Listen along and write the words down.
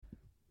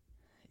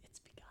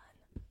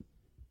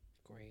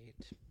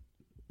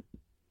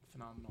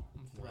phenomenal.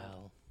 I'm thrilled.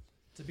 Well,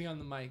 To be on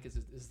the mic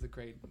is the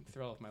great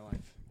thrill of my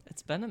life.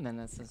 It's been a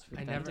minute since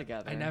we've been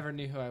together. I never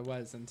knew who I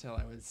was until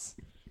I was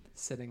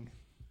sitting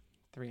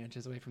 3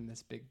 inches away from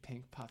this big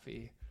pink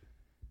puffy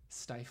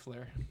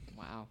stifler.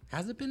 Wow.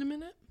 has it been a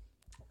minute?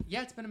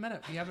 Yeah, it's been a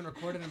minute. We haven't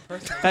recorded in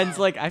person. Ben's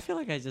like, I feel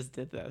like I just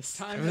did this.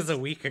 Time It was has- a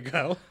week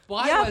ago. Well,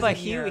 I Yeah, wasn't but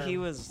here. he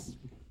was.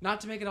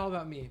 Not to make it all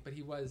about me, but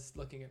he was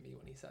looking at me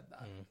when he said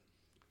that.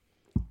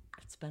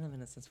 It's been a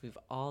minute since we've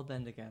all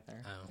been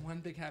together. Oh. One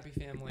big happy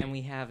family. And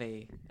we have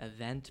a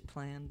event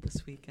planned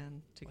this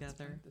weekend What's together.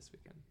 planned this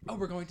weekend? Oh,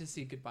 we're going to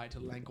see Goodbye to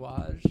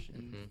Language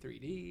in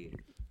 3D.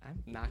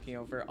 I'm knocking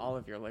over all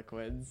of your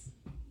liquids.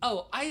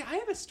 Oh, I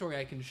have a story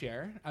I can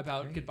share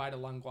about Great. Goodbye to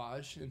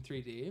Language in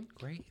 3D.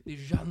 Great. The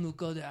Jean-Luc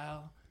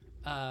Godard,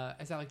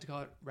 as I like to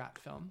call it, rat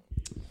film.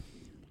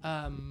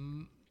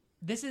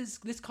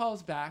 This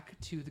calls back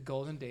to the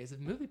golden days of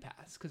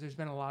MoviePass, because there's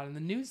been a lot in the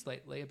news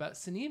lately about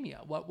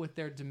Cinemia. What with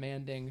their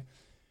demanding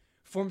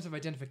forms of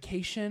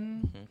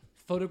identification,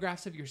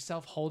 photographs of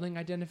yourself holding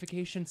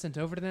identification sent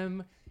over to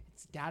them.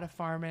 It's data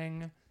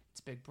farming.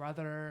 It's Big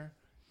Brother.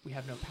 We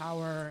have no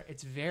power.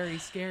 It's very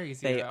scary.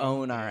 They Zero.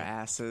 own our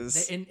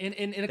asses. In a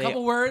they-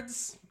 couple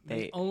words,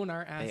 they they- own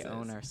our asses. They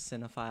own our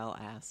cinephile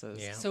asses.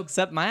 Yeah. So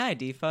Except my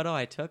ID photo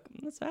I took,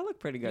 I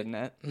look pretty good in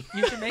it.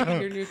 you should make it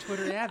your new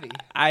Twitter Abby.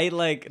 I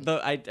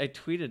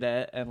tweeted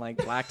it and like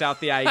blacked out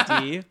the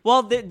ID.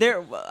 Well,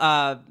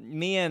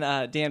 me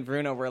and Dan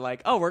Bruno were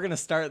like, oh, we're gonna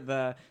start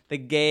the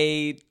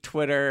gay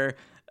Twitter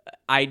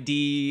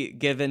ID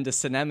given to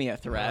Cinemia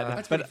thread,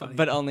 That's pretty funny.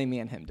 but only me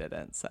and him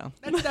didn't. So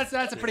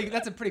That's a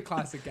pretty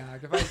classic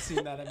gag. If I'd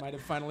seen that, I might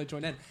have finally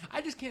joined in.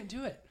 I just can't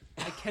do it.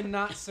 I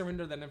cannot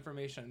surrender that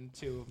information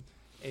to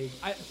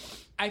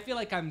I feel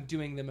like I'm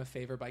doing them a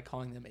favor by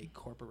calling them a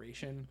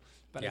corporation,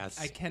 but Yes.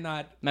 I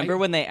cannot. remember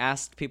when they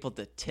asked people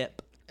to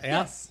tip?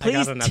 Yes. I got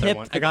Please another tip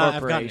one. the I've gotten it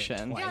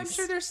corporation. Yeah, I'm twice.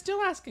 sure they're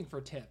still asking for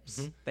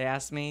tips. They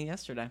asked me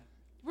yesterday.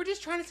 We're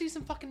just trying to see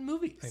some fucking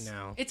movies. I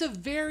know. It's a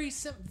very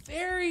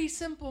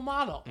simple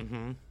model.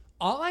 Mm-hmm.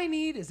 All I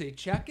need is a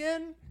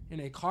check-in and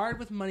a card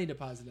with money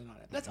deposited on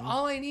it. That's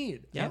all I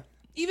need. Yeah.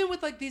 Even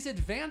with like these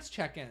advanced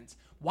check-ins,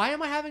 why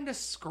am I having to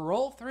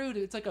scroll through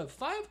to? It's like a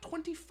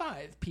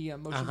 5:25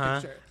 p.m. motion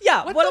picture.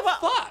 Yeah, What what the about-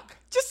 fuck?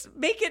 Just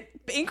make it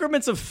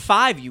increments of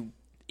 5, you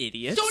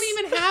idiots. Don't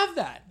even have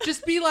that.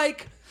 Just be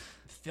like,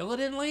 fill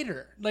it in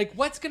later. Like,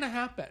 what's gonna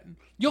happen?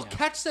 You'll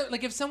catch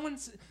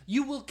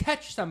you will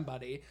catch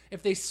somebody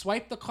if they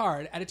swipe the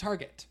card at a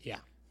Target. Yeah.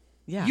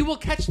 Yeah. You will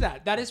catch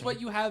that. That is what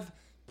you have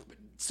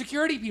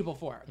security people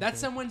for. That's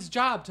someone's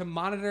job to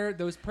monitor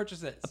those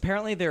purchases.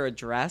 Apparently their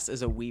address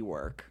is a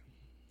WeWork.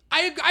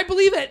 I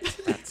believe it.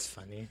 That's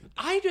funny.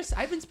 I've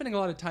been spending a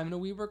lot of time in a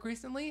WeWork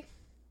recently.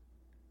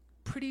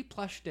 Pretty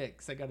plush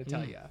digs, I got to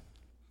tell you.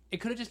 It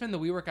could have just been the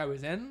WeWork I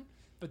was in,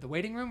 but the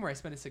waiting room where I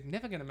spent a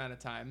significant amount of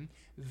time.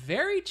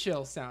 Very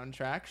chill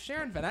soundtrack.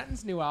 Sharon Van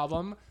Etten's new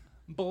album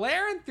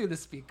blaring through the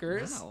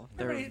speakers. Wow,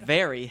 they're Everybody-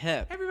 very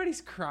hip.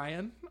 Everybody's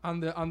crying on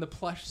the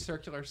plush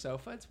circular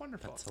sofa. It's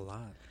wonderful. That's a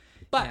lot.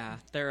 But Yeah,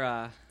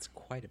 they're It's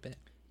quite a bit.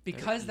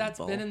 because that's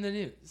evil. been in the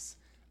news,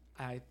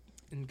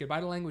 and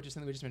Goodbye to Language is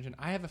something we just mentioned.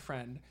 I have a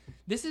friend.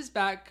 This is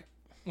back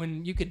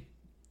when you could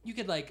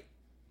like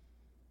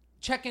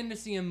check in to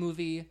see a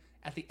movie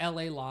at the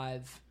LA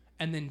Live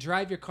and then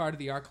drive your car to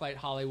the ArcLight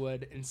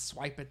Hollywood and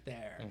swipe it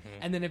there.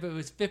 And then if it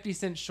was 50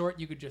 cents short,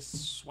 you could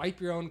just swipe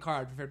your own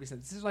card for 50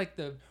 cents. This is like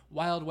the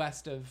Wild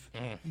West of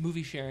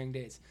movie sharing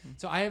days.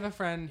 So I have a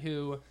friend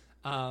who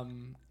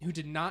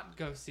did not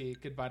go see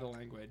Goodbye to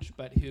Language,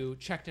 but who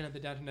checked in at the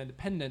Downtown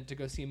Independent to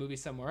go see a movie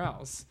somewhere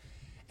else.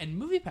 And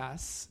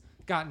MoviePass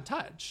got in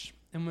touch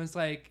and was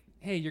like,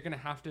 hey, you're going to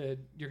have to,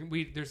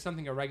 there's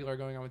something irregular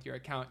going on with your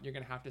account. You're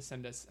going to have to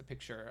send us a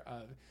picture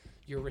of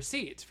your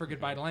receipt for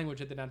Goodbye to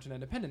Language at the Downtown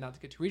Independent, not to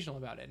get too regional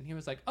about it. And he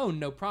was like, oh,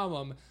 no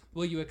problem.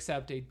 Will you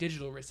accept a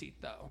digital receipt,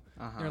 though?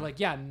 They're like,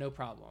 yeah, no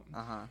problem.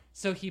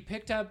 So he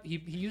picked up,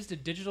 he used a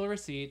digital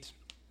receipt.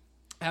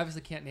 I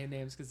obviously can't name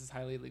names because it's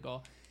highly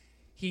illegal.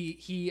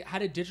 He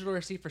had a digital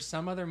receipt for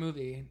some other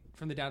movie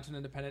from the Downtown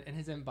Independent in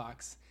his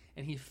inbox,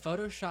 and he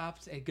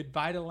photoshopped a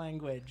Goodbye to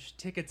Language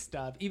ticket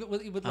stub, even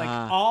with like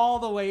all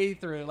the way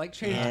through, like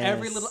changed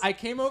every little. I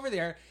came over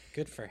there.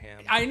 Good for him.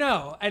 I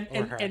know, and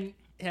her. and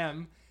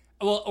him,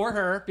 well, or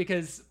her,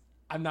 because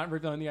I'm not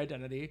revealing the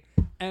identity.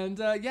 And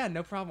yeah,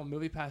 no problem.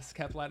 MoviePass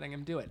kept letting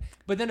him do it,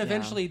 but then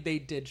eventually they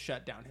did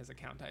shut down his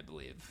account, I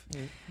believe.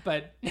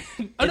 But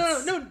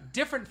no,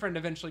 different friend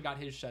eventually got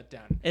his shut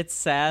down. It's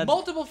sad.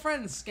 Multiple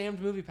friends scammed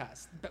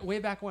MoviePass way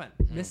back when.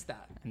 Missed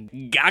that.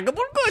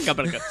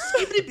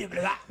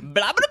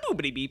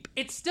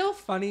 It's still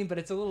funny, but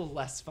it's a little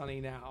less funny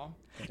now.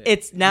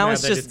 It's Now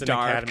it's that just it's an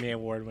dark. Academy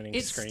Award-winning It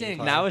screenplay.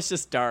 stinks. Now it's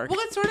just dark. Well,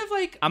 it's sort of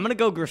like I'm gonna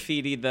go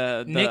graffiti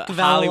the Nick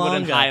Hollywood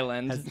and Vallelonga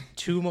Highland. has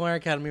 2 more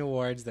Academy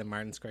Awards than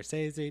Martin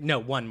Scorsese. No,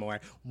 1 more.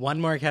 1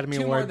 more Academy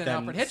 2 more Award than than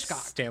Alfred Hitchcock.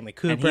 Stanley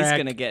Kubrick. And he's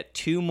gonna get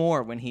 2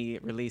 more when he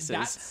releases.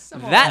 That's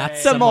amore.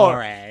 That's some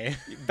more. Amore.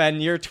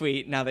 Ben, your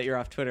tweet. Now that you're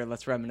off Twitter,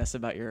 let's reminisce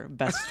about your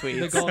best the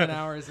tweets. golden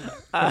hours.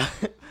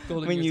 Of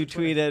golden When years you of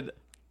Twitter. tweeted,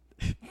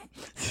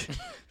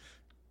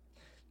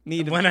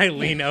 Me to When I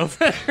lean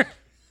over.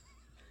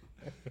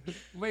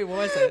 Wait, what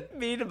was it?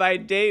 me to my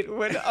date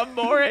when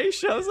Amore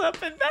shows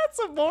up, and that's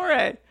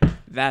Amore.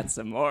 That's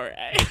Amore.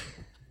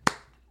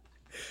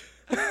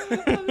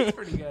 That's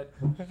pretty good.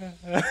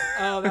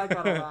 Oh, that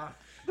got a laugh.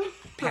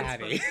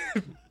 Patty.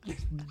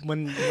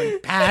 when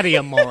Patty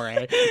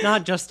Amore,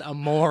 not just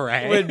Amore.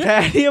 When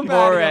Patty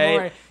Amore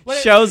Amore.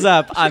 shows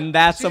up on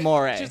That's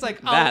Amore. She's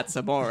like, That's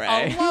Amore.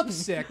 A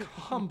lovesick,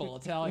 humble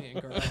Italian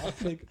girl.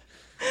 Like,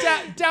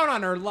 down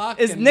on her luck.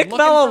 Is and Nick looking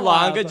for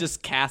Vallelonga love.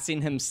 just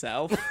casting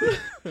himself?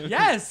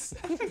 Yes.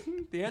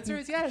 The answer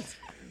is yes.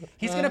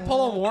 He's going to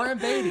pull a Warren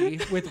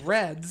Beatty with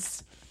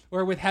Reds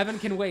or with Heaven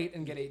Can Wait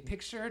and get a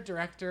picture,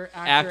 director,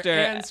 actor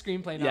and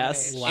screenplay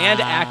yes, nomination. and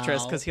Wow.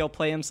 actress, because he'll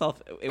play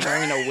himself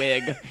wearing a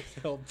wig.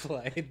 He'll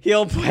play.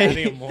 He'll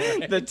Patty play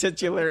Amore. the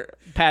titular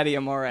Patty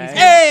Amore.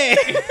 Hey!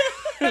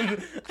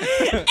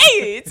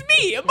 Hey, it's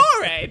me,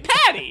 Amore,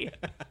 Patty.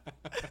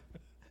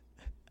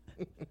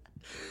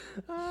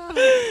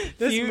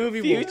 This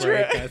movie will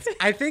future- break us.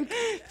 I think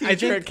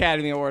Future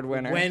Academy Award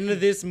winner. when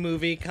this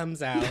movie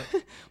comes out,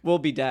 We'll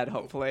be dead,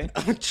 hopefully.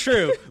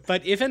 true.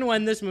 But if and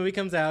when this movie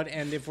comes out,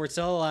 and if we're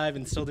still alive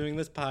and still doing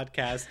this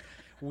podcast,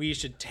 we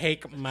should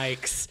take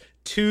mics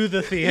to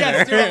the theater.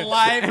 Yes, do a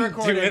live and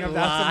recording do it of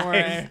That's live.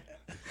 Amore.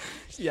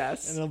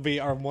 Yes. And it'll be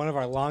one of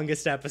our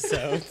longest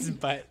episodes.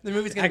 But The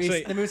movie's gonna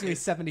actually, be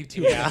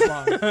 72 minutes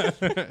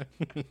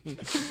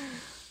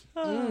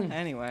long.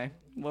 Anyway,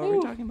 what were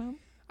we talking about?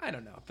 I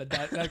don't know, but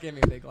that gave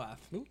me a big laugh.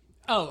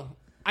 Oh,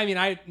 I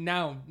mean,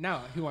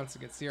 now, who wants to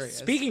get serious?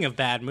 speaking of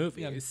bad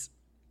movies,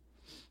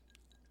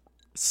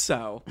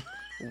 So,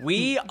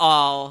 we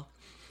all,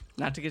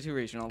 not to get too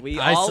regional, we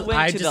I all s- went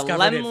I to the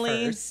discovered it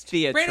Lemley first.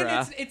 Theatre.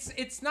 Brandon,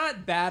 it's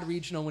not bad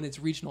regional when it's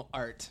regional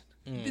art.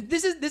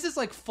 This is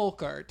like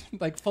folk art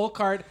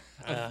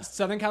of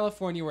Southern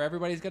California, where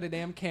everybody's got a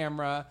damn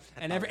camera,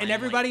 and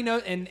everybody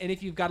knows. And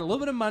if you've got a little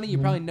bit of money, you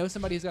probably know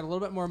somebody who's got a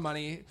little bit more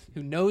money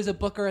who knows a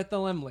booker at the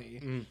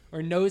Lemley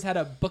or knows how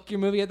to book your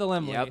movie at the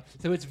Lemley. Yep.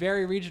 So it's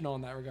very regional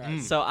in that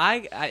regard. So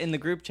I in the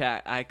group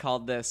chat, I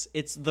called this,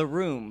 it's The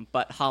Room,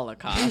 but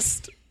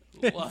Holocaust.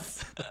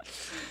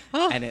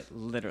 And it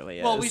literally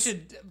is. Well, we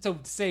should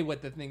say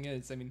what the thing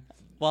is. I mean,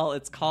 Well,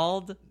 it's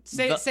called...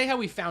 say how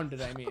we found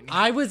it. I mean,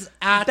 I was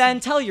at Ben,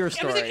 tell your I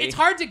story. was like, it's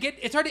hard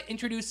to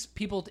introduce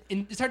people.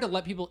 It's hard to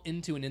let people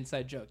into an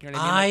inside joke. You know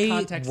what I mean? Like, I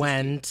context is-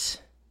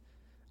 went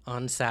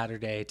on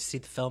Saturday to see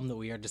the film that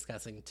we are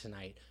discussing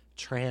tonight,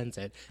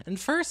 Transit. And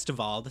first of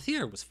all, the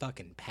theater was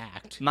fucking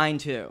packed. Mine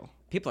too.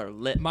 People are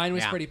lit. Mine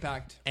was Yeah. pretty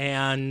packed.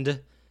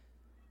 And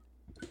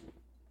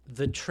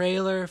the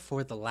trailer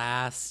for The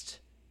Last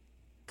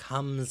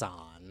comes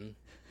on.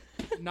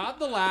 Not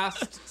the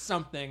last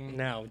something.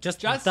 No, just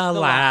Just the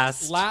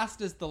last.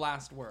 Last is the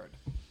last word.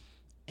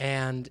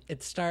 And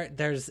it's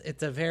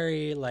a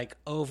very like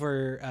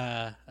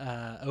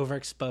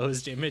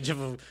overexposed image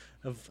of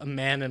a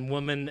man and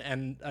woman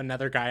and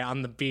another guy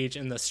on the beach,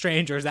 and the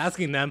stranger is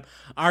asking them,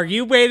 "Are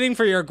you waiting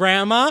for your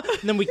grandma?"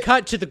 And then we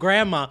cut to the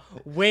grandma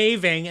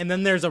waving, and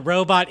then there's a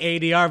robot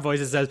ADR voice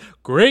that says,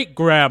 "Great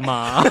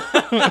grandma."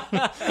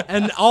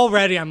 And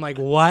already I'm like,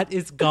 what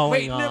is going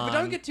Wait, on? no, but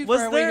don't get too Was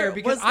far away there- here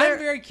because was there- I'm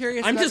very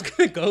curious. I'm about- just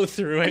gonna go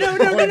through it. No.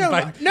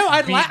 No,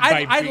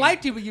 I'd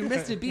like to, but you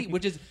missed a beat,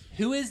 which is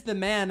who is the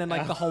man in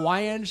like the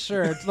Hawaiian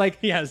shirt, like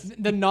Yes.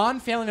 the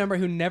non-family member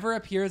who never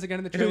appears again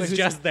in the trailer, Who's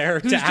just there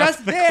to who's ask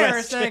just the there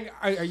question. saying,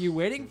 "Are you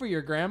waiting for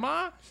your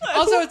grandma?"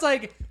 Also, it's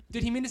like,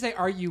 did he mean to say,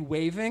 "Are you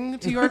waving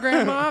to your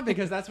grandma?"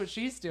 Because that's what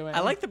she's doing. I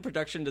like the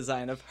production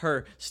design of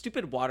her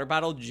stupid water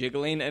bottle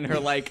jiggling and her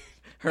like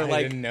her I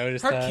like didn't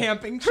notice her that.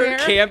 camping her chair.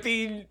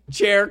 camping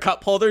chair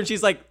cup holder, and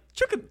she's like,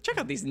 check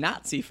out these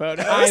Nazi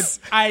photos.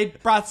 I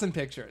brought some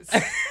pictures.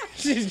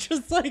 She's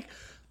just like,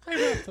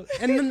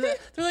 and then they're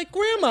like,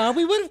 "Grandma,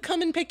 we would have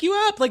come and pick you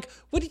up. Like,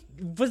 what?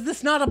 Was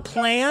this not a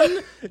plan?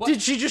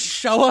 Did she just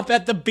show up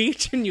at the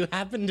beach and you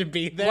happened to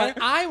be there?"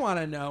 What I want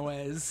to know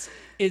is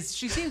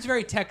she seems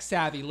very tech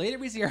savvy. Later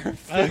we see her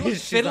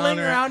She's fiddling on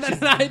her- around on an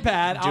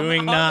iPad,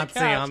 doing Nazi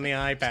couch. on the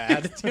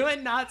iPad.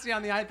 Doing Nazi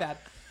on the iPad.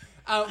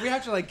 We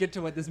have to like get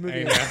to what this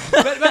movie I is,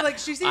 know. but like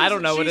she seems. I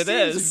don't know what it She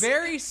seems is.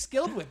 very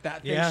skilled with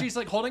that thing. Yeah. She's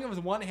like holding it with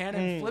one hand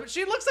and flip.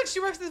 She looks like she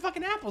works at the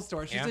fucking Apple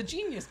store. She's Yeah. a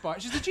genius.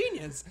 She's a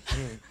genius.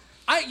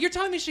 You're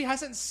telling me she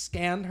hasn't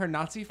scanned her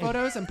Nazi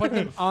photos and put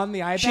them on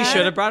the iPad? She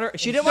should have brought her.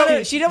 She didn't want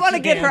to. She didn't want to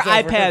get her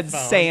Hands over her iPad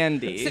phone.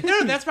 sandy.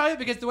 No, that's probably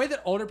because the way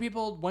that older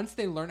people, once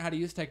they learn how to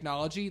use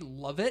technology,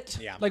 love it.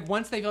 Yeah. Like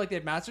once they feel like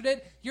they've mastered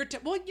it,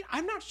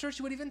 I'm not sure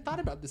she would have even thought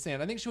about the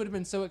sand. I think she would have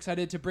been so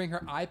excited to bring her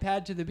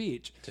iPad to the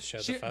beach To show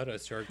She- the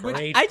photos to her Which-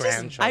 great I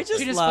grandchildren. just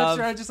She just love- flips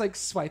around, just like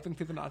swiping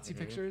through the Nazi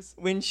pictures.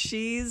 When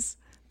she's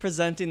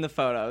presenting the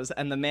photos,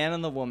 and the man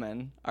and the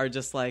woman are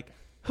just like,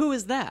 "Who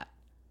is that?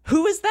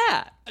 Who is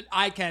that?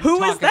 I can't Who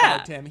talk is that?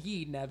 about him.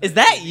 He never. Is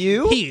that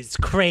you?" He's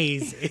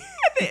crazy.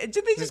 Did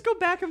they just go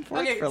back and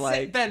forth Okay, for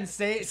like? Ben,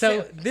 say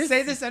So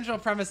say the central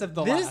premise of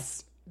the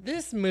last.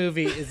 This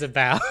movie is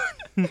about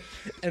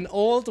an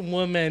old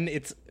woman.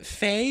 It's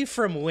Faye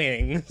from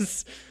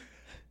Wings.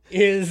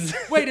 is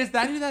Wait, is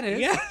that who that is?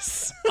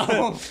 yes.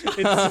 Oh.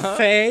 It's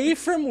Faye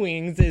from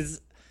Wings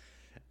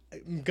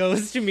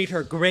goes to meet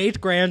her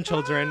great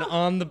grandchildren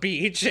on the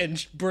beach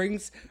and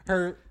brings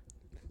her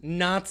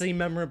Nazi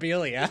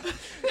memorabilia.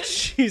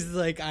 She's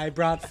like, I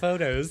brought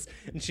photos,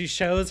 and she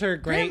shows her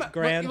great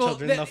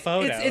grandchildren the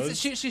photos.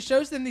 She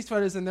shows them these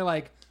photos, and they're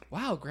like,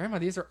 "Wow, Grandma,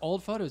 these are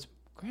old photos.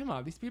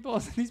 Grandma, these people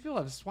have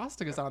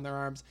swastikas on their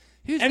arms.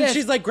 Who's and this?"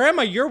 she's like,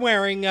 Grandma, you're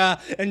wearing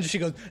and she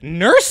goes,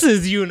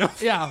 nurse's uniform.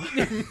 Yeah.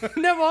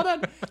 No, hold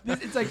on.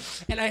 It's like,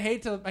 and I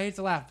hate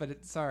to laugh, but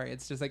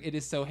it's just like, it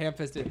is so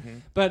ham-fisted. Mm-hmm.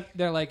 But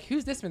they're like,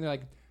 who's this man? They're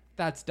like,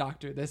 that's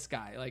Doctor this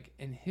guy. Like,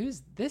 and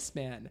who's this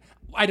man?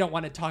 I don't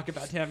want to talk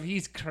about him.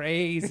 He's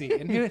crazy.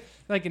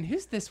 And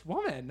who's this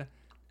woman?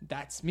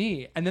 That's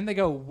me. And then they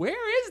go,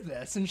 where is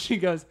this? And she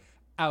goes,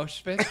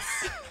 Auschwitz.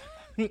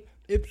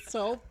 It's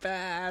so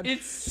bad.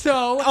 It's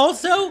so.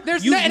 Also,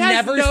 There's you've it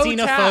has never no seen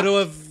tact. a photo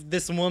of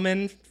this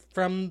woman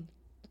from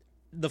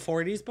the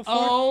 40s before?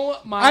 Oh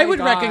my I would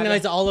God.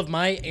 recognize all of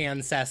my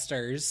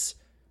ancestors.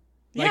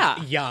 Like,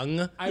 Yeah. young.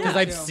 I Because would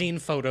I've too. seen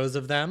photos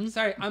of them.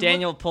 Sorry,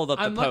 Daniel pulled up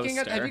the I'm looking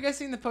at. poster. Have you guys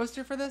seen the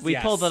poster for this? We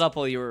Yes. pulled it up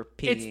while you were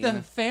peeing. It's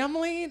the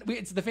family.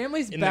 It's the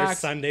family's In their back.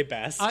 Sunday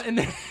best. And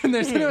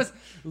there's was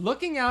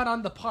looking out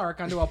on the park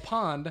onto a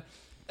pond.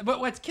 But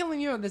what's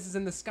killing you, this is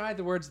in the sky,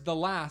 the words "the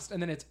last,"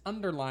 and then it's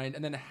underlined,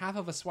 and then half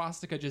of a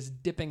swastika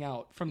just dipping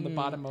out from the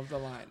bottom of the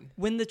line.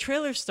 When the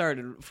trailer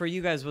started for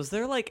you guys, was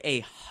there like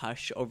a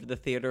hush over the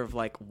theater of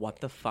like, what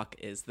the fuck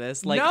is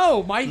this? Like,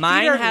 No, my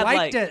mine theater had,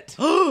 liked like- it.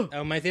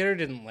 Oh, my theater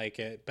didn't like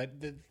it, but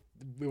it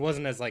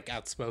wasn't as like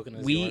outspoken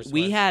as we yours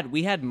we was.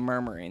 had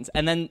murmurings,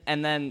 and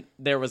then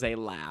there was a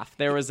laugh.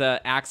 There was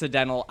a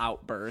accidental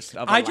outburst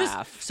of a I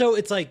laugh. so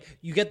it's like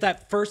you get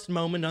that first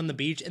moment on the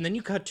beach, and then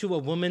you cut to a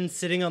woman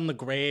sitting on the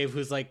grave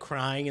who's like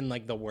crying in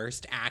like the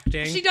worst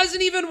acting. She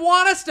doesn't even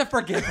want us to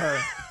forgive her.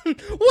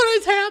 What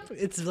has happened?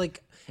 It's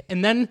like,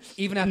 and then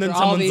Even and after then all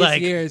someone's these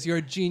like, years,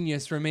 your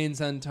genius remains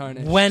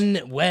untarnished.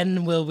 when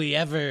will we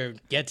ever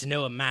get to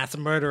know a mass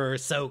murderer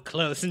so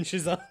close? And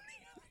she's on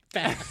the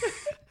iPad.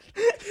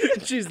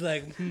 She's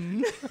like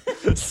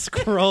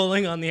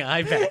scrolling on the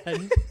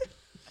iPad.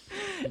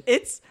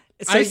 It's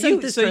so I sent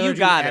you this so trailer you to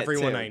got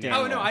everyone it too, I know.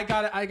 Daniel. Oh no,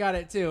 I got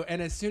it too.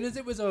 And as soon as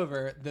it was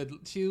over, the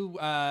two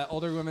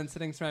older women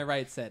sitting to my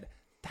right said,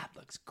 "That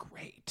looks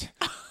great."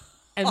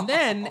 And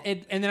then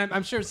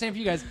I'm sure same for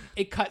you guys.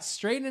 It cut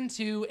straight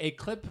into a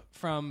clip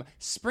from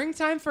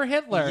Springtime for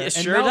Hitler. Yeah, and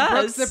sure Mel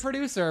does. Brooks, the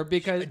producer,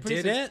 because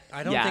Did it?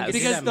 I don't Yeah, think it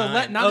because did the at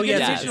mine. not Oh, the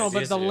yes, original, yes, but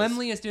yes, the yes.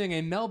 Lemley is doing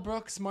a Mel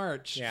Brooks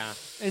march. Yeah.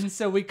 And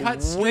so we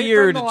cut straight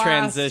Weird from the last,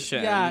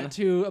 transition. yeah,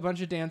 to a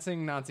bunch of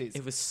dancing Nazis.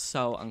 It was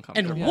so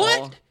uncomfortable. And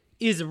what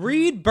is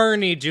Reed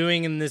Birney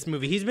doing in this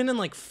movie? He's been in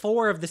like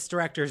 4 of this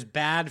director's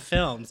bad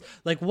films.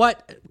 Like,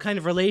 what kind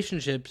of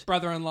relationships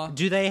Brother-in-law.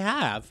 do they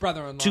have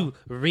Brother-in-law. to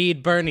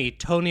Reed Birney,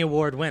 Tony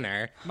Award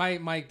winner?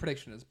 My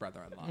prediction is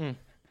brother-in-law.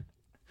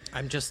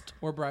 I'm just,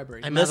 Or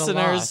bribery. I'm at a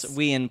Listeners, loss.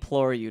 we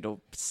implore you to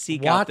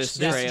seek Watch out this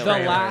this trailer. the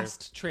trailer.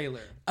 last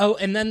trailer. Oh,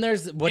 and then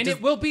there's what And does,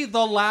 it will be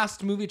the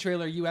last movie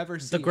trailer you ever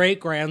see. the great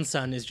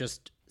grandson is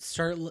just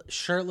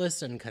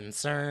shirtless and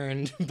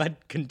concerned,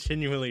 but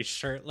continually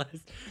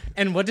shirtless.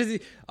 And what does he?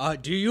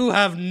 Do you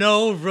have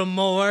no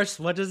remorse?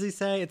 What does he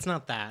say? It's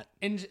not that.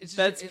 And it's just,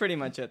 That's pretty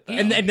much it. Though.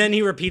 And then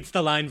he repeats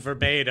the line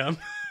verbatim.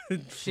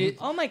 she,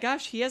 oh my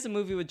gosh, he has a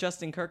movie with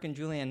Justin Kirk and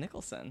Julianne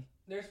Nicholson.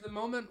 there's the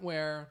moment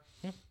where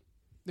they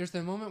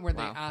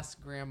Wow.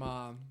 ask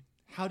Grandma,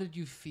 "How did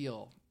you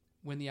feel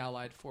when the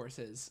Allied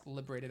forces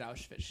liberated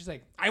Auschwitz?" She's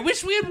like, "I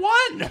wish we had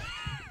won."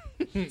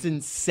 It's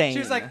insane. She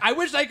was like, "I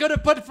wish I could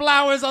have put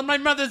flowers on my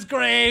mother's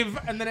grave."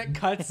 And then it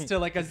cuts to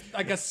like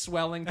a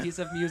swelling piece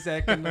of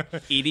music. And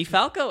Edie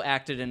Falco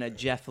acted in a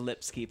Jeff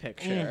Lipsky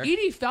picture.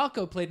 Edie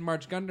Falco played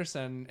Marge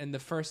Gunderson in the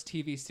first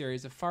TV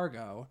series of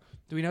Fargo.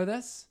 Do we know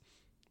this?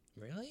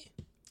 Really?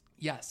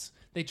 Yes.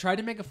 They tried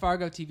to make a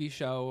Fargo TV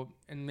show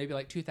in maybe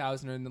like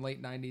 2000 or in the late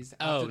 90s.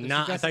 Oh, after the not.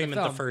 I success thought of you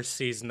meant the film. first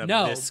season of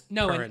No, this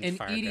no, current and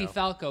Fargo. Edie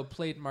Falco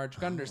played Marge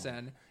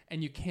Gunderson,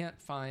 and you can't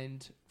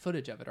find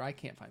footage of it, or I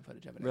can't find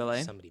footage of it.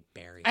 Really? Somebody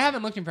buried. I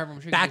haven't looked in forever.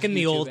 I'm sure you Back can in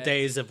just the YouTube old it.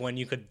 days of when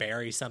you could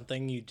bury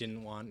something you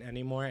didn't want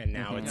anymore, and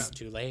now it's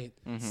too late.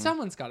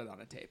 Someone's got it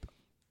on a tape.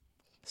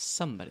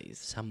 Somebody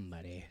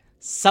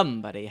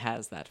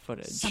has that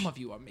footage. Some of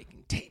you are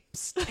making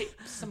tapes.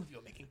 Some of you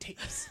are making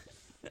tapes.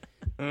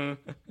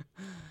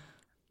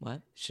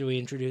 What? Should we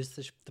introduce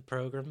the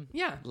program?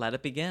 Yeah. Let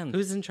it begin.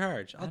 Who's in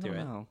charge? I'll I do don't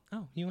it. know.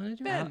 Oh, you want to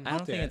do Ben. it? I I'll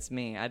don't do think it. it's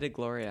me. I did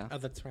Gloria. Oh,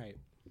 that's right.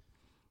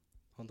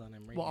 Hold on,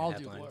 I'm reading Well, a I'll do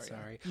headline. Gloria.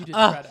 Sorry. You did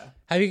Ah, Greta.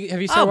 have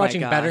you started my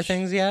watching Better gosh.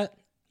 Things yet?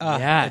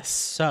 Yes. It's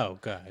so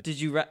good.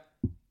 Did you?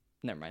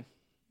 Never mind.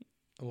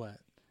 What?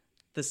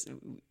 This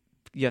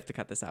you have to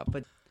cut this out.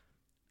 But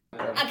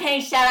Okay,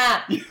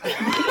 shut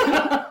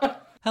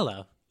up.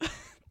 Hello.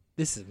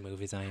 This is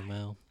Movies I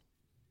Know.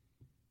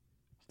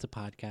 It's a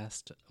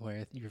podcast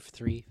where your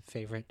 3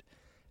 favorite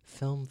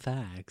film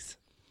fags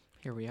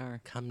here we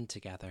are. come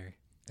together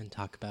and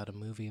talk about a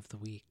movie of the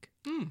week.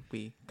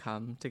 We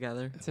come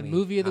together. It's a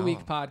movie of the week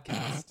Oh.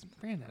 podcast.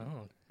 Brandon.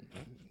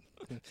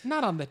 Oh,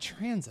 Not on the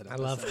transit I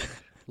episode.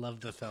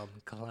 love the film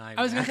Climax.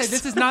 I was gonna say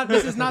this is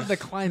not the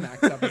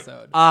climax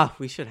episode.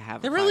 We should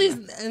have. There really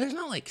is. There's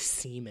not like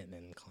semen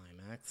in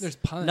Climax. There's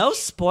punch. no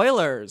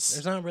spoilers.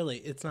 There's not really.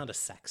 It's not a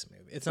sex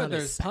movie. It's But not a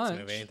there's sex punch.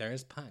 movie. There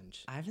is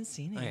punch. I haven't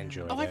seen it. I yet.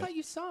 enjoyed Oh, it. I thought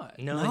you saw it.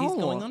 No, No. he's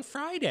going on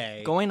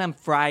Friday. Going on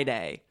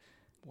Friday.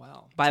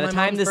 Wow. By It's the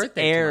my time mom's this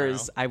birthday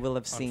airs, tomorrow. I will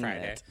have on seen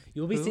Friday. it.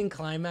 You will be seeing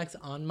Climax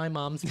on my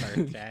mom's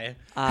birthday.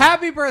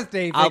 Happy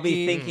birthday, Vicky. I'll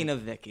be thinking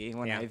of Vicky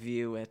when Yeah. I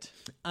view it.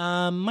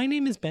 My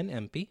name is Ben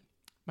Empey.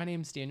 My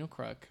name's Daniel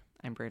Crook.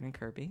 I'm Brandon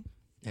Kirby.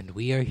 And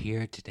we are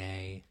here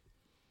today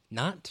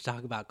not to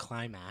talk about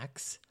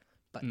Climax,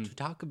 but to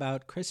talk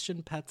about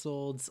Christian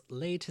Petzold's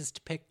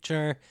latest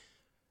picture,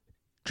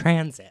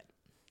 Transit.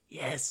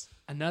 Yes.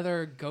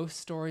 Another ghost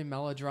story,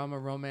 melodrama,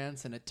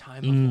 romance, in a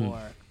time of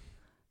war.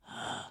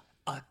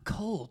 A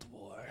Cold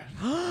War.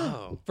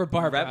 Oh. For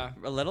Barbara.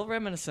 A little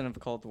reminiscent of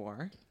Cold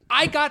War.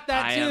 I got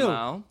that too.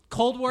 IMO.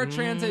 Cold War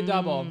Transit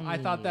double. I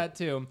thought that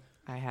too.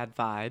 I had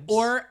vibes.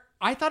 Or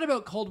I thought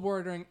about Cold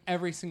War during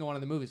every single one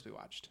of the movies we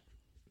watched.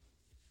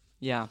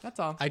 yeah. That's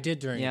all. I did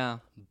during Yeah.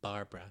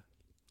 Barbara.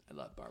 I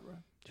love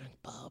Barbara. During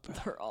Barbara.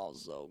 They're all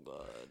so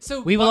good.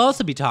 So We will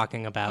also be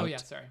talking about Oh yeah,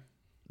 sorry.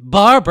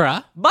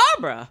 Barbara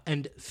Barbara.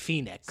 and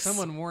Phoenix.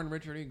 Someone warned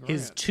Richard E. Grant.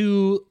 His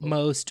two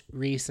most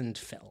recent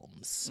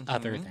films,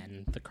 other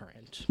than the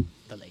current,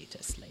 the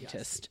latest.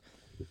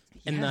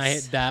 And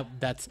Yes.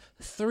 that's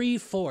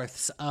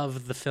 3/4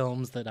 of the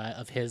films that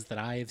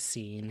I have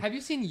seen. Have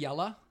you seen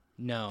Yella?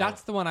 No,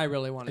 That's the one I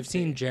really want to I've see.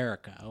 seen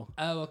Jericho,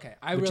 Oh, okay.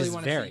 I which really is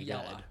want to very see good.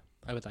 Yella.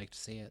 I would like to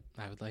see it.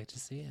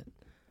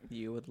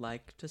 You would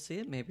like to see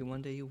it? Maybe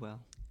one day you will.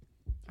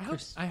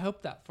 I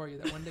hope that for you,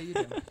 that one day you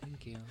do.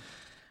 Thank you.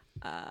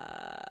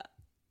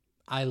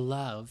 I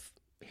love.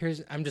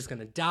 I'm just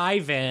gonna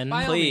dive in.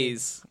 By all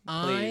Please.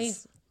 I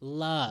Please.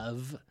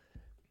 love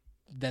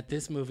that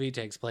this movie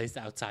takes place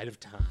outside of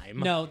time.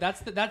 No, that's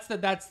the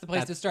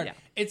place to start. yeah.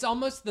 It's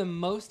almost the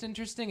most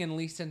interesting and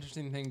least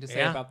interesting thing to say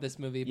Yeah. about this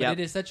movie, but Yep. it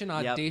is such an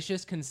Yep.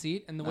 audacious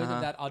conceit, and the way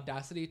that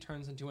audacity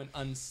turns into an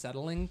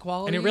unsettling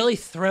quality. and it really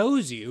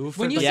throws you for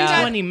when you the see Yeah.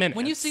 that 20 minutes.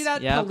 when you see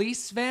that Yep.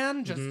 police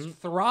van just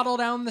throttle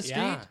down the street.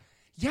 Yeah.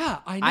 Yeah,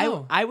 I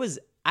know.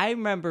 I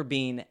remember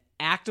being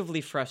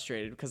actively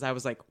frustrated because I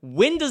was like,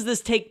 when does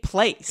this take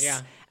place?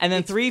 Yeah. And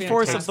then It's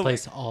 3/4 takes of the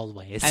place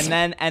always.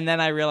 and then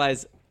I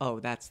realized, oh,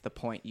 that's the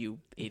point, you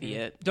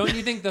idiot. Don't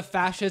you think the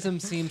fascism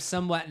seems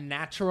somewhat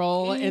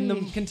natural in the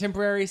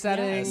contemporary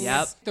setting?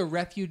 Yes. Yep. The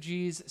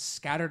refugees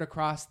scattered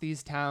across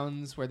these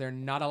towns where they're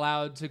not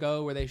allowed to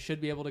go, where they should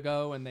be able to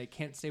go, and they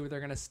can't stay where they're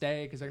going to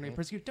stay because they're going to be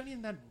persecuted. Don't you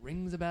think that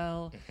rings a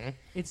bell?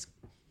 It's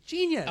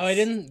genius. Oh, I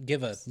didn't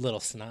give a little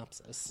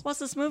synopsis. What's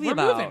this movie We're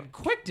about? moving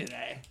quick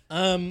today.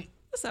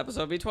 This episode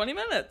will be 20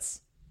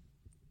 minutes.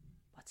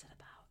 What's it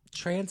about?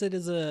 Transit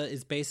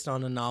is based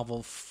on a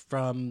novel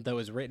that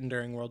was written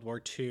during World War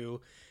II,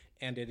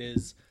 and it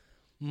is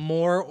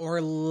more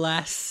or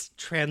less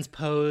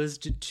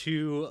transposed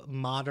to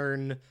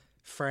modern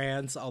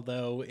France,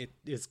 although it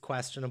is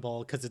questionable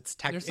because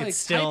There's it's like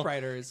still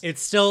typewriters.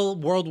 It's still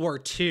World War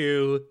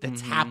II that's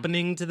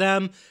happening to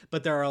them,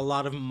 but there are a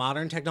lot of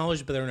modern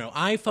technology. But there are no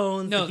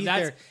iPhones. No,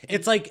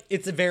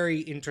 it's a very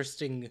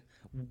interesting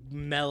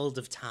meld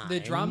of time. The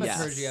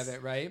dramaturgy Yes. of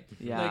it, right?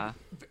 Yeah.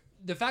 Like,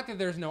 the fact that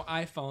there's no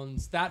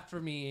iPhones, that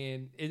for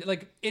me,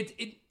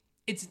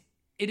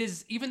 it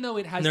is, even though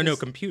it has There are no this-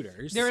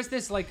 computers. There is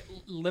this like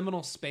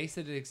liminal space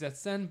that it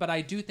exists in, but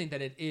I do think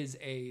that it is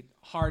a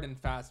hard and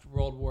fast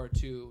World War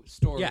II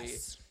story.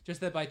 Yes.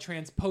 Just that by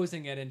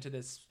transposing it into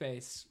this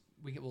space,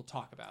 we'll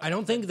talk about it. I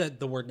don't think that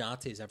the word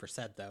Nazi is ever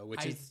said though,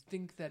 which I is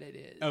think that it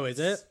is. oh, is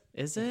it?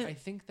 Is it? I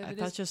think that I it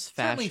thought is. just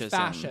Certainly fascism.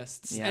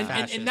 fascists. Yeah.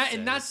 And that's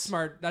Fascists.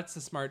 smart. That's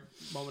a smart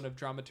moment of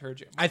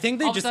dramaturgy. I think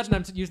they All just- of a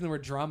sudden I'm using the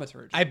word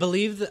dramaturgy. I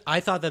believe that I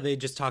thought that they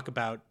just talk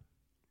about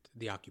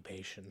the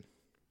occupation.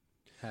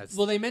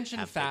 Well, they mentioned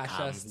have to come,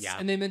 fascists, yeah.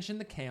 and they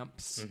mentioned the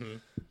camps.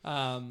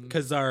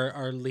 Because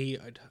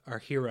our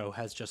hero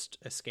has just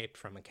escaped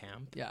from a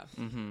camp. Yeah,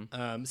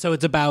 So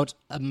it's about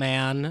a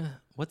man.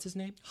 What's his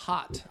name?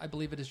 Hot. I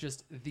believe it is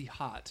just the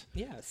Hot.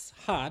 Yes,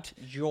 Hot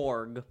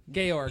Jorg.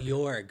 Georg.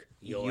 Jorg.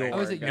 Jorg. Oh,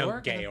 is it No,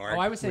 Georg? Georg. Oh,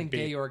 I was saying would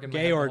be- Georg in my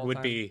head the Georg whole would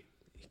time. be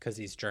because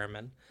he's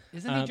German.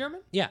 Isn't he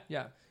German? Yeah.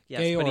 Yeah. Yes,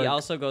 but he Georg.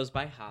 also goes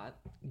by Hot.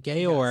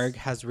 Georg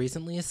has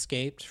recently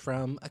escaped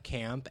from a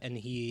camp, and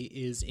he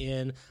is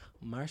in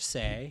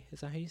Marseille.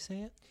 Is that how you say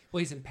it? Well,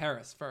 he's in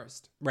Paris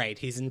first. Right.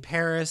 He's in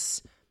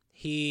Paris.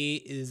 He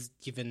is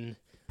given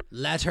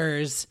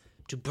letters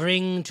to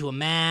bring to a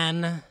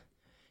man.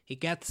 He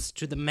gets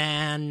to the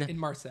man. In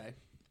Marseille.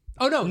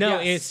 Oh no! No,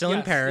 yes, it's still in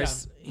yes,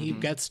 Paris. yeah. He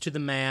gets to the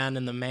man,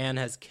 and the man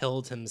has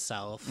killed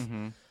himself.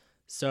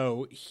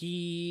 So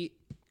He's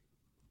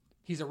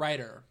a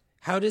writer.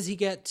 how does he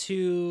get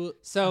to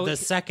So the he-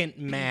 second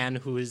man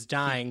who is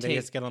dying that he take-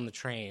 has to get on the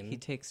train? He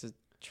takes a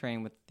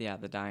train with the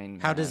dying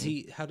How man. does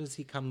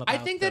he come about? I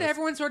think that those-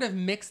 everyone's sort of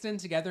mixed in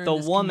together. The in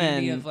this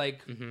community woman- of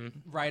like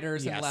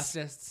writers Yes. and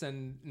leftists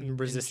and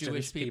Resistance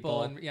Jewish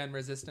people. and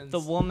resistance. The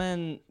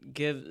woman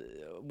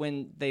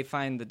when they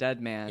find the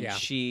dead man, Yeah.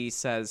 she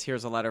says,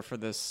 "Here's a letter for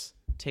this.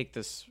 Take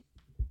this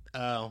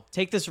Oh,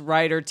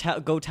 writer.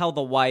 Go tell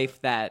the wife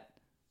that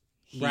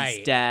he's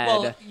Right. dead."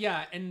 Well,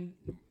 yeah, and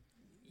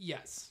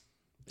yes.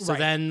 so Right.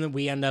 then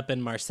we end up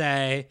in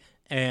Marseille,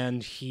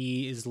 and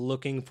he is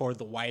looking for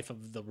the wife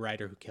of the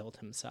writer who killed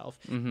himself,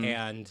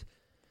 and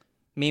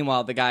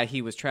Meanwhile, the guy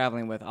he was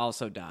traveling with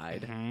also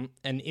died,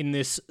 and in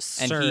this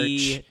and search,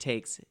 he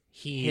takes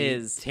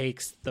he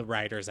takes the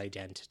writer's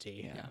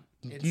identity. Yeah.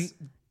 It's,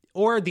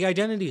 Or the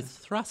identity is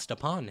thrust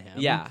upon him.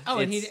 Yeah. oh,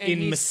 and it's- he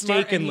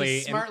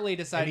mistakenly smartly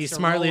decides and he to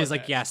smartly roll is with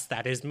like, it. yes,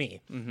 that is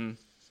me.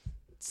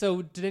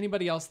 So, did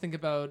anybody else think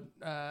about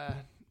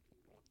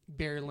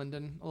Barry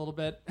Lyndon a little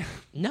bit?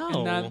 No,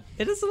 And that-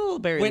 It is a little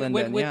Barry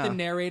Lyndon, with yeah. the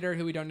narrator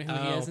who we don't know who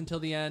he Oh. is until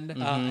the end.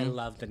 I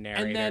love the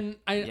narrator. And then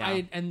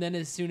Yeah. and then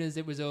as soon as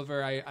it was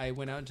over, I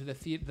went out into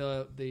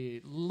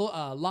the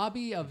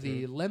lobby of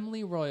the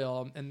Lemley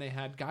Royal, and they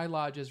had Guy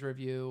Lodge's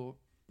review,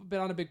 been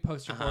on a big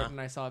poster board,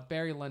 and I saw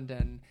Barry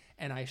Lyndon,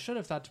 and I should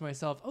have thought to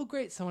myself, "Oh,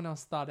 great, someone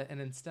else thought it,"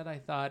 and instead I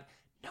thought,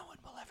 "No one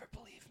will ever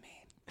believe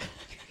me."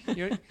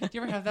 Do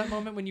you ever have that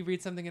moment when you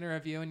read something in a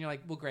review and you're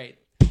like, "Well, great,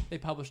 they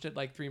published it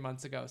like 3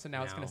 months ago, so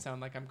now it's going No. to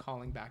sound like I'm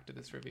calling back to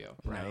this review."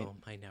 no,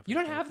 I never. You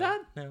don't think have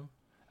that? No.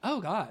 Oh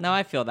God. No,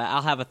 I feel that.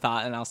 I'll have a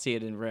thought and I'll see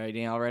it in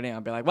writing already. And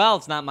I'll be like, well,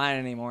 it's not mine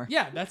anymore.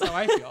 Yeah, that's how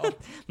I feel.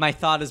 My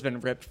thought has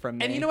been ripped from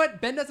me. And you know what?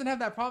 Ben doesn't have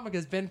that problem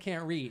because Ben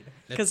can't read.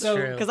 That's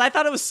true. Because I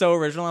thought it was so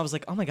original. I was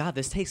like, oh my God,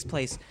 this takes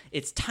place.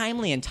 It's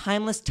timely and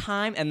timeless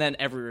time. And then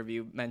every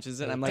review mentions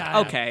it. And I'm like,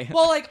 Time. okay.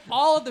 Well, like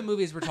all of the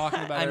movies we're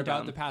talking about I'm are about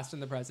dumb. the past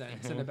and the present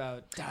and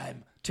about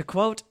time. To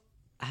quote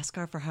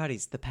Asghar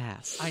Farhadi's The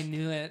Past. I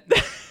knew it.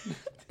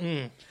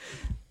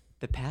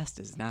 The past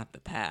is not the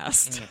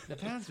past. The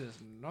past is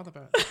not the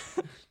past.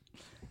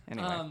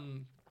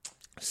 Anyway.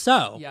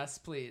 So Yes,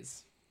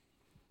 please.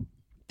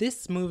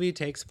 this movie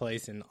takes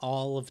place in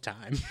all of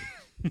time.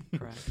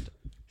 Correct.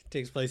 It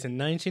takes place in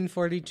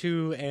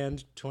 1942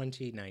 and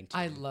 2019.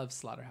 I love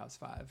Slaughterhouse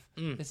 5.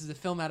 This is a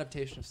film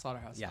adaptation of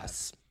Slaughterhouse 5.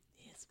 Yes.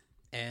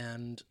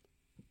 And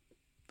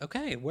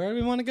okay, where do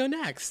we want to go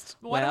next?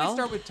 Why don't we Well-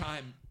 start with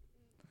time?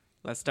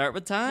 Let's start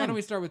with time. Why don't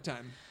we start with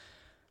time?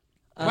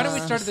 Why don't we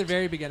start at the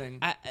very beginning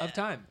of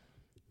time?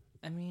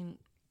 I mean,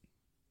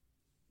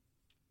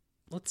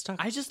 Let's talk.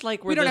 I just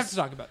like where We don't this- have to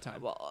talk about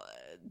time. Well,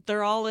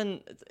 they're all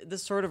in.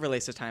 This sort of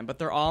relates to time, but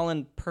they're all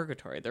in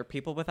purgatory. They're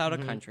people without a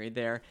country.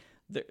 They're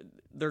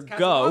Casablanca.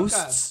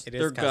 ghosts. It is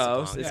They're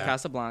ghosts. Casablanca. It's Yeah.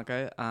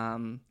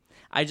 Casablanca.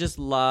 I just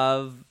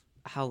love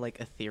how like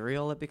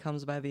ethereal it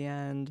becomes by the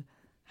end.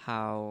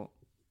 How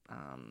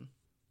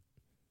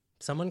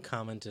Someone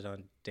commented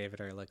on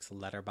David Ehrlich's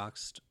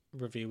Letterboxd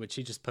review, which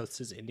he just posts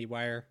his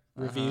IndieWire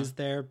reviews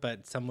there,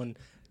 but someone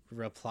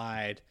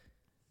replied,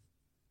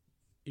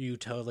 "You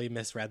totally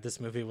misread this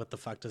movie. What the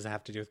fuck does it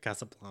have to do with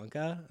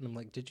Casablanca?" And I'm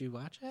like, "Did you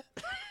watch it?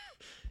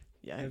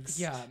 yikes.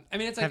 Yeah. I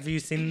mean, it's like Have you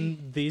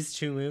seen these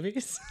two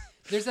movies?"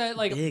 there's a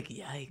like Big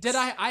yikes. Did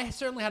I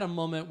certainly had a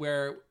moment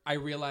where I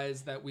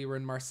realized that we were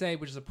in Marseille,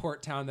 which is a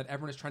port town that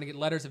everyone is trying to get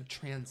letters of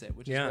transit,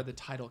 which is Yeah. where the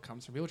title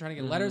comes from. People trying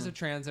to get letters of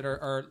transit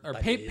or But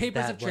is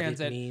papers that of what it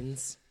transit.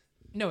 means?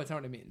 No, it's not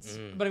what it means.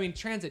 But I mean,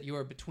 transit, you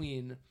are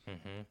between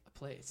a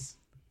place.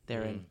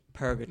 They're in They're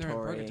purgatory.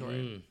 in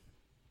purgatory.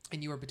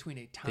 And you are between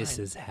a time. This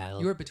is hell.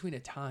 You are between a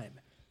time.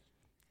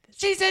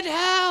 She's in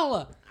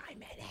hell!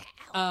 I'm in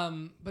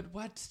hell. But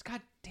what?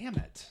 God damn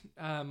it.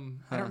 I don't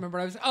remember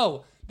what I was.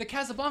 Oh, the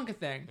Casablanca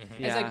thing. It's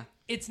Yeah. like,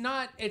 it's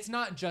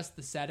not just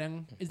the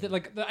setting. Is that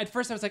like, at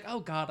first I was like, oh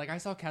God, like I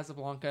saw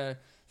Casablanca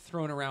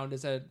thrown around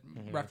as a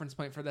reference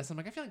point for this. I'm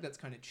like, I feel like that's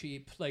kind of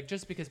cheap. Like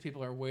just because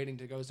people are waiting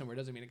to go somewhere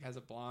doesn't mean a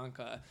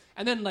Casablanca.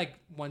 And then like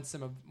once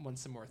some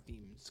more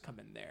themes come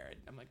in there,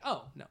 I'm like,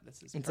 oh no, this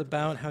is. It's perfectly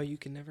about fine. how you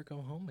can never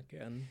go home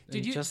again. Did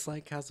And you- just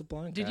like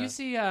Casablanca? Did you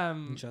see?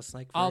 Just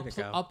like I'll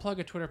Vertigo. I'll plug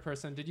a Twitter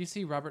person. Did you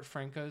see Robert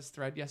Franco's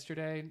thread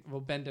yesterday? Well,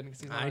 Ben didn't.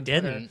 'Cause he's not I on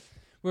Twitter. didn't.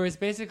 Where it's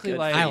basically Good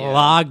like for I you.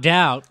 logged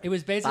out. it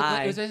was basically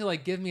Bye.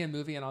 like give me a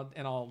movie and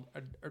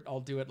I'll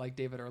do it like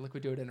David Ehrlich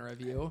would do it in a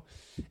review,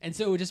 and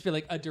so it would just be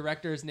like a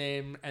director's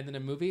name and then a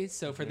movie.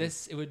 So for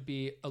this, it would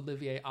be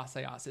Olivier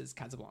Assayas's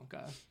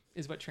Casablanca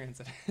is what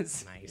Transit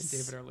is Nice. in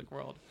David Ehrlich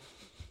world,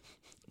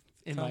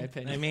 in my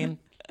opinion. I mean,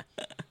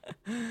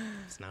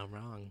 it's not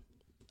wrong.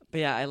 But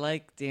yeah, I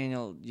like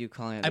Daniel. You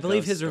calling it? I a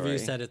believe ghost his review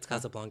story. said it's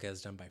Casablanca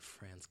is done by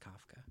Franz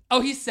Kafka.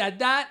 oh, he said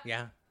that.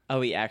 Yeah, Oh,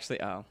 he actually.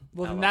 Oh,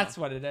 Well, then well. that's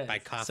what it is. by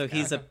Kafka. So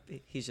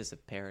he's just a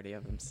parody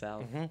of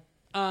himself. It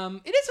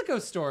is a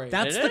ghost story.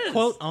 That's It the is.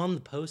 quote on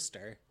the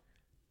poster.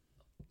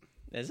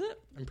 Is it?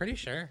 I'm pretty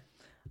sure.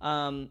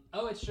 Oh,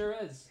 it sure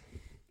is.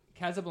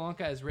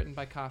 Casablanca is written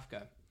by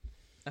Kafka.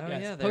 Oh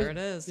Yes. yeah, there it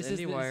is. This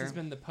IndieWire. has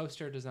been the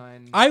poster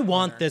design. I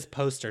want corner. this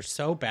poster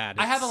so bad.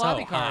 I have a It's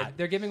lobby so card. hot.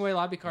 They're giving away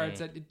lobby cards.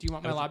 Do you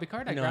want my lobby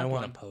card? No, I grabbed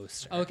want one. a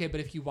poster. Okay, but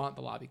if you want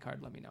the lobby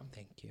card, let me know.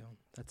 Thank you.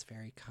 That's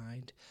very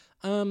kind.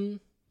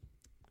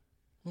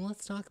 Well,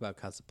 let's talk about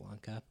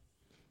Casablanca.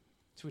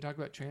 Should we talk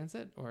about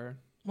transit or?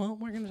 Well,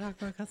 we're going to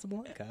talk about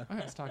Casablanca. All right,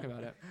 let's talk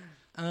about it.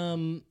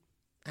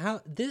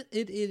 How this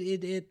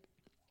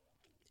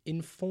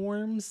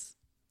informs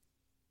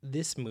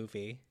this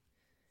movie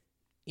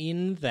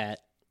in that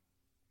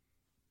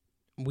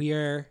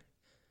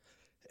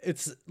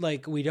it's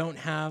like we don't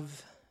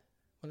have,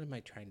 what am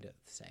I trying to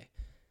say?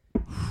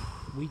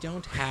 We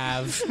don't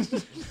have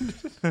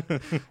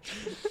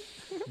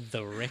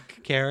the Rick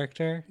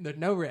character. There's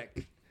no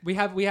Rick. We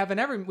have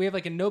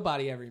like a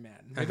nobody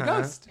everyman. We have a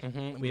ghost.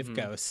 We have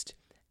Ghost.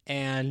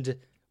 And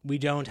we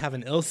don't have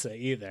an Ilsa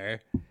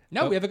either.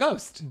 No, we have a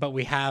ghost. But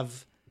we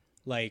have,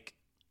 like,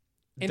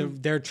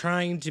 they're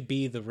trying to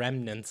be the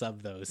remnants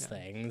of those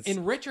things.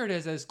 And Richard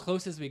is as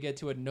close as we get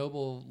to a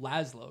noble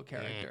Laszlo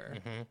character.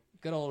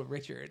 Good old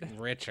Richard.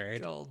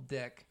 Good old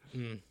Dick.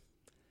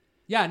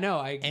 Yeah,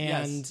 no,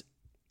 yes.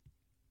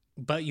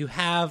 But you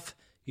have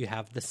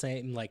the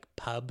same, like,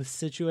 pub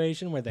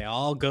situation where they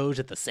all go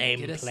to the same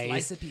Get a place.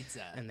 slice of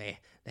pizza. And they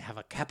have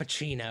a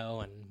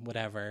cappuccino and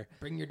whatever.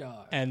 Bring your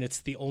dog. And it's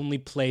the only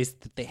place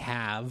that they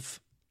have.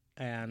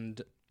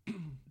 And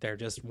they're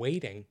just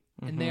waiting.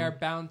 And they are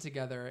bound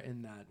together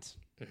in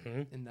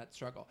that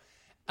struggle.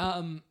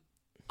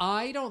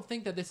 I don't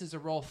think that this is a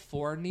role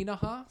for Nina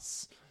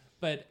Haas,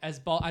 but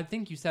I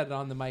think you said it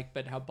on the mic,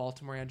 but how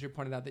Baltimore Andrew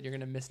pointed out that you're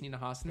going to miss Nina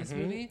Haas in this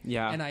movie.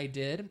 Yeah. And I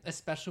did,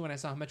 especially when I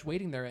saw how much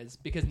waiting there is,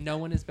 because no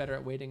one is better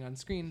at waiting on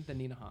screen than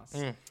Nina Haas.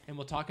 And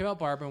we'll talk about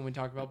Barbara when we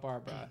talk about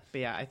Barbara. But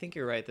yeah, I think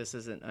you're right. This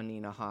isn't a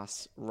Nina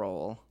Haas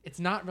role.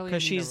 It's not really a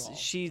Nina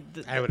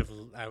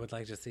role. I would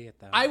like to see it,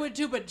 though. I would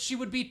too, but she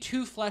would be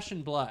too flesh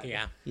and blood.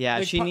 Yeah. Yeah,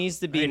 Like, she needs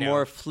to be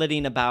more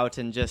flitting about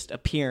and just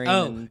appearing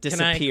and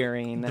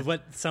disappearing.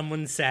 What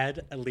someone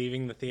said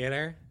leaving the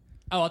theater?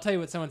 Oh, I'll tell you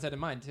what someone said in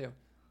mine, too.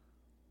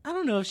 I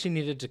don't know if she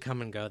needed to come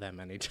and go that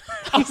many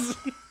times.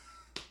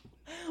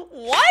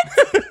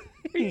 What?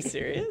 Are you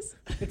serious?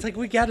 It's like,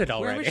 we get it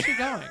already. Where was she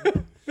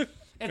going?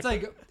 It's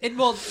like,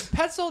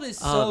 Petzold is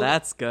so... Oh,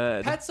 that's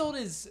good.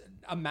 Petzold is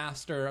a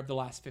master of the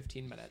last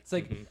 15 minutes.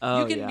 Like,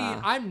 Oh, you can yeah.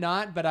 be... I'm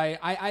not, but I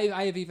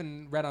have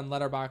even read on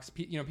Letterboxd,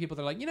 people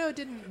that are like,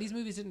 these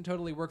movies didn't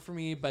totally work for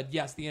me, but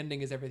yes, the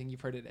ending is everything you've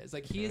heard it is.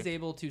 Like, he is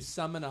able to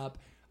summon up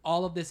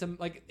all of this...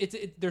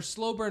 they're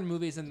slow burn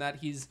movies in that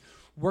he's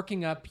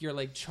working up your,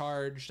 like,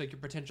 charge, like, your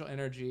potential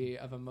energy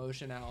of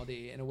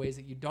emotionality in ways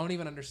that you don't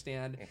even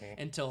understand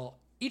until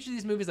each of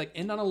these movies, like,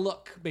 end on a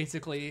look,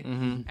 basically.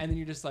 And then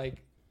you're just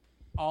like...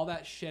 all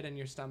that shit in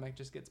your stomach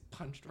just gets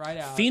punched right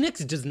out. Phoenix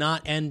does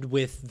not end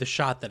with the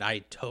shot that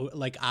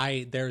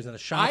there's a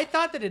shot. I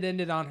thought that it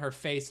ended on her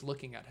face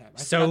looking at him.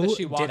 So that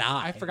she walked, did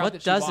I. I forgot What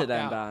that she does walked it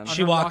end out. on?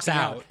 She her walks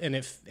walking out, and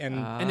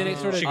then it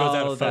sort of she goes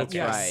out of that's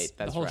focus. right. the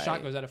That's whole right.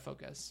 shot goes out of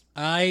focus.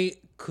 I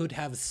could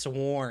have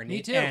sworn Me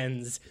it too.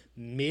 ends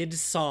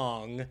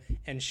mid-song,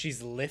 and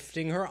she's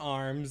lifting her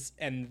arms,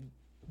 and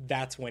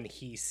that's when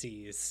he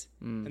sees.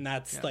 And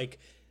that's like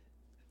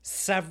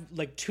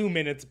 2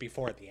 minutes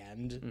before the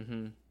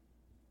end.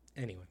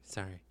 Anyway,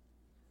 sorry.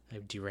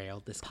 I've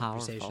derailed this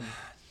conversation.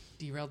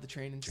 Derailed the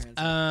train in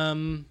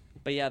transit.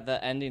 But yeah,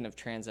 the ending of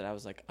Transit, I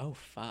was like, oh,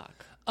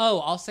 fuck. Oh,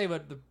 I'll say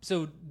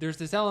so there's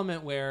this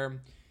element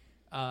where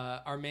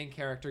our main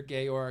character,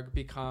 Georg,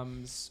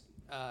 becomes...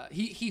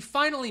 he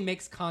finally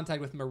makes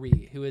contact with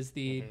Marie, who is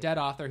the dead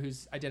author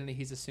whose identity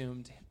he's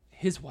assumed,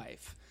 his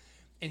wife.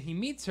 And he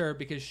meets her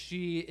because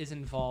she is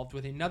involved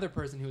with another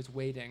person who is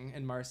waiting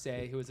in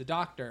Marseille, who is a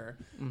doctor,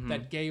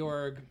 that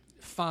Georg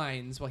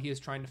finds while he is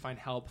trying to find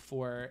help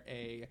for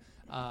a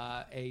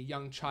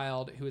young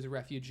child who is a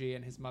refugee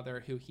and his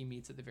mother, who he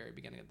meets at the very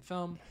beginning of the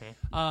film.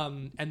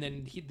 And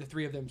then the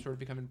three of them sort of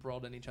become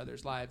embroiled in each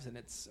other's lives, and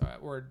it's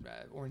or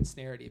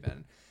ensnared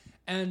even.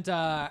 And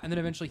then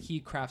eventually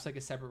he crafts like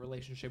a separate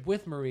relationship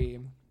with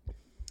Marie,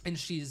 and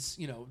she's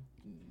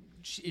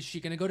is she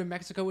going to go to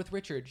Mexico with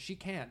Richard? She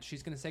can't.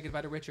 She's going to say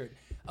goodbye to Richard.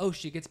 Oh,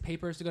 she gets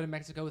papers to go to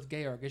Mexico with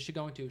Georg. Is she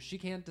going to? She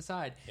can't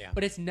decide. Yeah.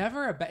 But it's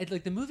never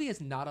like the movie is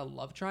not a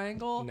love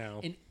triangle.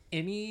 No.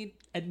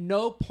 At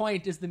no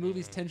point is the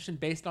movie's tension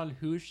based on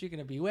who is she going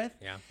to be with.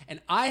 Yeah.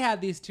 And I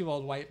had these two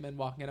old white men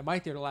walking into my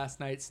theater last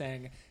night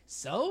saying,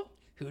 so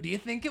who do you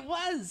think it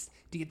was?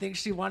 Do you think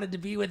she wanted to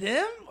be with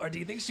him, or do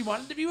you think she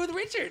wanted to be with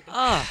Richard?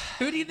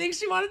 Who do you think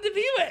she wanted to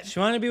be with? She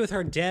wanted to be with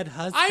her dead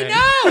husband. I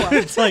know.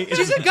 It's like,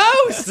 She's a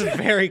ghost. It's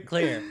very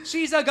clear.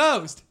 She's a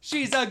ghost.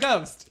 She's a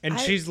ghost. And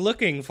she's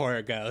looking for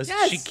a ghost.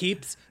 Yes. She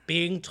keeps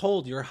being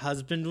told your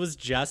husband was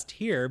just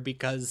here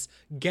because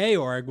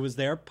Georg was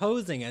there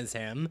posing as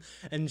him,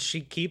 and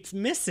she keeps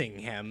missing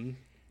him.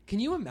 Can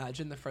you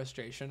imagine the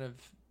frustration of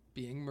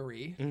being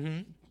Marie?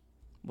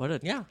 What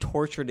a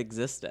tortured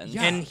existence.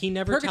 Yeah. And he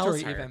never tells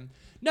Purgatory her. even.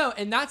 No,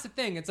 and that's the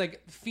thing. It's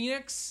like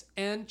Phoenix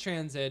and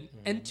Transit,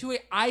 and to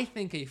I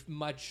think a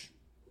much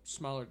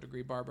smaller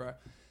degree, Barbara,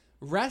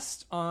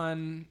 rest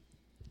on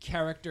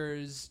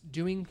characters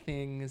doing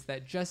things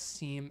that just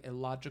seem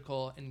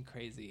illogical and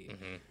crazy.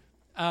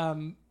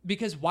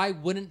 Because why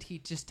wouldn't he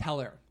just tell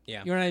her?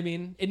 Yeah. You know what I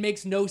mean? It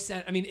makes no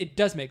sense. I mean, it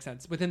does make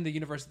sense within the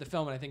universe of the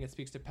film, and I think it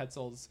speaks to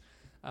Petzold's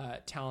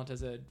talent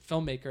as a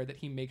filmmaker that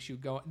he makes you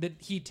go, that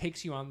he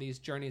takes you on these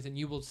journeys, and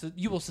you will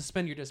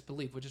suspend your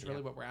disbelief, which is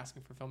really what we're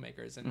asking for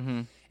filmmakers.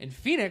 And in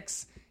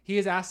Phoenix, he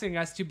is asking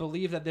us to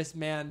believe that this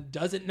man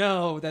doesn't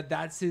know that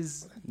that's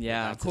his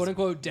quote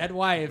unquote dead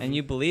wife, and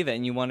you believe it,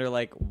 and you wonder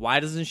like, why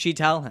doesn't she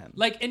tell him?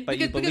 Like, and but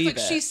because like it.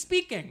 she's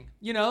speaking,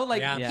 you know,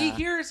 like he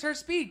hears her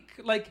speak,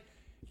 like.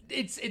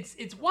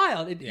 It's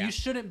wild. You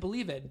shouldn't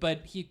believe it,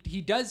 but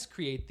he does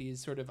create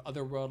these sort of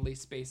otherworldly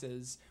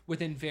spaces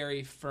within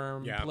very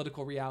firm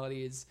political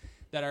realities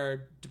that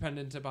are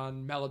dependent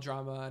upon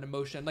melodrama and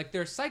emotion. Like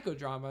they're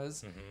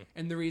psychodramas,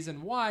 and the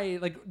reason why,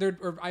 like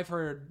I've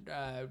heard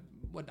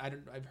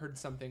I've heard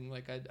something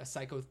like a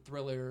psycho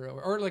thriller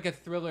or like a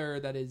thriller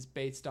that is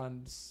based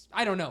on,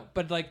 I don't know,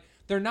 but like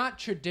they're not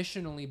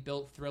traditionally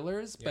built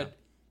thrillers, but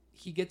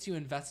he gets you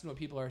invested in what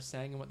people are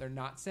saying and what they're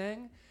not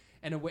saying.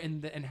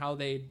 And how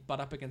they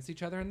butt up against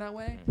each other in that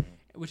way,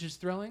 which is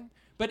thrilling.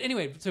 But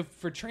anyway, so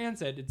for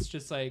Transit, it's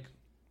just like,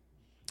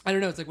 I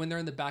don't know. It's like when they're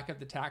in the back of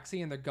the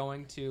taxi and they're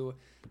going to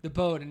the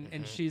boat, and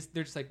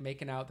they're just like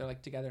making out. They're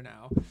like together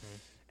now,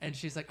 and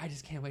she's like, I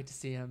just can't wait to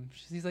see him.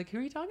 He's like, who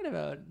are you talking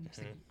about?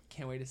 She's like,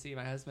 can't wait to see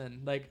my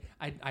husband. Like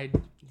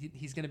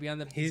he's gonna be on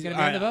the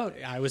boat.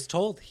 I was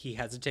told he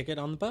has a ticket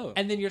on the boat,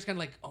 and then you're just kind of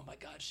like, oh my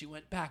god, she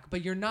went back.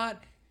 But you're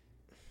not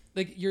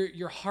like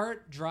your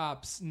heart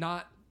drops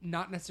not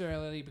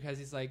necessarily because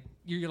he's like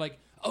you're like,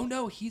 oh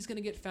no, he's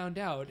gonna get found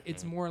out.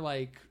 It's more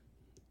like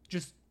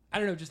just, I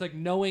don't know, just like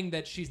knowing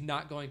that she's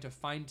not going to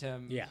find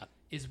him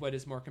is what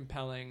is more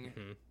compelling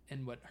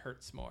and what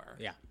hurts more.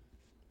 Yeah.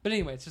 But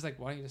anyway, it's just like,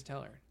 why don't you just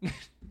tell her?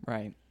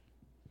 Right.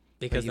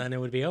 Because then it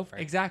would be over.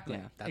 Exactly.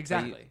 Yeah,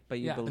 exactly. But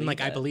you believe and like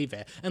it. I believe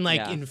it. And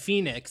like in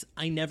Phoenix,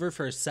 I never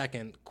for a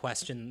second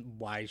question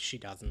why she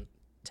doesn't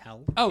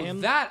tell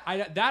him. that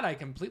I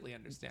completely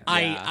understand.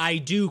 I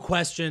do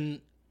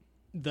question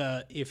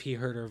if he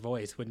heard her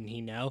voice, wouldn't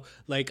he know?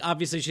 Like,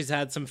 obviously she's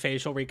had some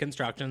facial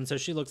reconstruction, so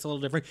she looks a little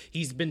different.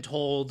 He's been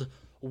told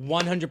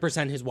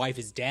 100% his wife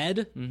is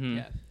dead.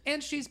 Yeah.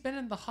 And she's been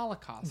in the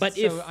Holocaust. But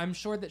so I'm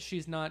sure that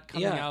she's not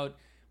coming out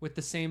with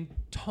the same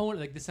tone.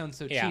 Like, this sounds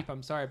so cheap,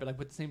 I'm sorry, but like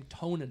with the same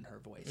tone in her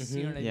voice.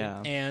 You know what I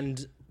mean?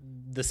 And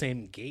the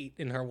same gait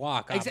in her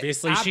walk.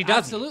 Obviously she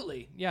doesn't.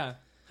 Absolutely. Yeah.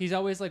 He's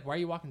always like, why are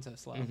you walking so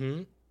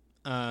slow?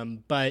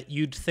 But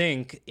you'd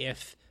think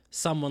if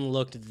someone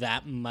looked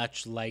that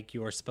much like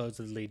your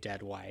supposedly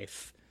dead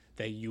wife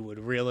that you would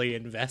really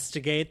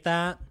investigate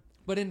that.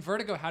 But in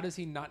Vertigo, how does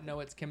he not know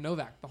it's Kim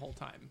Novak the whole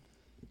time?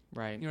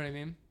 Right. You know what I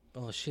mean?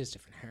 Well, she has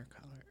different hair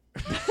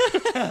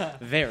color.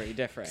 Very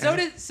different. So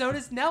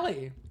does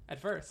Nelly at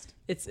first.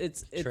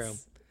 It's true.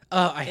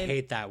 Oh, I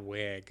hate that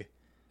wig.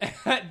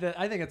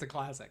 I think it's a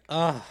classic.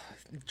 Oh,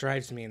 it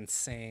drives me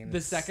insane.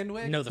 The second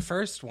wig? No, the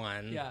first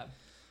one. Yeah.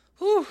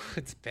 Whew,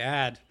 it's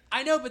bad.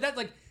 I know, but that's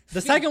like... The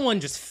second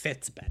one just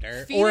fits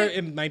better. Or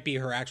it might be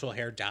her actual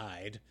hair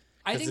dyed.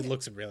 Because it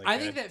looks really good. I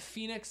think that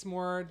Phoenix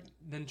more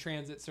than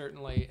Transit,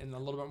 certainly, and a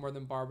little bit more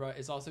than Barbara,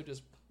 is also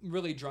just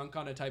really drunk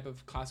on a type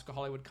of classical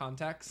Hollywood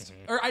context.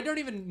 Or I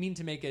don't mean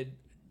to make it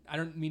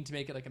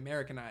like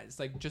Americanized.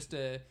 Like just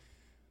a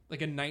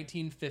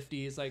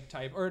 1950s like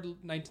type, or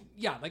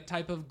like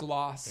type of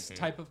gloss,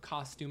 type of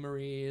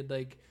costumery.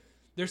 Like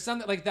there's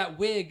something like that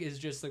wig is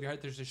just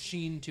like there's a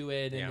sheen to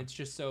it, and it's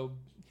just so...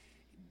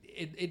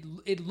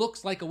 It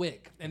looks like a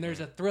wig, and there's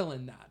a thrill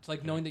in that,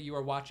 like knowing that you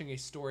are watching a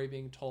story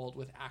being told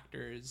with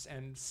actors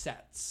and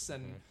sets,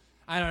 and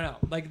I don't know,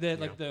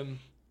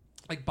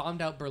 like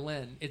Bombed Out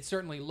Berlin. It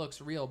certainly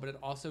looks real, but it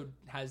also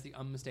has the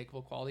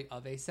unmistakable quality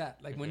of a set.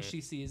 Like when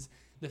she sees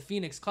the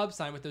Phoenix Club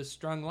sign with those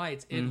strung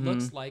lights, it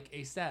looks like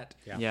a set.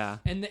 Yeah.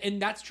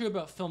 And that's true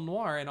about film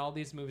noir, and all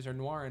these movies are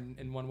noir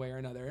in one way or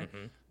another.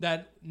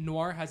 That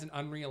noir has an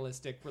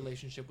unrealistic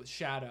relationship with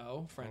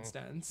shadow, for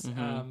instance,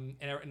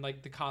 and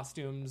like the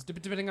costumes,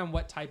 depending on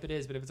what type it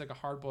is. But if it's like a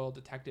hard-boiled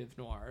detective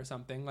noir or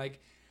something, like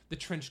the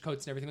trench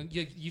coats and everything,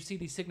 you see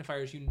these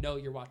signifiers, you know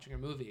you're watching a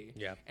movie.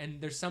 Yeah.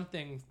 And there's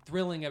something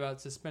thrilling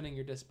about suspending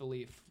your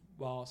disbelief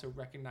while also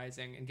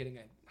recognizing and getting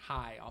a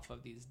high off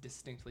of these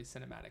distinctly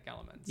cinematic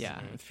elements. Yeah,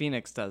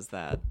 Phoenix does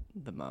that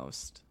the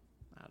most.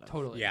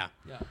 Totally. Yeah.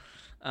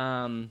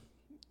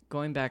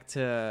 Going back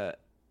to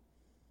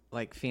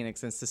like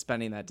Phoenix and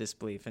suspending that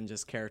disbelief and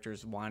just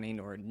characters wanting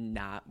or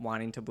not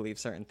wanting to believe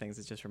certain things,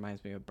 it just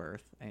reminds me of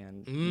Birth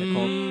and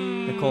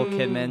Nicole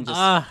Kidman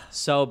just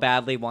so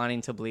badly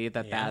wanting to believe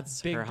that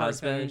that's Big her Birth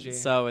husband. energy.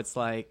 So it's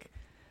like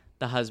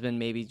the husband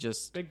maybe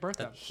just Big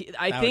Bertha.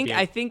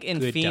 I think in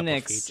good double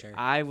Phoenix feature.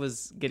 I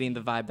was getting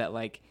the vibe that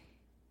like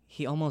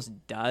he almost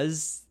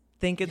does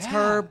think it's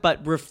her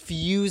but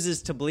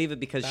refuses to believe it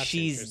because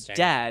she's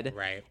dead.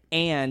 Right.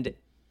 And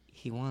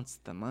he wants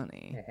the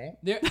money.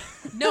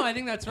 No, I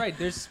think that's right.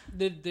 There's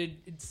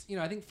it's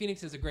I think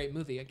Phoenix is a great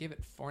movie. I gave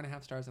it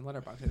 4.5 stars in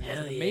Letterboxd. I think it's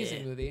an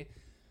amazing movie.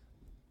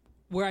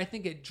 Where I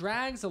think it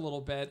drags a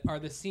little bit are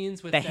the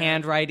scenes with the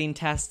handwriting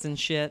tests and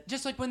shit.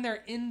 Just like when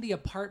they're in the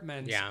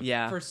apartment.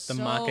 Yeah. For The so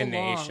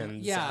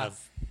machinations long.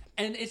 of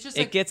And it's just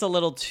it like, gets a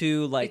little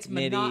too like it's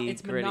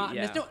nitty gritty.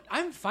 monotonous. Yeah. No,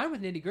 I'm fine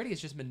with nitty gritty.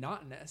 It's just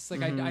monotonous.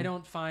 Like I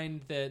don't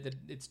find that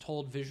it's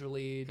told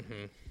visually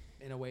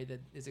in a way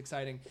that is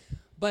exciting.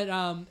 But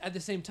at the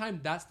same time,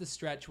 that's the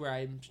stretch where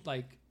I'm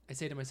like, I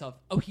say to myself,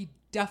 oh, he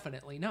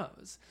definitely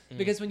knows.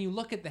 Because when you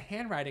look at the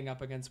handwriting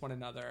up against one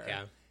another,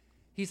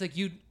 he's like,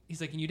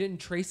 and you didn't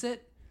trace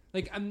it.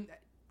 Like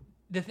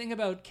the thing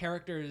about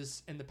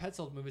characters in the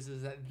Petzold movies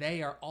is that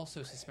they are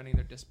also suspending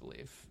their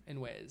disbelief in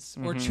ways,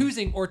 or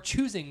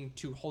choosing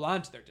to hold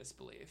on to their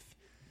disbelief.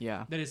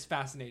 Yeah. That is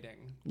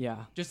fascinating.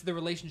 Yeah. Just the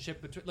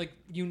relationship between, like,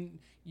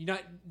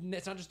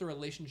 it's not just the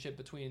relationship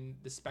between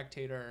the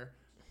spectator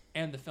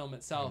and the film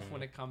itself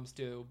when it comes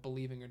to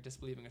believing or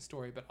disbelieving a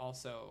story, but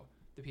also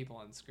the people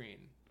on screen,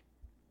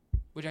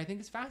 which I think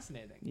is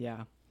fascinating.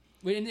 Yeah.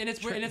 And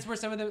it's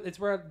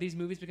where these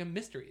movies become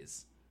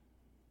mysteries.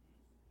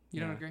 You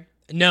don't agree?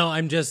 No,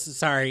 I'm just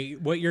sorry.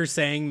 What you're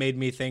saying made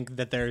me think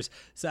that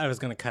I was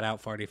going to cut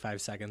out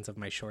 45 seconds of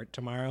my short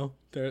tomorrow,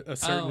 a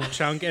certain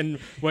chunk. And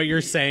what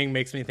you're saying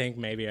makes me think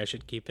maybe I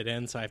should keep it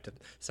in. So I have to,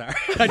 sorry.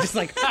 I just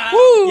like,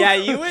 woo! Yeah,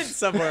 you went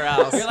somewhere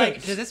else. You're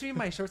like, does this mean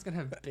my short's going to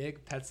have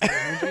big Petzold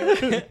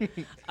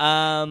energy?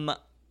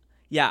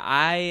 Yeah,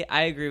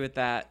 I agree with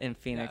that in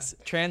Phoenix.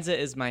 Yeah. Transit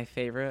is my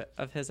favorite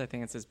of his. I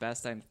think it's his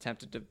best. I'm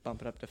tempted to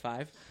bump it up to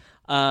 5.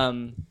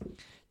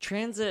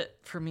 Transit,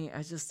 for me,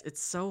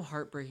 it's so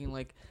heartbreaking.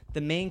 Like,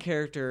 the main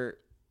character,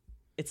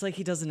 it's like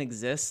he doesn't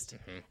exist,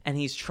 and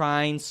he's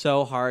trying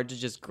so hard to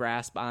just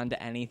grasp onto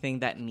anything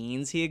that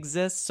means he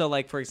exists. So,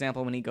 like, for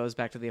example, when he goes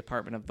back to the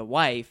apartment of the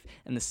wife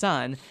and the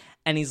son,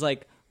 and he's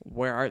like,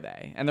 where are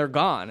they? And they're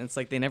gone. It's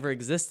like they never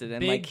existed.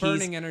 And big like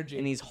burning energy.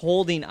 And he's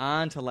holding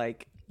on to,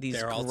 like,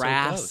 these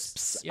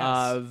grasps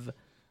of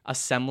a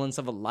semblance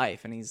of a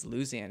life, and he's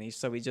losing it.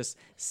 So he just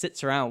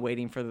sits around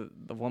waiting for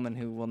the woman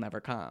who will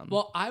never come.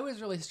 Well, I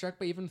was really struck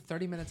by, even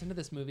 30 minutes into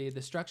this movie,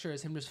 the structure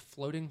is him just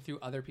floating through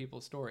other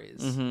people's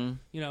stories. You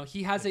know,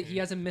 he has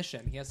a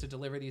mission. He has to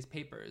deliver these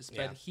papers,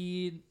 but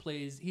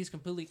he's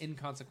completely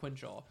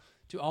inconsequential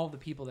to all of the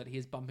people that he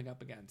is bumping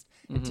up against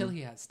until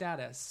he has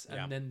status,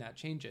 and then that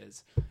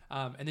changes.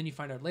 And then you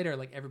find out later,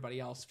 like, everybody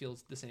else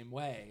feels the same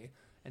way.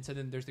 And so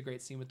then there's the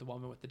great scene with the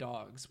woman with the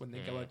dogs when they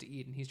go out to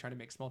eat, and he's trying to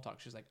make small talk.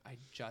 She's like, I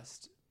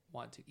just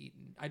want to eat.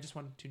 I just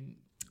want to eat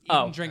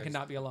and drink and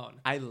not be alone.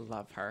 I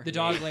love her. The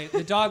dog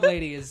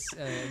lady is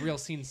a real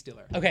scene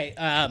stealer. Okay,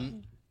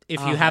 if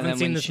you haven't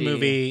seen this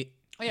movie...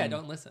 Oh, yeah,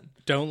 don't listen.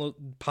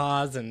 Don't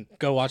pause and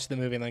go watch the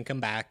movie and then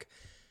come back.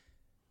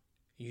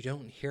 You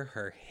don't hear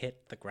her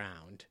hit the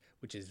ground,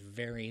 which is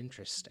very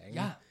interesting.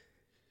 Yeah.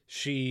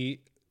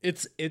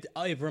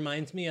 It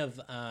reminds me of...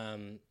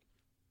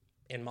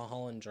 in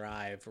Mulholland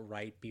Drive,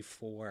 right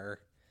before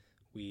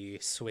we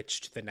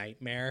switched to the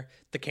Nightmare,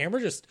 the camera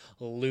just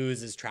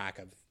loses track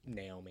of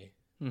Naomi.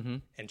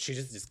 And she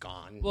just is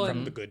gone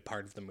from the good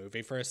part of the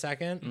movie for a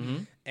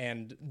second.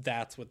 And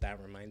that's what that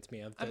reminds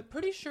me of. I'm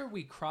pretty sure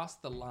we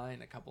crossed the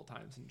line a couple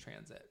times in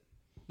Transit,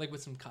 like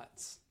with some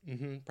cuts.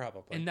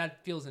 Probably. And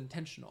that feels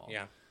intentional.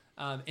 Yeah.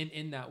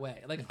 In that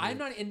way. Like, I'm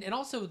not... And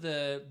also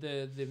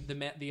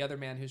the other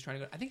man who's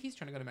trying to go... I think he's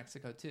trying to go to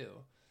Mexico, too.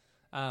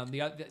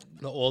 The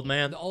old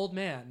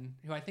man,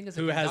 who I think is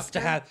who has to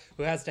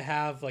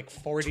have like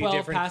 40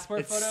 different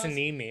passport photos.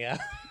 Anemia.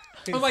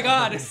 Oh my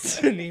God,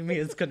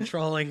 anemia is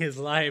controlling his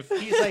life.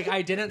 He's like,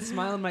 I didn't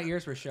smile and my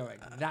ears were showing.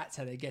 That's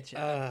how they get you.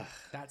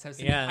 That's how.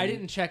 Yeah. I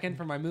didn't check in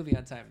for my movie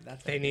on time.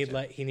 That's how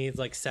he needs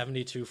like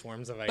 72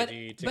 forms of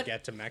ID to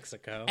get to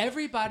Mexico.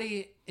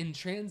 Everybody in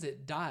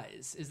Transit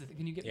dies.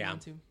 Can you get me one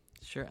too?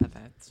 Sure,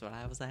 that's what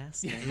I was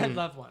asking. I'd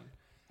love one.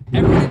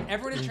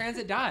 Everyone in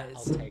Transit dies.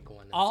 I'll take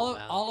one.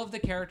 All of the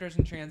characters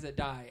in Transit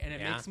die, and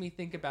it makes me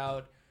think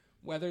about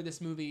whether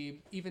this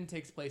movie even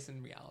takes place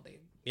in reality.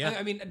 Yeah.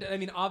 I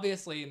mean,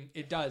 obviously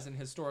it does in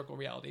historical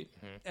reality,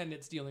 and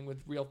it's dealing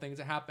with real things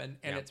that happen,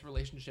 and its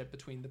relationship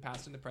between the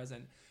past and the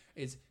present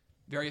is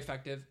very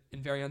effective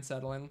and very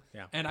unsettling.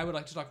 Yeah. And I would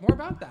like to talk more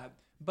about that.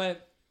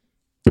 But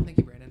thank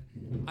you, Brandon.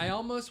 I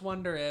almost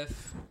wonder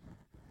if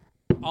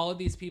all of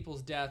these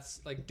people's deaths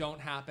like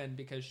don't happen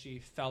because she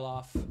fell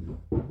off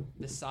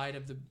the side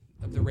of the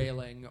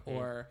railing,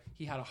 or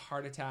he had a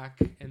heart attack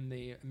in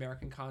the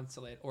American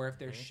consulate, or if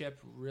their ship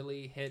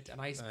really hit an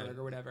iceberg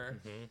or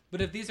whatever. But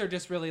if these are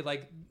just really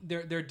like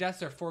their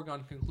deaths are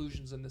foregone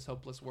conclusions in this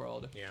hopeless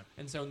world. Yeah.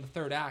 And so in the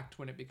third act,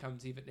 when it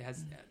becomes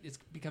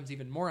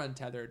even more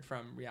untethered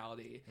from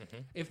reality,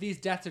 if these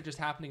deaths are just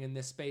happening in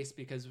this space,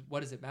 because what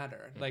does it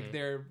matter? Like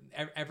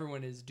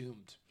everyone is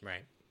doomed.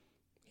 Right.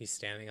 He's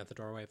standing at the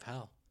doorway of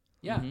hell.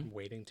 Yeah.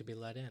 Waiting to be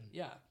let in.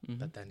 Yeah.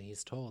 But then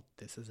he's told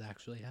this is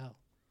actually hell.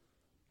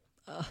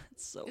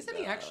 It's so Isn't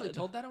he actually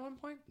told that at one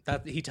point?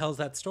 That he tells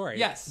that story.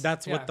 Yes.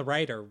 That's what the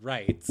writer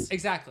writes.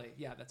 Exactly.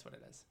 Yeah, that's what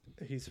it is.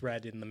 He's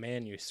read in the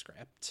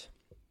manuscript.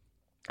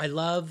 I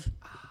love,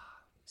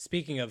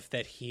 speaking of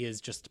that, he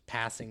is just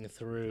passing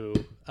through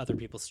other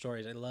people's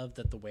stories. I love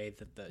that the way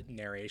that the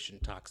narration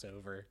talks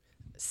over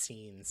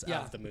scenes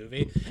of the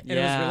movie. And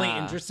it was really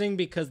interesting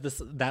because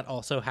that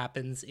also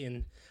happens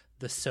in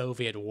the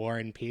Soviet War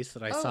and Peace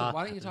that I Oh, saw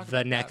why don't you talk the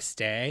about that? next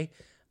day.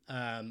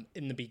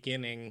 In the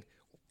beginning,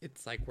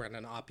 it's like we're at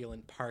an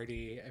opulent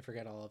party. I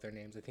forget all of their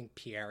names. I think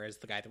Pierre is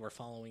the guy that we're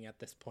following at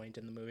this point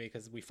in the movie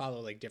because we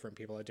follow like different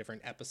people at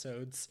different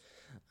episodes.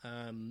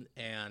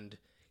 And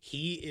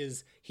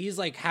he's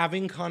like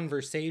having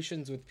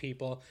conversations with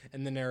people,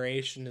 and the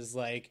narration is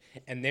like,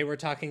 and they were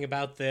talking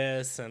about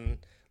this, and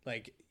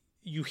like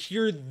you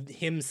hear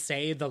him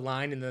say the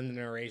line, and then the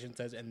narration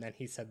says, and then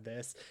he said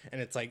this,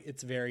 and it's like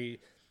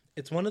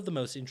it's one of the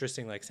most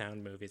interesting like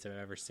sound movies I've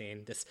ever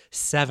seen. This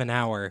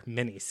 7-hour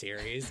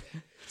miniseries.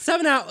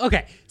 7 hours.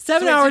 Okay,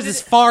 7 wait, so hours did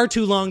is it- far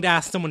too long to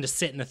ask someone to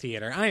sit in a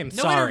theater. I am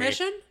No sorry.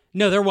 intermission?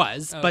 No, there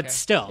was, Okay. but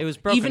still, It was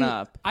broken even,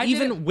 up. I did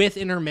Even it- with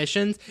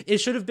intermissions, it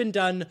should have been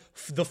done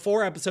the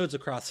 4 episodes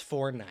across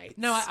 4 nights.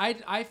 No,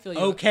 I feel you.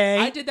 Okay.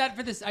 I did that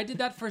for this. I did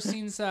that for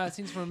scenes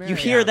from America. You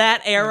hear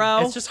that,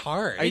 Arrow? It's just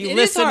hard. Are you It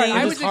is hard. listening?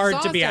 I It was was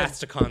hard to be exhausted.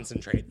 asked to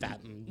concentrate that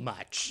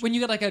much. when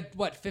you get like a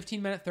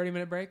 15-minute,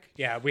 30-minute break.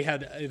 Yeah, we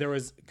had there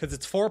was because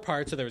it's 4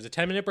 parts, so there was a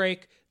 10-minute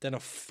break, then a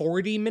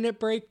 40-minute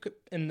break,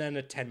 and then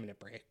a 10-minute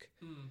break.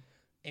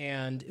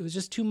 And it was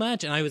just too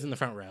much, and I was in the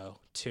front row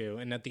too.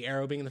 And at the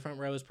Arrow being in the front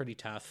row was pretty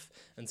tough.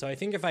 And so I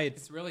think if I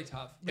It's really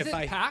tough. Was If it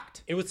I-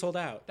 packed? it was sold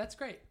out. That's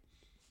great.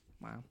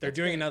 Wow. They're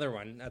doing another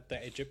one at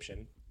the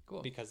Egyptian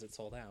Cool. because it's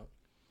sold out.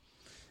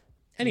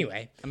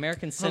 Anyway,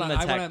 American Hold on,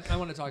 Cinematheque. I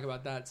want to talk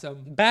about that. So,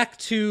 back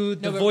to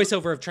the No, but-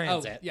 voiceover of oh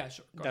transit. yeah,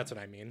 sure. Go That's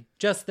ahead. what I mean.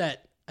 Just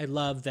that I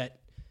love that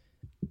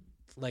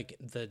like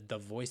the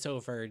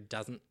voiceover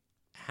doesn't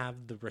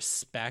have the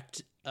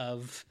respect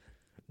of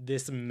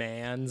this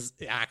man's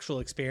actual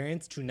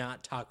experience to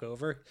not talk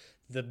over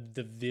the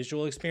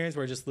visual experience.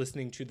 We're just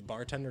listening to the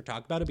bartender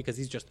talk about it because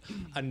he's just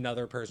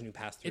another person who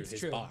passed through It's his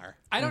true. bar.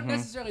 I don't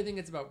necessarily think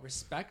it's about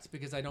respect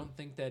because I don't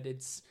think that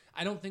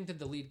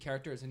the lead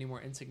character is any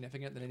more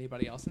insignificant than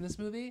anybody else in this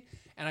movie,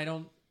 and I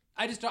don't.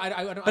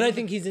 But I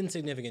think he's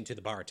insignificant to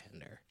the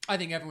bartender. I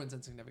think everyone's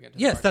insignificant. To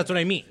the Yes, bartender. that's what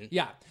I mean.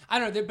 Yeah, I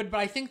don't know, but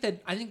I think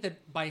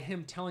that by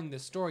him telling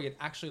this story, it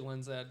actually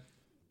lends a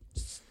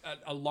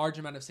large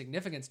amount of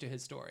significance to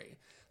his story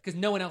because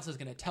no one else is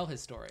going to tell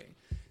his story.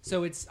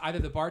 So it's either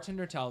the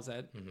bartender tells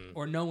it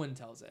or no one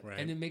tells it, Right.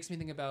 and it makes me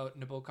think about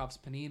Nabokov's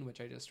Panin,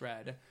 which I just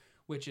read,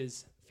 which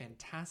is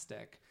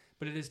fantastic.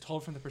 But it is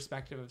told from the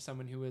perspective of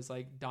someone who is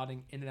like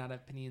dotting in and out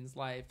of Panin's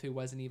life, who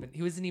wasn't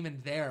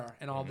even there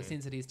in all the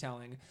scenes that he's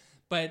telling.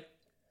 But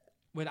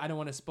I don't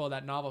want to spoil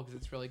that novel because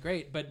it's really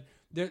great. But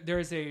there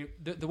is the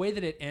way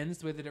that it ends,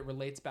 the way that it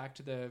relates back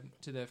to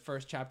the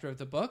first chapter of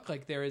the book.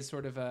 Like there is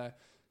sort of a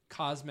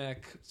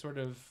cosmic sort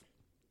of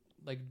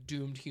like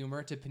doomed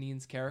humor to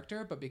Panin's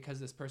character, but because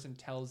this person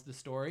tells the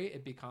story,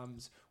 it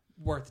becomes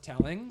worth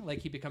telling. Like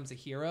he becomes a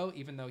hero,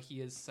 even though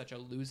he is such a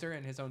loser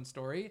in his own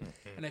story.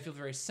 And I feel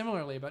very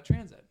similarly about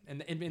Transit,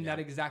 and in that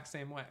exact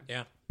same way.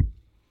 Yeah,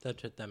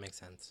 that makes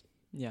sense.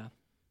 Yeah.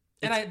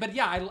 And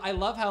I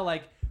love how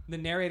like the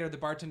narrator, the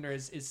bartender,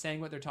 is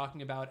saying what they're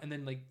talking about, and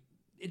then like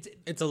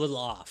It's a little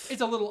off.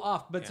 it's a little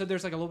off, but so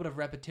there's like a little bit of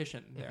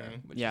repetition there.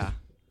 Which Yeah.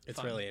 It's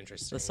fun. really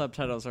interesting. The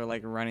subtitles are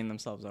like running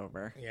themselves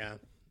over. Yeah.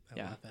 I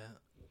Yeah. love that.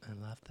 I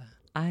love that.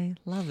 I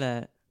love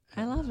it.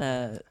 I love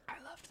it. I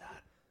loved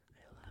that.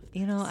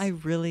 You know, I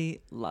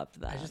really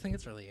loved that. I just think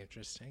it's really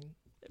interesting.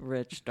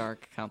 Rich,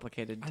 dark,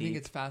 complicated, I deep. think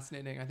it's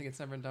fascinating. I think it's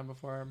never been done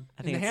before.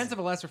 In think the hands it's- of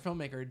a lesser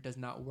filmmaker, it does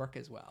not work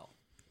as well.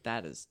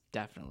 That is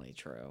definitely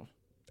true.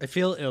 I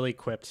feel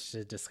ill-equipped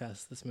to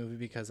discuss this movie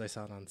because I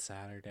saw it on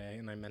Saturday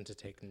and I meant to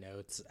take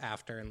notes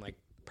after and like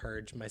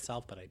purge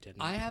myself, but I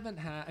didn't. I haven't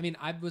had. I mean,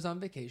 I was on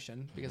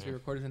vacation because we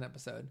recorded an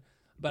episode,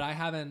 but I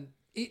haven't.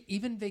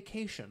 Even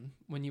vacation,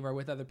 when you are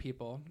with other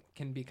people,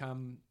 can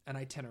become an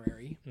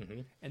itinerary,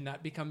 and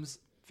that becomes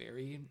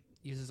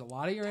uses a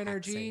lot of your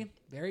energy,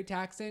 very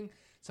taxing.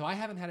 So I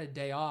haven't had a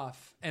day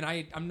off, and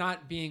I'm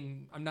not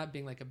being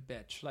like a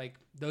bitch. Like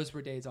those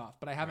were days off,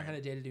 but I haven't had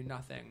a day to do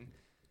nothing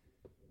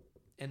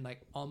in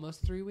like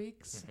almost 3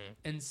 weeks,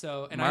 and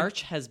so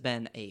March has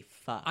been a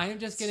fuck. I am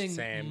just getting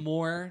Same.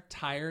 more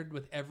tired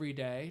with every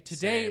day.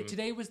 Same.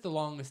 Today was the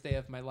longest day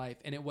of my life,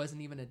 and it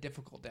wasn't even a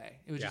difficult day.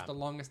 It was just Yeah. the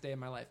longest day of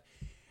my life.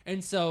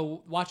 And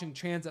so watching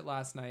Transit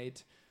last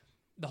night,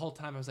 the whole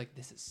time I was like,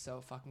 "This is so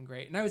fucking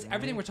great." And I was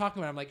everything we're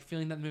talking about. I'm like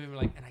feeling that movie. I'm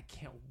like, and I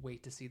can't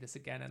wait to see this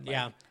again. And like,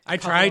 yeah. a I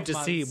couple tried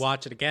of to months.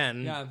 watch it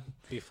again Yeah.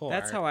 before.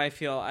 That's how I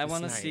feel. I This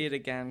want to see night. it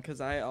again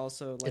because I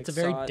also like. It's a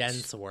very saw it-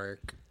 dense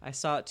work. I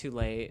saw it too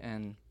late,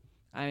 and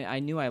I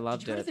knew I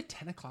loved Did you go to it. the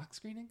 10:00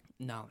 screening?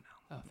 No.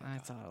 Oh, thank I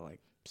God. saw it like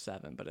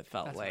 7, but it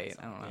felt That's what I late.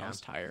 saw. I don't know. Yeah. I was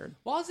tired.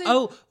 Well, I was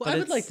Oh, well, But I would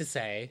it's- like to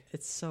say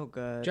It's so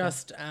good.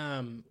 just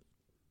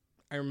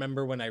I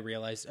remember when I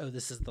realized, oh,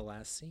 this is the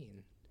last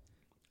scene.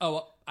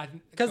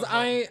 Because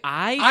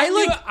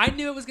I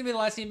knew it was gonna be the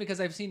last scene because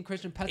I've seen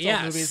Christian Petzold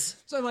Yes. movies.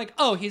 So I'm like,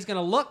 oh, he's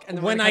gonna look. And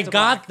then when it I cuts to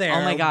got black. there,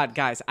 Oh my god,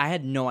 guys! I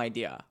had no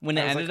idea when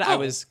it I was ended. like, I oh.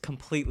 was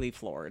completely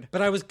floored.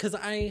 But I was because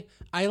I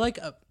like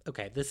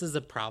okay. This is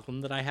a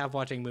problem that I have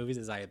watching movies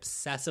is I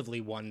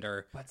obsessively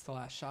wonder. What's the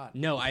last shot?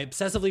 No, I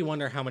obsessively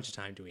wonder how much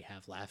time do we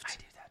have left. I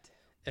do that too.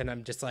 And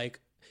I'm just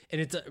like,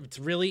 and it's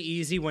really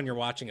easy when you're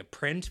watching a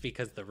print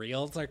because the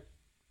reels are,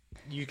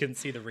 you can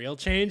see the reel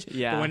change.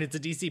 Yeah. But when it's a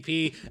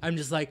DCP, I'm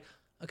just like,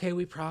 okay,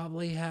 we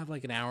probably have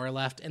like an hour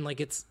left, and like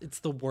it's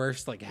the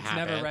worst like It's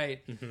habit. never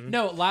right.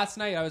 No, last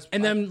night I was,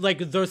 And then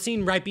like the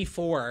scene right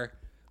before,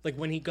 like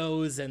when he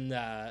goes and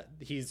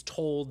he's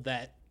told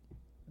that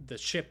the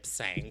ship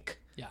sank.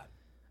 yeah.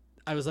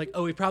 I was like,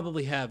 oh, we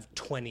probably have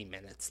 20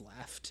 minutes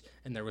left,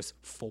 and there was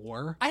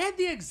 4. I had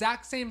the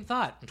exact same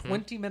thought.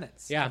 20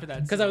 minutes. Yeah, after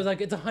that because I scene. was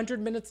like, it's 100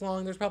 minutes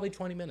long. There's probably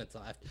 20 minutes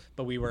left,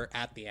 but we were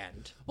at the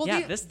end. Well,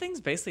 Yeah, the- this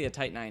thing's basically a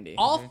tight 90.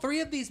 all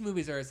 3 of these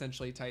movies are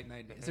essentially tight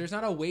 90s. There's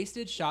not a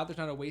wasted shot. There's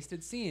not a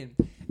wasted scene.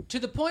 To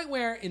the point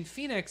where in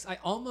Phoenix, I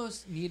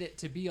almost need it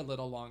to be a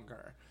little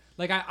longer.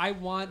 Like I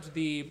want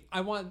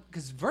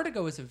because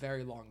Vertigo is a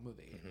very long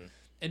movie,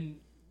 and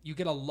you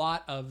get a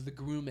lot of the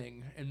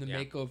grooming and the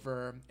Yeah.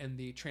 makeover and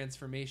the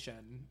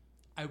transformation.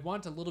 I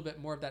want a little bit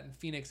more of that in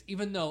Phoenix,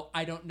 even though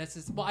I don't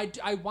necessarily. Well,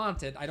 I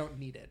want it. I don't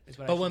need it. Is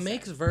what But I should what say.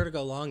 makes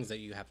Vertigo long is that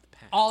you have the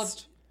past. all of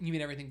you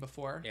mean everything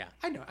before? Yeah.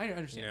 I know. I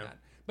understand You know? that.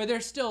 But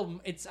there's still.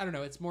 It's I don't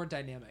know. It's more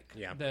dynamic.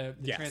 Yeah. The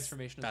Yes,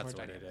 transformation is that's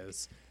more what dynamic. it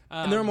is.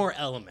 And there are more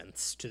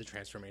elements to the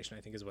transformation,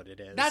 I think, is what it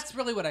is. That's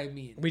really what I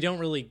mean. we don't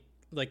really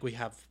like we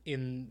have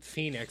in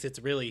Phoenix. It's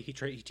really he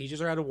teaches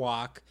her how to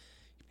walk,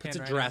 he puts a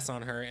Handwriting. dress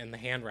on her and the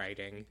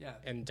handwriting, Yeah.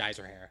 and dyes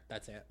her hair.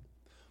 That's it.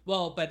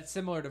 Well, but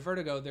similar to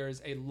Vertigo,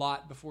 there's a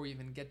lot before we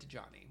even get to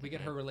Johnny. We Mm-hmm.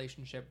 get her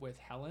relationship with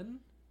Helen.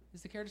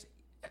 Is the character?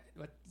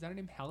 What is that her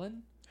name?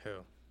 Helen? Who?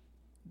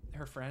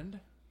 Her friend?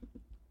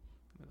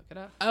 Let me look it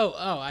up.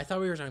 Oh! I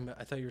thought you were talking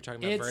about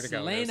It's Vertigo.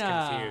 and Lena. I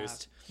was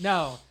confused.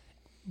 No.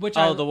 Which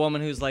Oh, the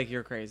woman who's like,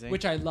 you're crazy.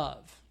 which I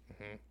love.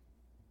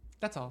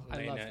 That's all. I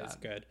love Lena is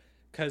that. good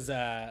because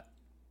I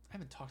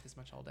haven't talked this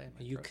much all day.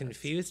 My you throat hurts.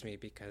 confused me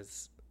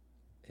because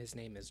his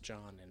name is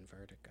John in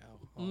Vertigo.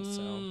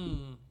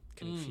 Also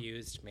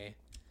confused me.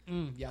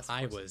 Yes, of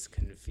I course. was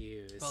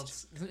confused. Well,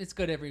 it's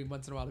good every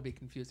once in a while to be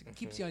confusing. It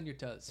keeps you on your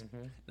toes.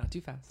 Not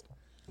too fast.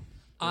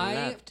 I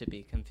I love to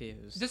be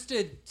confused. just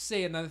to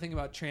say another thing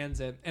about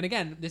transit, and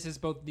again, this is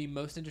both the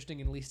most interesting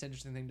and least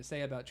interesting thing to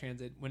say about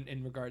transit when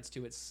in regards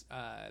to its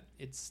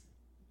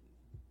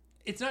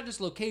not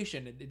just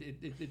location.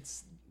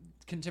 It's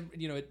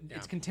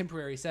it's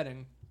contemporary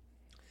setting.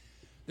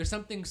 There's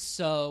something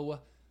so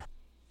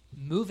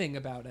moving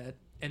about it,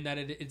 and that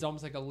it's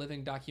almost like a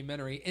living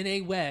documentary in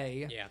a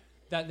way. Yeah.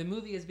 That the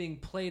movie is being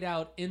played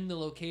out in the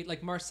locate.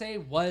 Like Marseille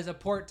was a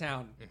port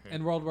town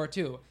in World War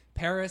II.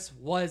 Paris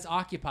was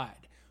occupied.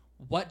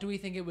 What do we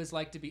think it was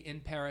like to be in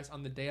Paris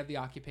on the day of the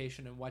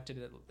occupation, and what did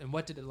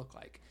it look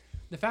like?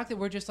 The fact that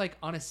we're just like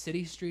on a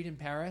city street in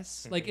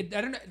Paris, like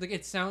I don't know, like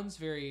it sounds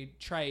very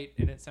trite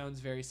and it sounds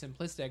very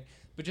simplistic,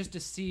 but just to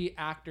see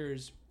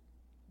actors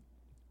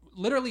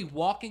literally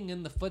walking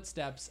in the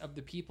footsteps of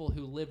the people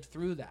who lived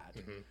through that,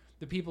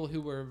 the people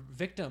who were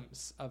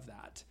victims of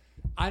that.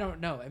 I don't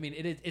know. I mean,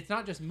 it's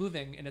not just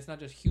moving and it's not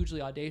just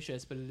hugely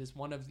audacious, but it is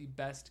one of the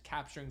best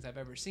capturings I've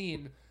ever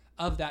seen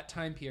of that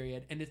time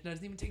period, and it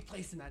doesn't even take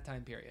place in that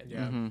time period.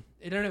 Yeah.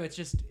 I don't know.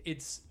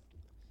 It's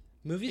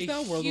Movies a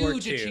about World War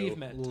huge II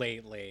achievement.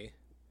 lately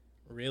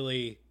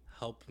really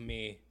help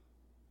me.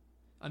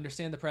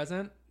 understand the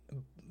present.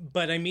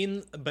 But I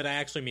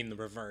actually mean the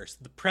reverse.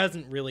 The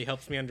present really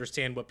helps me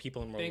understand what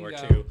people in World War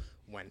Bingo. II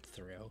went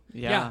through.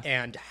 Yeah.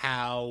 And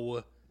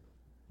how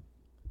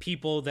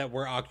people that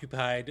were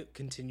occupied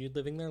continued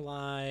living their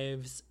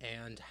lives,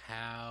 and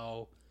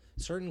how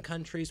certain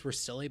countries were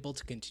still able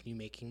to continue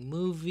making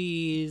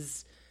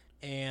movies.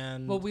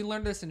 And Well, we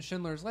learned this in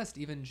Schindler's List.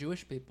 Even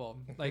Jewish people,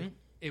 like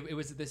it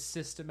was this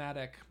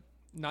systematic,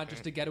 not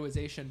just a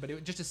ghettoization, but it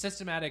was just a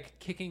systematic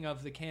kicking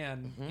of the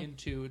can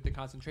into the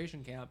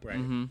concentration camp.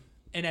 right.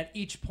 And at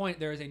each point,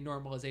 there is a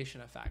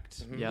normalization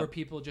effect Yep. where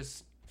people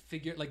just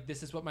figure, like,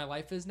 this is what my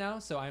life is now,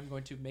 so I'm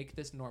going to make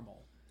this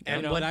normal.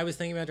 And You know? what I was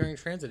thinking about during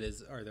transit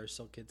is, are there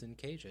still kids in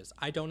cages?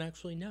 I don't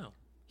actually know.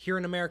 Here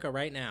in America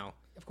right now.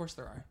 Of course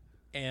there are.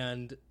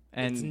 And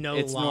And it's no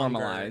it's longer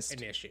normalized.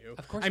 an issue.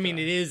 Of course I mean,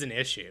 there it is an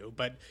issue,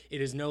 but it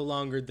is no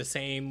longer the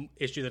same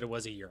issue that it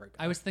was a year ago.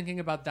 I was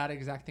thinking about that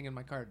exact thing in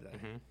my car today.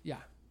 Yeah.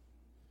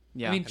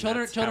 Yeah. I mean,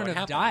 children that's how it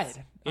have happens.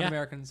 died on Yeah.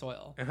 American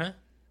soil. Uh-huh.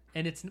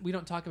 And we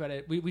don't talk about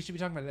it. We should be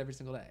talking about it every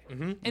single day.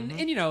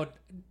 And you know,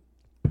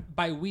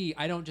 by we,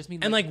 I don't just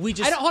mean And, like, we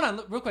just- I don't, hold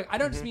on real quick. I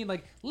don't just mean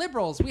like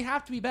liberals. We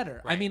have to be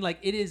better. I Right. mean, like,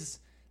 it is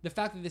the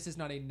fact that this is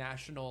not a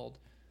national.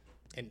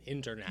 And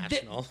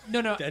international.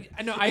 No, That-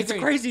 I know. I it's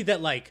agree. crazy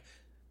that, like,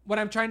 What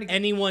I'm trying to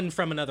anyone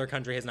from another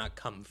country has not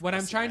come from what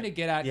I'm us trying yet. to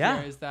get at Yeah.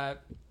 here is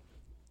that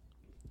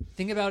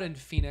think about in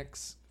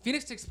Phoenix.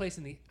 Phoenix takes place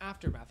in the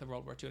aftermath of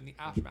World War II, in the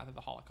aftermath of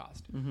the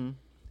Holocaust. And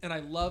I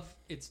love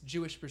its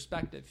Jewish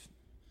perspective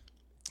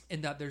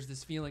in that there's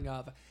this feeling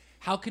of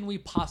how can we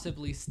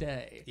possibly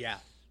stay? Yeah.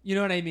 You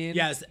know what I mean?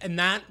 Yes, and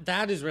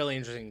that is really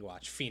interesting to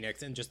watch.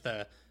 Phoenix and just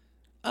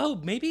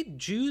maybe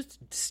Jews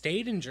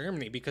stayed in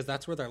Germany because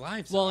that's where their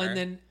lives Well, are. and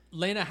then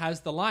Lena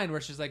has the line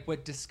where she's like,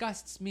 what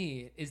disgusts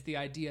me is the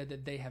idea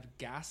that they have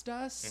gassed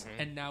us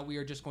and now we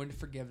are just going to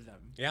forgive them.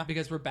 Yeah.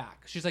 Because we're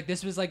back. She's like,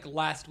 this was like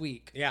last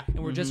week. Yeah.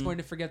 And we're just going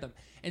to forgive them.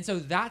 And so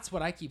that's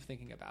what I keep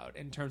thinking about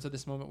in terms of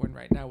this moment we're in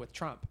right now with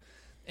Trump.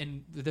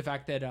 And the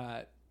fact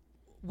that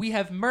we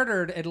have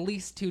murdered at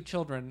least 2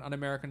 children on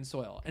American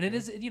soil. And it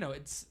is, you know,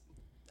 it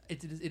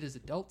is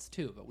adults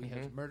too, but we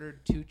have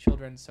murdered 2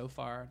 children so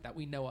far that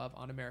we know of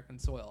on American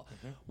soil.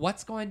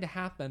 What's going to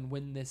happen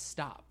when this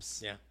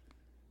stops? Yeah.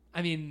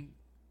 I mean,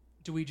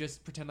 do we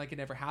just pretend like it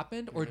never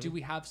happened? Or do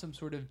we have some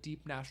sort of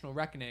deep national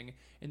reckoning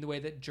in the way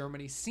that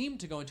Germany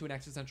seemed to go into an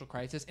existential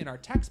crisis in our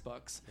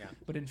textbooks? Yeah.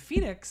 But in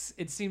Phoenix,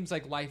 it seems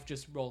like life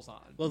just rolls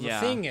on. Well, the Yeah.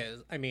 thing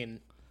is, I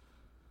mean,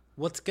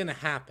 what's going to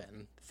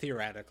happen,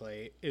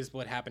 theoretically, is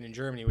what happened in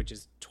Germany, which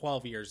is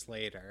 12 years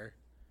later,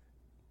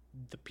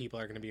 the people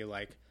are going to be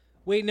like,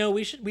 wait, no,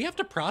 we have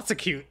to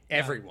prosecute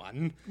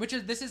everyone. Which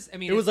is, this is, I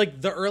mean, It was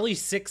like the early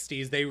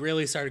 60s, they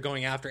really started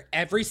going after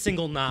every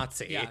single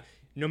Nazi. Yeah.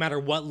 No matter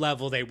what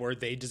level they were,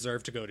 they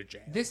deserved to go to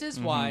jail. this is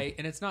why,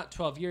 and it's not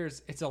 12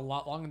 years, it's a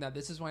lot longer than that.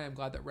 This is why I'm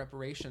glad that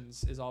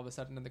reparations is all of a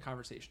sudden in the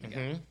conversation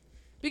again.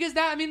 Because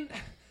that, I mean,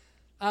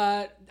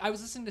 I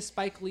was listening to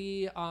Spike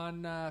Lee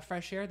on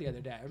Fresh Air the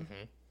other day,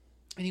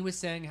 and he was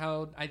saying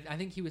how, I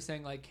think he was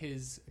saying like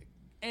his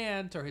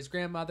aunt or his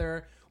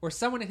grandmother or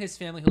someone in his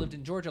family who lived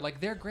in Georgia, like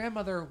their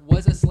grandmother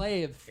was a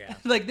slave. Yeah.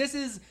 Like this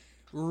is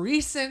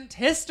recent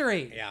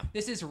history. Yeah.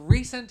 This is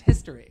recent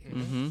history.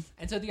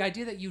 And so the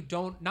idea that you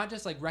don't, not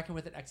just like reckon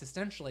with it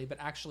existentially, but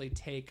actually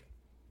take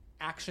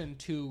action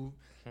to,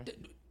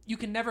 you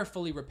can never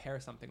fully repair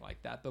something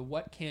like that, but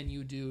what can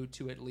you do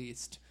to at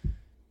least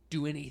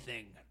do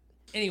anything?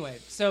 Anyway,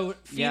 so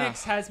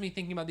Phoenix has me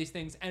thinking about these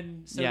things,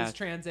 and so does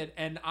Transit,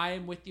 and I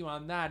am with you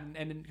on that.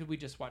 And we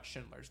just watched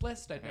Schindler's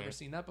List. I'd never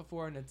seen that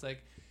before, and it's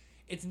like,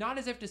 it's not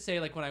as if to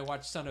say like when I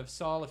watched Son of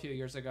Saul a few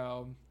years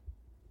ago,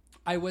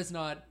 I was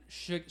not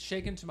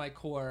shaken to my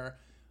core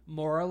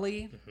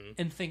morally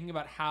in thinking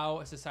about how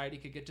a society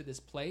could get to this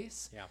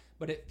place. Yeah.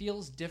 But it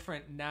feels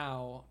different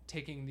now,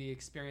 taking the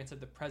experience of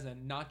the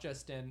present, not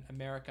just in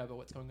America, but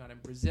what's going on in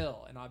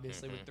Brazil, and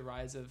obviously with the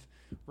rise of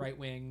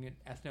right-wing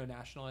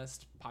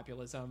ethno-nationalist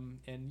populism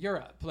in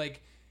Europe.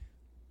 Like,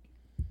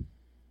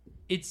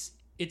 it's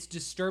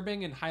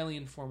disturbing and highly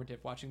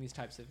informative watching these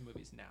types of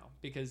movies now,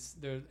 because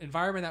the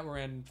environment that we're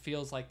in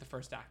feels like the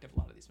first act of a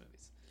lot of these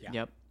movies.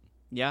 Yeah.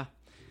 Yep.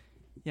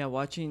 Yeah,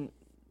 watching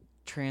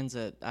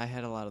Transit, I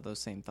had a lot of those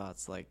same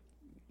thoughts, like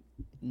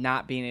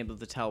not being able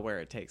to tell where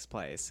it takes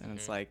place. And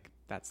it's like,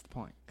 that's the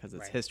point, because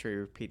it's Right. history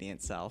repeating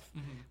itself.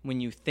 When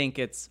you think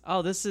it's,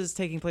 oh, this is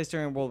taking place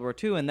during World War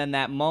II, and then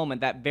that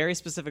moment, that very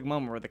specific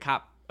moment where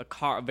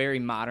a very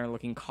modern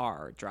looking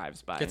car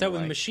drives by. Gets and out you're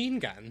with like, machine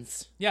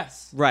guns,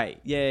 Yes. Right.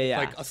 Yeah.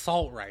 like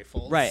assault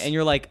rifles. Right. And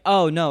you're like,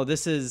 oh, no,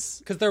 this is.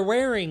 Because they're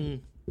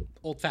wearing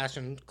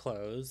old-fashioned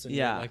clothes. And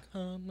Yeah. you're like,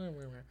 oh, meh.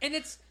 And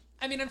it's,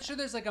 I mean, I'm sure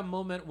there's like a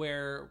moment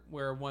where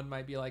one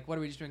might be like, what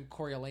are we just doing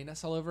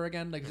Coriolanus all over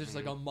again? Like, there's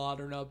like a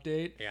modern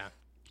update. Yeah.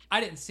 I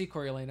didn't see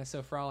Coriolanus,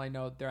 so for all I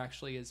know, there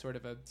actually is sort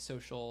of a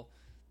social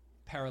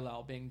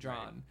parallel being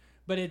drawn.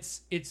 But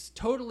it's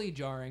totally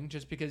jarring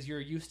just because you're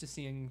used to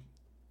seeing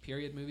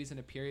period movies in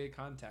a period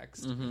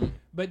context.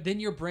 But then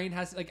your brain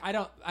has like, I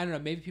don't know,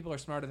 maybe people are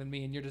smarter than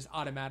me and you're just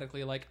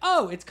automatically like,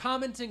 oh, it's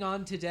commenting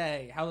on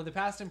today, how the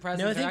past and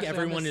present No, I are think actually on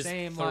everyone the is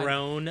same line.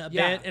 thrown a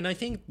Yeah. bit, and I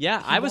think Yeah,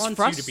 he I was wants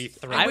you to be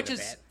thrown which a is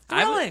bit.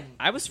 thrilling.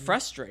 I was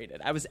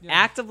frustrated. I was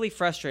actively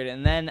frustrated.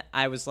 And then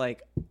I was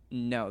like,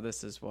 no,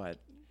 this is what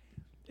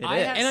it is.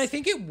 And I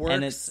think it works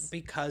it's-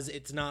 because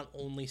it's not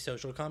only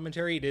social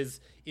commentary; it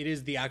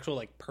is the actual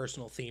like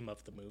personal theme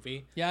of the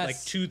movie. Yes.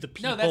 like to the No,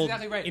 people that's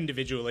exactly right.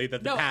 individually.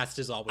 That the No, past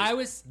is always I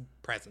was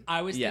present.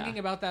 thinking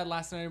about that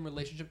last night in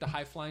relationship to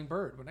High Flying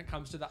Bird when it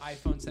comes to the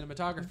iPhone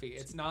cinematography.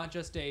 It's not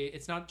just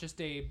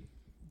a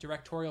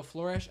directorial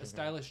flourish, a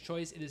stylish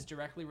choice. It is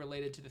directly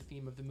related to the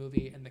theme of the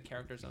movie and the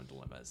character's own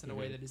dilemmas in a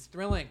way that is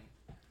thrilling.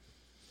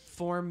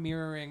 Form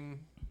mirroring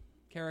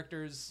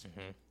characters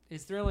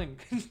is thrilling.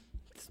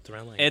 It's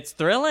thrilling. It's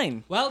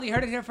thrilling. Well, you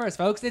heard it here first,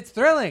 folks. It's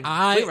thrilling.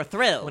 We were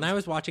thrilled. when I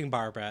was watching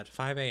Barbara at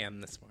 5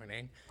 a.m. this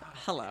morning.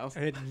 Hello.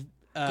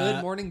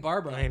 Good morning,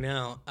 Barbara. I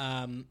know.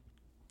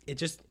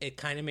 It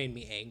kind of made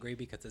me angry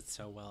because it's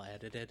so well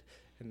edited,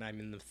 and I'm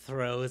in the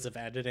throes of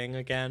editing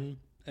again,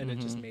 and it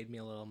just made me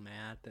a little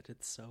mad that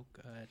it's so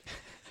good.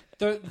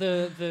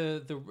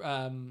 The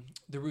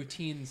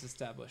routines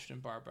established in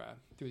Barbara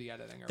through the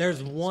editing. Are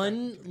There's really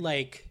one striking.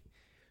 like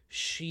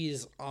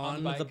she's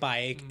on the the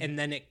bike and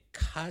then it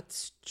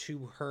cuts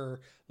to her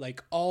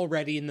like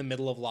already in the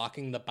middle of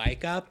locking the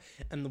bike up,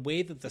 and the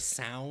way that the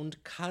sound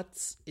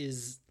cuts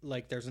is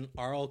like there's an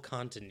aural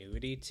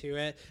continuity to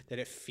it that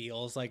it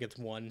feels like it's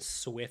one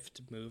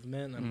swift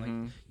movement. I'm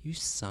like, you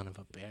son of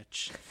a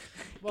bitch.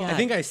 Well, I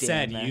think I damn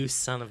said it. you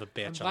son of a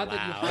bitch I'm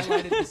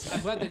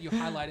aloud. glad that you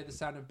highlighted the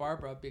sound of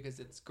Barbara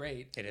because it's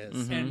great. It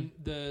is. And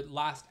the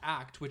last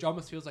act, which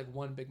almost feels like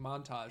one big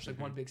montage,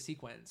 like one big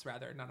sequence,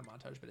 rather, not a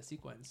montage, but a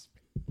sequence,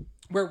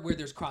 where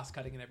there's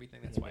cross-cutting and everything.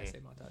 That's why I say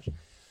montage.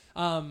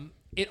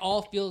 It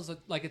all feels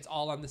like it's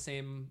all on the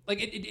same.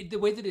 Like the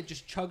way that it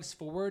just chugs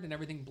forward and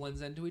everything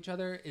blends into each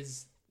other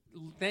is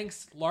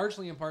thanks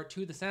largely in part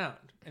to the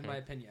sound, in my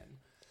opinion.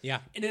 Yeah.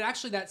 And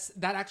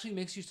that actually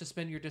makes you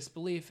suspend your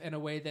disbelief in a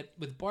way that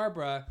with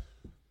Barbara,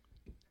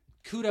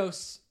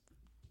 kudos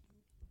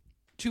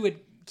to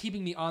it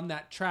keeping me on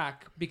that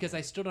track, because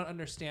I still don't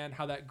understand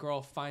how that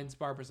girl finds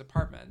Barbara's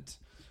apartment,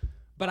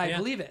 but I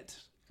believe it.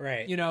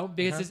 Right. You know,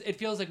 because it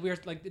feels like we're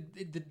like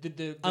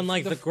the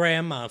unlike the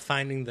grandma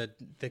finding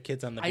the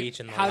kids on the beach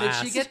in the how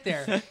last. did she get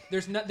there?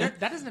 That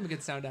doesn't have a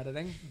good sound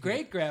editing.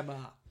 Great grandma.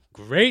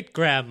 Great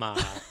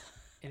grandma.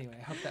 Anyway,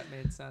 I hope that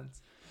made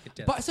sense. It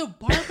did. So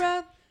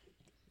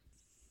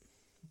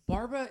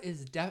Barbara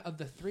is of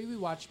the three we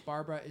watched.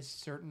 Barbara is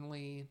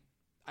certainly,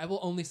 I will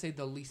only say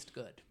the least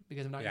good,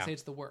 because I'm not gonna say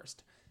it's the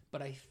worst,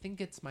 but I think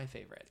it's my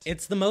favorite.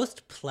 It's the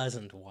most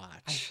pleasant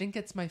watch. I think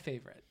it's my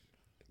favorite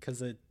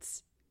because I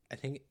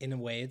think in a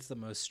way it's the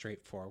most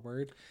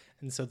straightforward,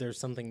 and so there's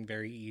something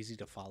very easy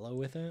to follow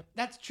with it.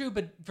 That's true,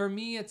 but for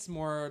me, it's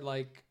more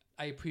like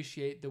I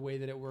appreciate the way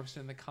that it works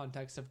in the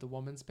context of the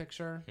woman's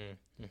picture.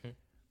 Mm-hmm.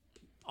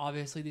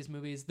 Obviously, these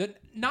movies,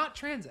 not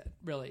Transit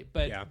really,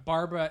 but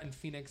Barbara and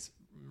Phoenix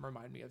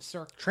remind me of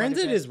Cirque.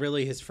 Transit is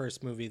really his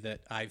first movie that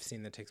I've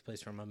seen that takes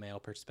place from a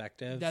male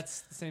perspective.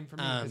 That's the same for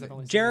me. I've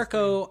only seen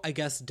Jericho, I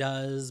guess,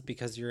 does,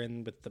 because you're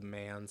in with the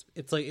man's.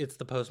 It's like it's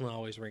the postman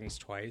always rings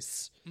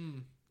twice.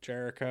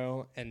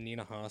 Jericho, and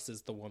Nina Haas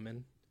is the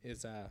woman.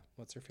 Is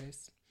what's her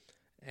face?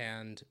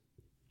 And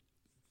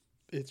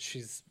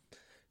she's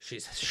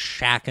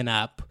shacking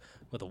up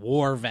with a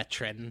war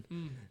veteran,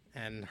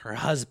 and her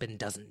husband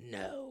doesn't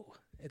know.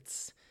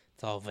 It's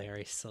all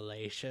very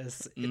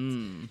salacious.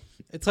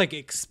 It's like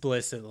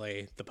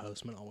explicitly the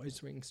postman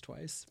always rings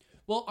twice.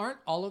 Well, aren't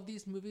all of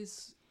these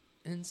movies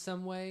in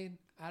some way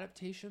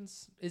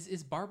adaptations?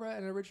 Is Barbara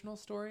an original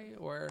story,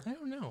 or I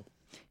don't know.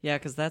 Yeah,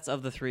 because that's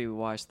of the three we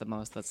watched the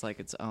most. That's like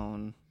its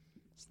own.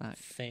 It's not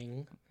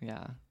thing.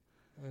 Yeah.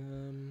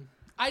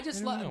 I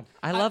just love.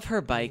 I love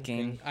her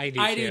biking. I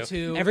do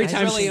too. Every It's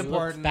time really she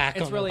important. looks back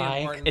It's on really the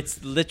bike, important.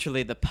 It's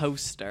literally the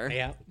poster.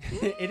 yeah,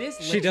 It is.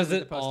 she does literally it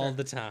the poster. all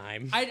the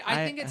time.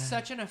 I think it's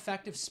such an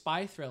effective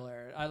spy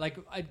thriller. Like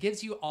it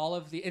gives you all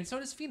of the, and so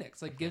does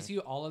Phoenix. Like gives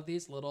you all of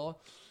these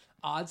little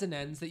odds and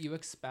ends that you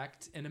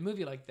expect in a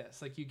movie like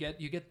this. Like you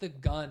get the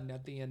gun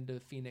at the end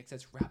of Phoenix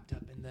that's wrapped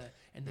up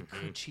in the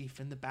kerchief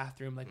in the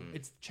bathroom. Like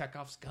it's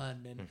Chekhov's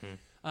gun.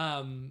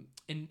 And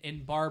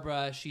in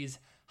Barbara, she's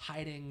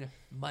hiding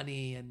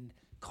money and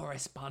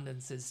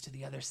correspondences to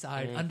the other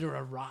side under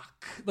a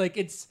rock. Like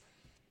it's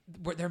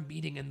where they're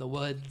meeting in the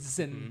woods,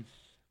 and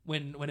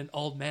when an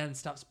old man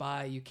stops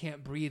by, you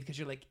can't breathe because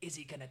you're like, is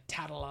he gonna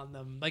tattle on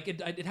them? Like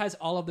it has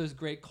all of those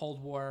great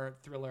Cold War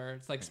thriller,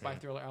 it's like spy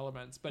thriller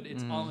elements, but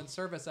it's all in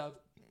service of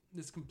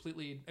this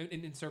completely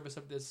in service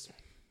of this.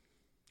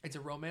 It's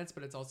a romance,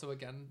 but it's also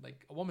again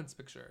like a woman's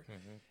picture.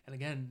 And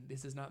again,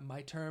 this is not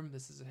my term.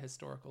 This is a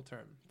historical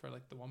term for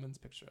like the woman's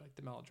picture, like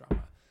the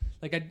melodrama,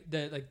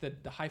 like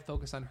the high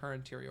focus on her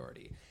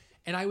interiority.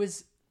 And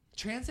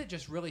Transit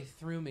just really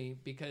threw me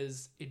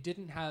because it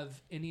didn't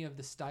have any of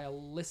the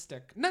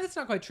stylistic. No, that's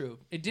not quite true.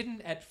 It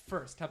didn't at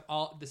first have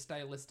all the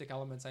stylistic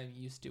elements I'm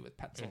used to with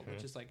Petzold,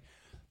 which is like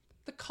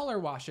the color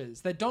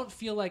washes that don't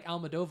feel like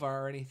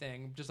Almodovar or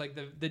anything. Just like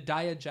the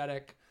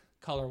diegetic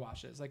color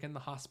washes, like in the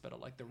hospital,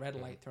 like the red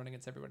light thrown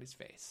against everybody's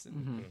face.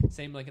 And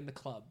same like in the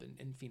club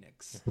in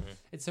Phoenix.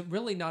 It's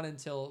really not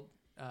until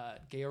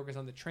Georg is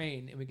on the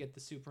train and we get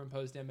the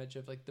superimposed image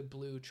of like the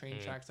blue train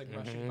tracks like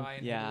rushing by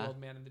and the old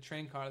man in the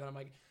train car that I'm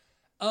like,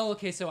 oh,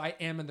 okay, so I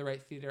am in the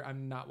right theater.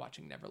 I'm not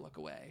watching Never Look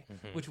Away,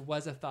 which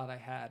was a thought I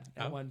had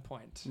at one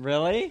point.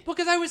 Really? Well,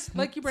 because I was,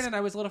 like you, Brennan, I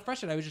was a little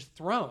frustrated. I was just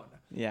thrown.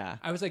 Yeah.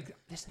 I was like,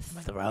 this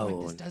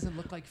doesn't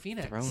look like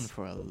Phoenix. Thrown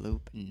for a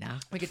loop.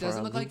 Like, it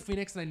doesn't look like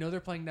Phoenix, and I know they're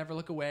playing Never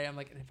Look Away. I'm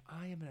like, and if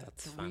I am in a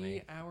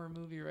 3-hour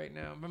movie right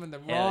now, I'm in the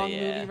wrong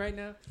movie right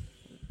now.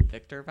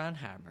 Victor von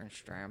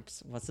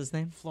Hammerstramps. What's his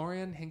name?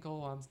 Florian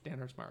Hinkel on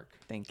Donnersmarck.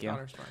 Thank you.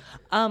 Donnersmarck.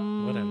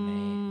 What a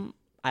name.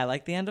 I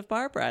like the end of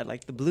Barbara. I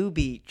like the Blue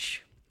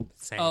Beach.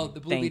 Same. Oh,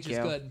 the Blue Thank Beach is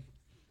you. good.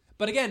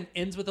 But again,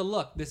 ends with a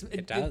look.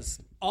 It does.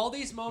 All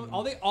these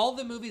moments, all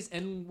the movies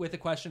end with a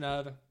question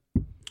of,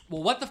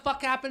 well, what the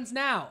fuck happens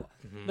now?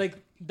 Like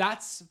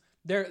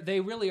they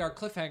really are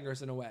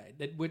cliffhangers in a way.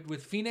 That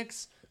with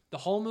Phoenix, the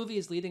whole movie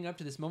is leading up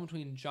to this moment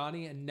between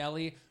Johnny and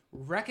Nellie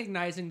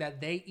recognizing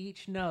that they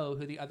each know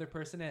who the other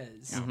person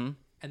is,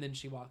 and then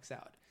she walks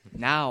out.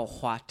 Now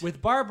what?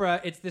 With Barbara,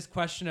 it's this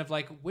question of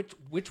like,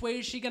 which way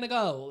is she gonna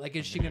go? Like,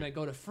 is she gonna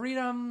go to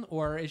freedom,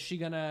 or is she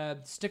gonna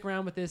stick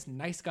around with this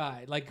nice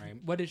guy? Like,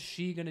 what is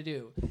she gonna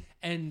do?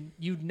 And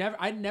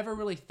I never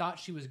really thought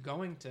she was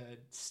going to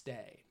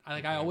stay.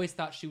 I always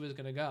thought she was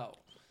gonna go.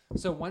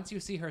 So once you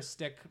see her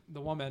stick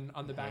the woman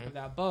on the back of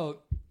that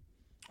boat,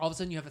 all of a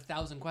sudden you have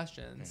 1,000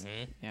 questions.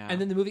 Yeah. And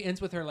then the movie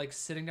ends with her like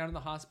sitting down in the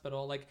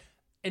hospital, like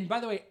And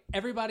by the way,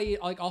 everybody,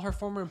 like all her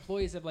former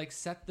employees, have like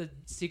set the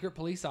secret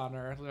police on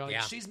her. They're like,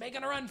 Yeah. she's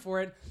making a run for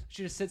it.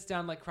 She just sits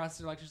down, like crosses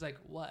her legs. She's like,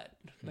 what?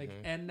 Like,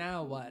 and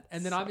now what?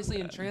 And then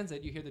obviously in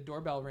transit, you hear the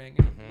doorbell ring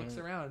and looks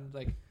around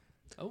like,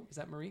 oh, is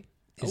that Marie?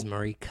 Is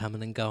Marie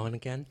coming and going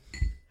again?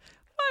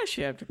 Why does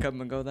she have to come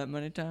and go that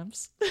many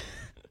times?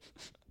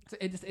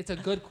 It's a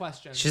good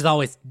question. She's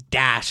always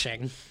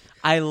dashing.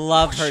 I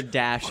love her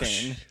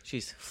dashing.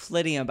 She's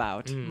flitting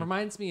about.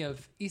 Reminds me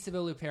of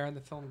Isabelle Huppert in the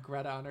film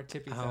Greta on her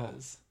tippy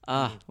toes.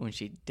 When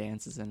she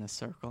dances in a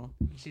circle.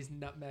 She's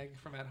Nutmeg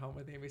from At Home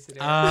with Amy Sedaris.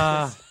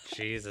 Ah,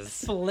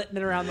 Jesus. Flitting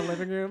it around the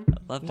living room.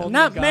 Love to Holding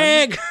a gun.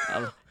 Nutmeg!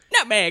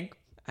 Nutmeg.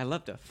 I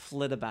love to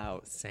flit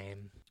about.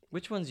 Same.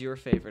 Which one's your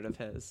favorite of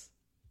his?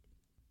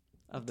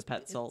 Of the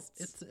pet salts?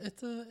 It's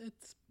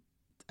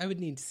I would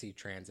need to see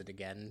Transit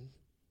again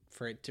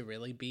for it to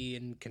really be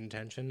in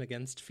contention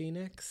against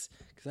Phoenix,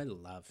 because I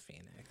love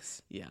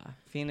Phoenix. Yeah,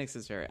 Phoenix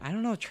is very. I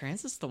don't know.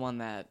 Transit's the one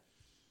that.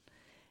 I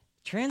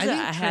Transit.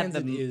 think had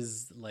Transit the.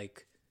 is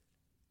like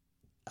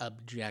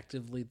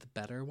objectively the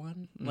better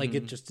one. Like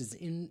it just is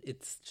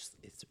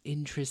it's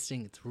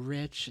interesting. It's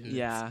rich. And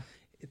Yeah.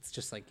 it's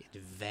just like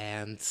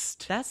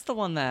advanced. That's the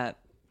one that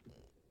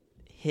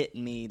hit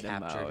me the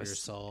Captured most. your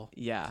soul.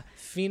 Yeah,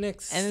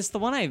 Phoenix and it's the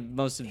one I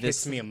most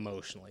hits me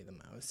emotionally the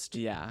most.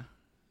 Yeah,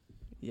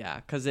 yeah,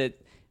 because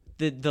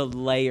the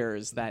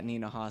layers that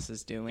Nina Haas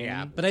is doing.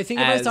 Yeah, but I think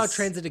if I saw as-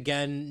 Transit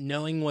again,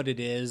 knowing what it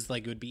is,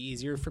 like it would be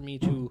easier for me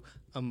to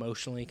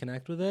emotionally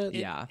connect with it.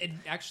 Yeah, It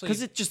actually,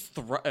 because it just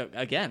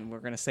again we're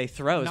gonna say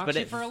throws, Knocks but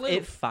you it for a loop.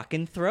 it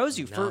fucking throws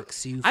you.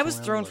 Knocks you I was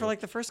for a thrown for loop. like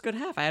the first good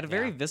half. I had a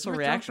very Yeah. visceral You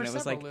were thrown reaction. for It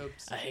was like several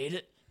loops. I hate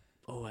it.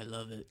 Oh, I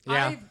love it.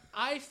 Yeah.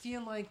 I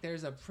feel like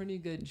there's a pretty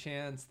good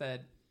chance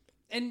that,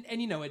 and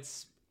you know,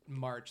 it's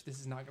March. This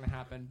is not going to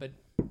happen, but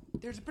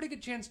there's a pretty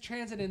good chance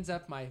Transit ends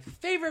up my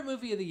favorite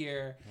movie of the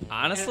year.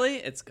 Honestly,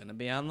 it's gonna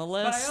be on the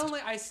But list.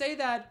 I say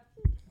that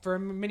for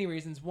many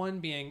reasons. One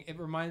being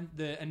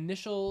the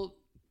initial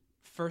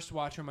first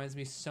watch reminds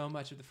me so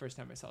much of the first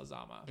time I saw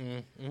Zama.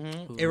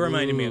 It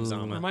reminded me of It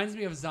Zama. reminds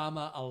me of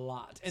Zama a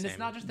lot, and it's Same.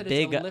 not just that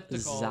Big it's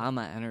elliptical.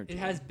 Zama energy. It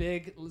has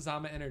big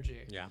Zama energy.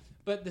 Yeah.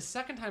 But the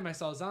second time I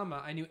saw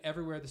Zama, I knew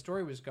everywhere the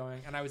story was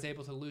going, and I was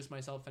able to lose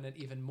myself in it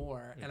even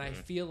more. And I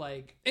feel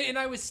like, and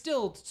I was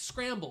still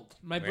scrambled.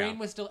 My brain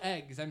was still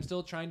eggs. I'm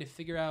still trying to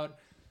figure out,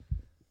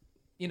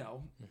 you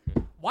know,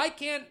 why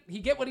can't he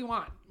get what he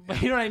wants?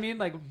 You know what I mean?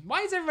 Like,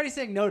 why is everybody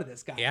saying no to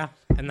this guy? Yeah,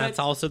 and that's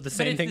But- also the but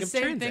same it's thing the of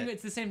same Transit. thing.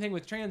 It's the same thing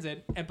with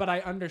Transit, but I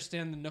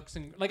understand the nooks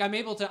and like I'm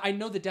able to. I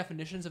know the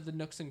definitions of the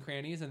nooks and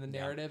crannies and the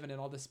narrative and in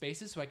all the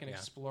spaces, so I can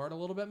explore it a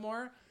little bit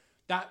more.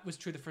 That was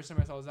true the first time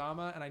I saw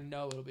Zama, and I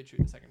know it'll be true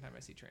the second time I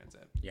see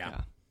Transit.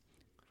 Yeah,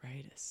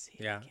 Ready to see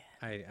it yeah.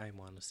 again. I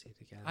want to see it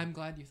again. I'm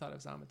glad you thought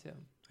of Zama too.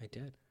 I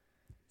did.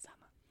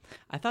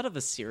 I thought of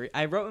a serious.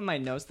 I wrote in my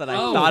notes that I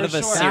Oh, thought for of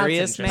a sure.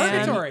 serious That's interesting.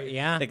 man. Purgatory.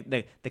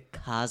 Yeah. The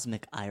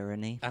cosmic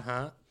irony.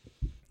 Uh-huh.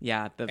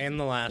 Yeah, And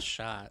the last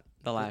shot.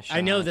 the last shot.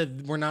 I know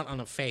that we're not on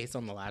a face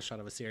on the last shot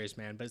of a serious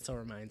man, but it still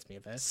reminds me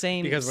of it.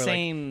 Same. because we're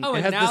same. Like, Oh,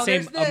 it and has now the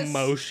same there's this.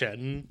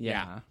 emotion.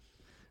 yeah.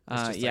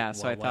 It's just Yeah. like,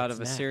 So well, I thought what's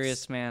of a next?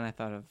 serious man. I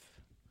thought of.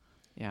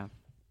 Yeah.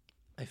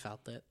 I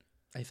felt it.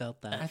 I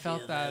felt that. I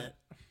felt that.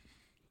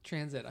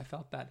 Transit. I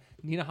felt that.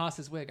 Nina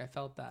Haas's wig. I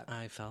felt that.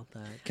 I felt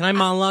that. Can I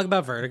monologue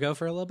about Vertigo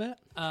for a little bit?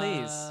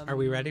 Please. Are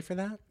we ready for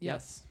that?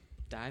 Yes.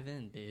 Dive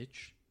in,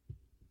 bitch.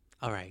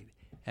 All right,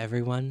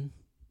 everyone.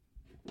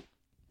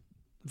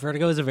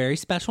 Vertigo is a very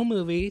special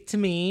movie to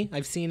me.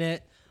 I've seen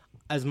it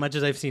as much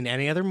as I've seen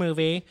any other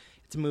movie.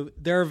 It's a movie.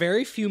 There are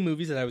very few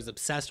movies that I was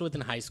obsessed with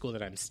in high school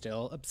that I'm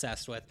still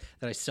obsessed with,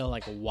 that I still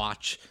like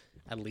watch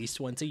at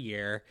least once a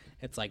year.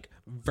 It's like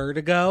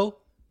Vertigo,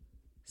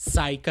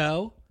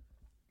 Psycho,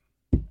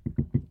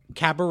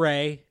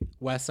 Cabaret,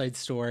 West Side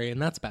Story,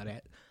 and that's about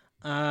it.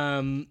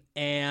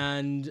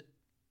 And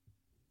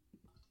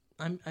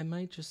I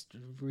might just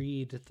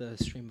read the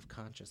stream of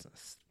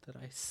consciousness that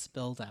I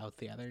spilled out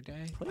the other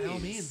day. By all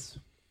means.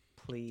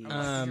 Please.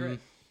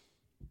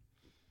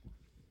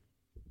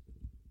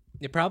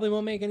 It probably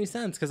won't make any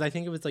sense because I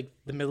think it was like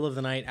the middle of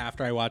the night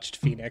after I watched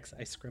Phoenix.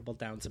 I scribbled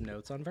down some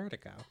notes on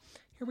Vertigo.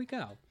 Here we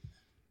go.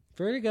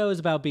 Vertigo is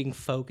about being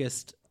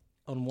focused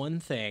on one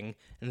thing,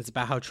 and it's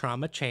about how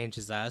trauma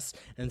changes us,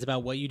 and it's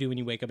about what you do when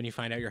you wake up and you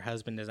find out your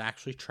husband is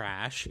actually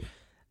trash,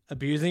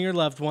 abusing your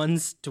loved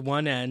ones to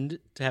one end,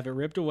 to have it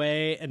ripped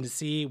away, and to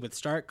see with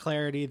stark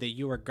clarity that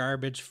you are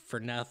garbage for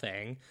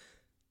nothing.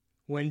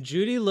 When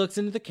Judy looks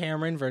into the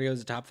camera in Vertigo,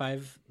 is a top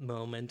 5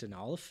 moment in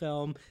all of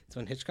film. It's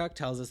when Hitchcock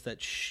tells us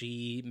that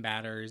she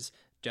matters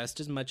just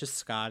as much as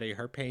Scotty.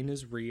 Her pain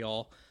is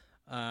real.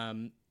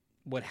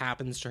 What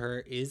happens to her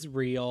is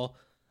real.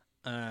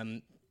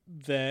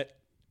 That...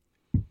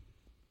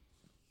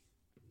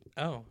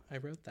 Oh, I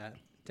wrote that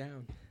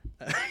down.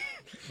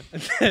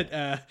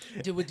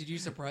 Did you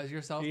surprise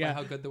yourself Yeah. by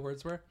how good the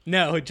words were?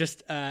 No,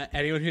 just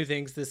anyone who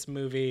thinks this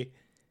movie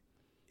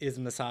is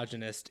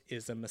misogynist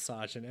is a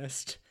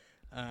misogynist.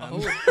 Oh,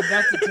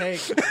 that's a take.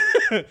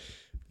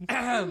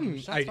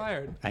 Shots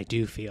fired. I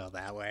do feel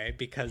that way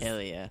because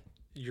Hell yeah.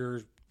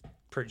 you're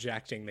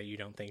projecting that you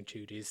don't think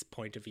Judy's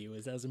point of view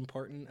is as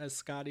important as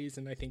Scotty's,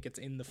 and I think it's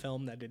in the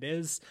film that it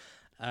is.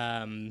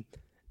 And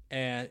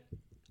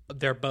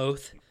they're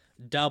both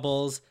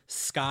doubles.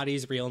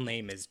 Scotty's real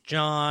name is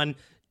John.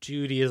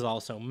 Judy is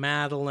also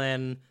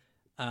Madeline.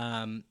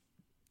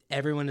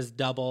 Everyone is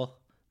double.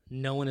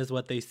 No one is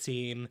what they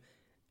seem.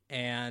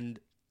 And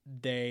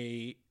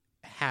they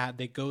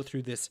go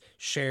through this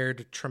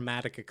shared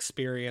traumatic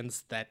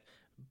experience that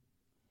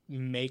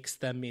makes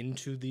them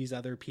into these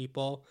other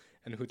people,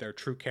 and who their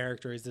true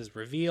character is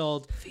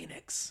revealed.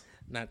 Phoenix.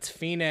 And that's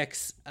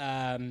Phoenix.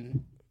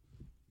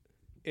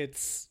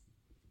 It's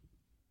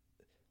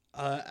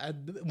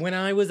when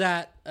I was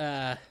at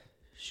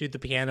Shoot the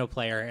Piano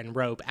Player and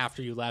Rope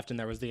after you left, and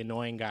there was the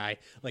annoying guy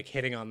like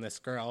hitting on this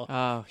girl.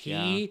 Oh,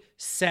 he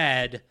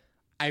said,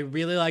 I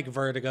really like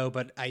Vertigo,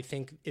 but I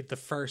think the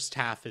first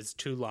half is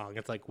too long.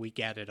 It's like, we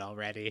get it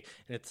already.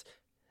 And it's,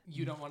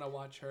 You don't want to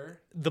watch her?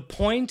 the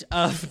point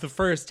of the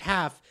first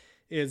half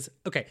is,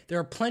 okay, there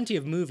are plenty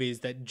of movies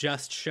that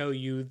just show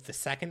you the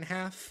second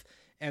half,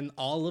 and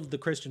all of the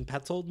Christian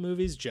Petzold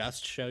movies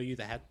just show you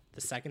the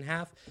second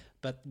half.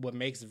 But what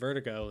makes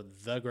Vertigo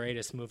the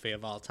greatest movie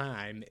of all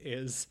time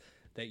is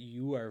that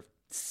you are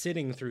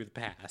sitting through the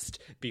past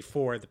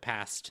before the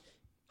past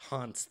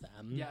haunts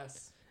them.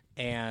 Yes.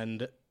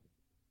 And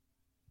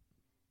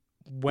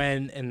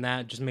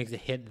that just makes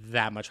it hit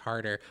that much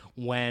harder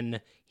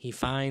when he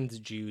finds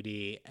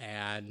Judy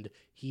and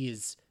he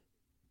is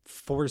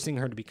forcing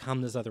her to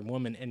become this other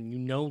woman, and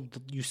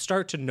you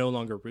start to no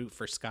longer root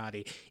for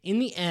Scotty. In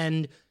the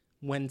end,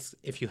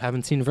 if you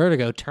haven't seen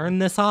Vertigo, turn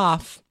this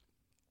off.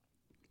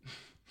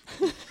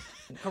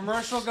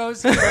 Commercial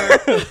goes here.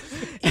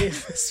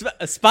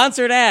 A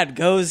sponsored ad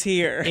goes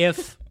here.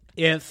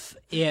 If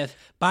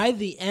by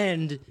the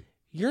end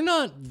you're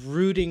not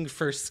rooting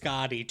for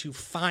Scotty to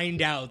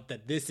find out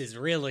that this is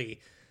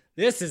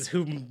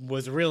who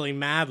was really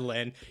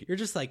Madeline, you're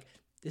just like,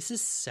 this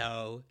is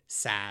so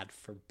sad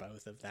for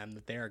both of them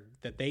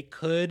that they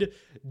could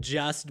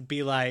just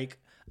be like,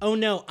 oh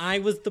no, I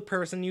was the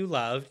person you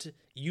loved,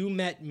 you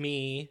met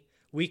me,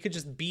 we could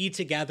just be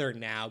together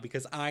now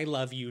because I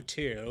love you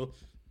too.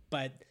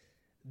 But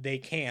they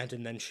can't,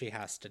 and then she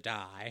has to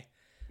die.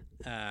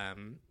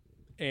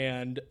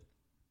 And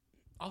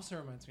Also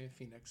reminds me of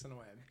Phoenix in a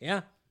way.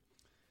 yeah,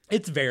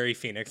 it's very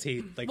Phoenix.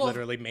 He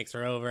literally makes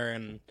her over,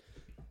 and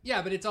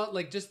Yeah, but it's all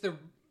like just the.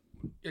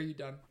 Are you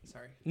done?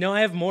 Sorry. no,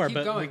 I have more, Keep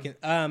but going. we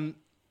can.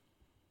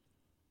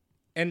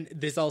 And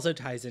this also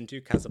ties into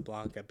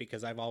Casablanca,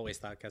 because I've always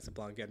thought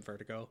Casablanca and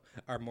Vertigo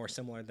are more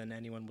similar than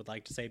anyone would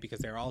like to say, because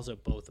they're also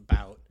both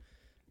about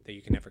that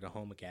you can never go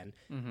home again,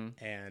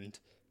 and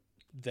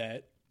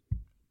that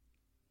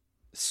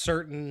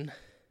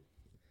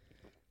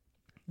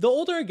the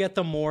older I get,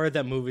 the more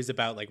that movies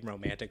about like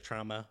romantic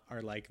trauma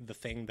are like the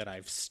thing that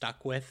I've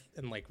stuck with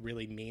and like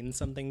really mean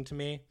something to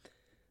me.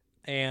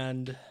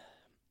 And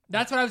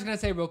That's what I was gonna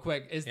say real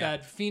quick. Is Yeah.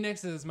 that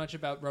Phoenix is as much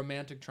about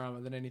romantic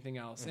trauma than anything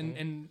else,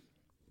 and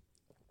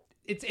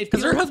it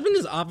because her feels- husband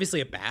is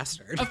obviously a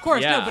bastard. Of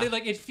course, Yeah. no,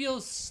 but it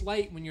feels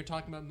slight when you're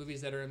talking about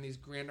movies that are in these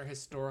grander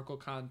historical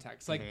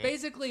contexts. Like,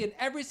 basically, in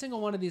every single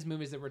one of these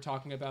movies that we're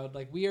talking about,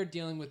 like, we are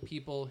dealing with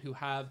people who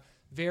have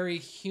very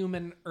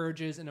human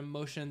urges and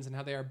emotions and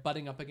how they are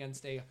butting up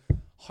against a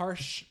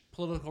harsh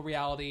political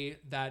reality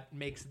that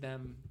makes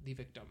them the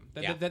victim.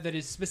 That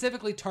is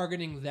specifically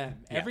targeting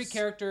them. Every Yes.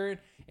 character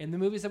in the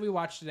movies that we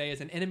watch today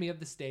is an enemy of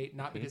the state,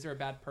 not because they're a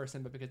bad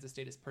person, but because the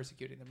state is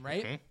persecuting them,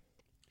 right?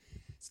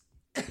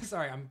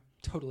 Sorry, I'm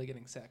totally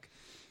getting sick.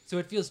 So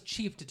it feels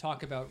cheap to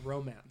talk about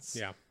romance.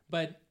 Yeah.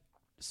 But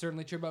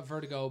certainly true about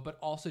Vertigo, but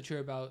also true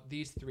about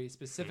these three,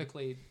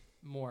 specifically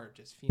more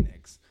just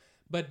Phoenix.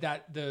 But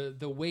that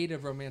the weight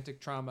of romantic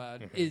trauma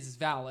is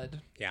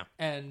valid. Yeah.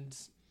 And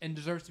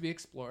deserves to be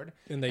explored.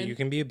 And that you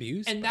can be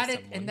abused and by that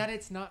someone. and that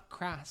it's not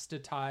crass to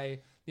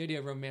tie the idea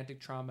of romantic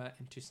trauma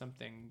into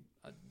something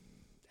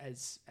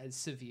as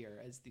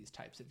severe as these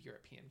types of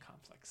European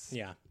conflicts.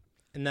 Yeah.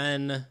 And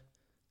then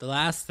the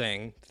last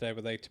thing that I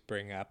would like to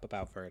bring up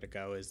about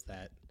Vertigo is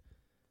that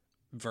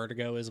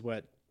Vertigo is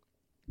what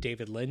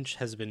David Lynch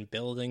has been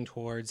building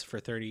towards for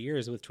 30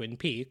 years with Twin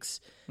Peaks.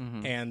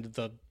 And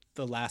the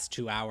last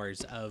 2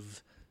 hours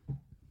of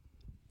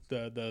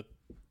the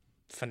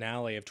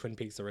finale of Twin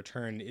Peaks: The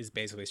Return is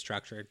basically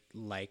structured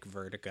like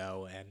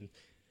Vertigo, and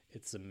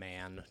it's a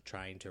man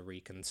trying to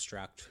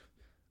reconstruct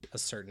a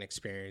certain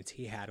experience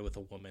he had with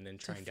a woman and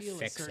trying to Feel a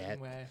fix certain it.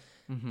 way.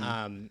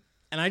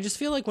 And I just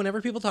feel like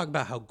whenever people talk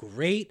about how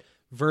great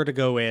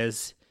Vertigo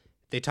is,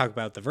 they talk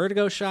about the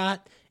Vertigo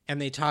shot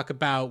and they talk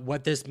about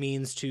what this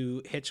means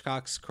to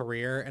Hitchcock's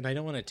career. And I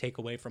don't want to take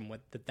away from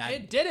what that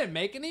It didn't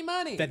make any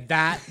money.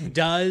 that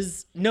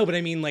does. No, but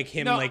I mean like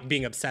him No, like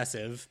being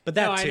obsessive, but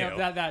that no, too. I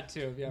know that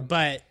too. Yeah.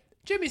 But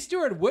Jimmy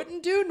Stewart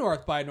wouldn't do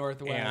North by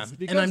Northwest Yeah.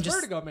 because And I'm just-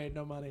 Vertigo made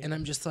no money. and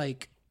I'm just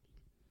like,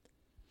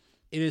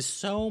 it is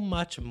so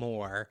much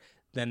more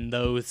than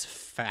those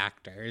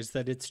factors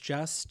that it's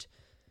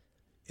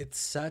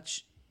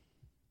such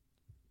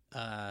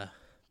a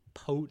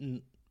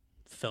potent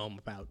film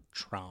about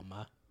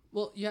trauma.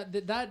 Well, yeah,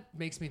 that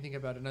makes me think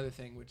about another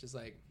thing, which is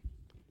like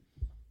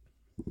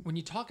when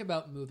you talk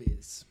about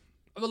movies.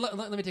 Well,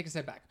 let me take a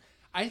step back.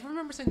 I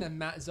remember saying that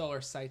Matt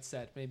Zoller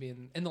said maybe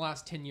in the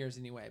last 10 years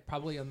anyway,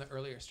 probably on the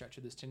earlier stretch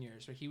of this 10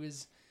 years, where he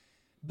was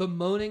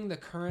bemoaning the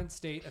current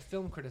state of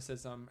film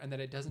criticism and that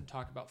it doesn't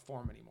talk about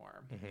form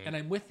anymore. And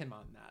I'm with him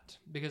on that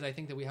because I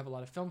think that we have a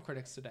lot of film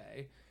critics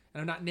today. And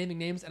I'm not naming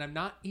names, and I'm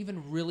not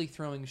even really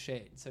throwing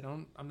shade. So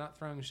I'm not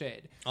throwing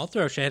shade. I'll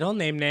throw shade. I'll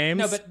name names.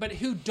 No, but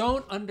who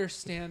don't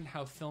understand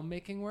how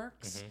filmmaking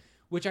works,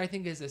 which I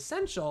think is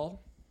essential,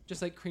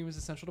 just like cream is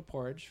essential to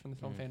porridge from the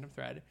Film Fandom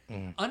thread.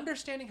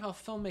 Understanding how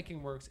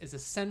filmmaking works is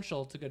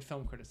essential to good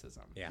film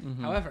criticism. Yeah.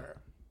 However,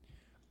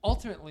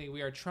 ultimately,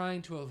 we are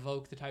trying to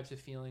evoke the types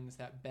of feelings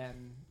that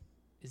Ben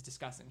is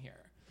discussing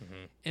here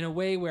in a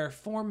way where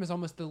form is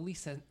almost the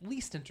least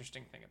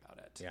interesting thing about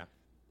it. Yeah.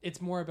 It's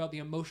more about the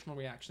emotional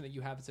reaction that you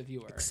have as a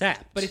viewer.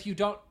 Except, But if you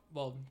don't,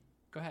 well,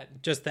 go ahead.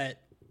 just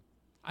that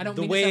I don't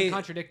the mean way- to sound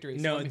contradictory,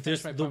 so no, let me finish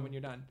there's my the- point when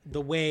you're done.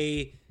 the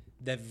way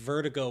that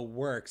Vertigo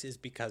works is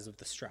because of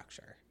the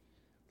structure.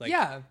 Like,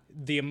 Yeah.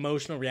 the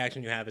emotional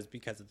reaction you have is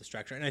because of the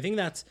structure. And I think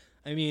that's,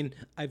 I mean,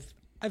 I've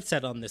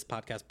said on this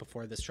podcast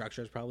before, the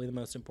structure is probably the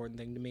most important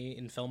thing to me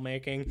in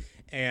filmmaking.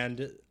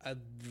 And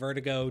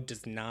Vertigo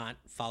does not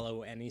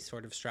follow any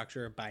sort of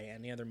structure by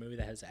any other movie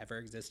that has ever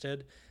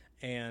existed.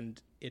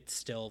 And it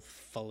still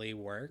fully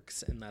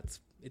works. And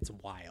it's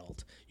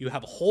wild. You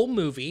have a whole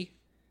movie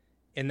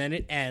and then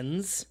it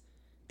ends.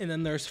 And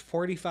then there's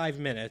 45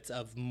 minutes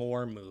of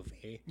more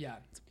movie. Yeah.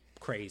 It's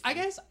crazy. I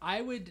guess I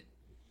would,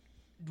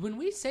 when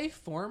we say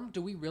form,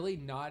 do we really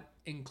not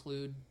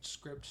include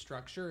script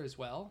structure as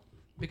well?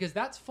 Because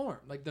that's form,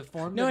 like the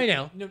form. No, I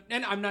know. No,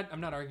 and I'm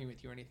not arguing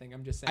with you or anything.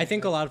 I'm just saying. I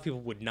think a like, lot of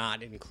people would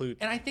not include.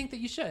 and I think that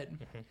you should.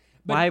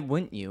 But Why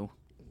wouldn't you?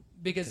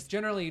 because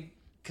generally,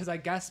 because I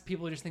guess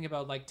people just think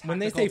about like When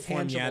they say tactical,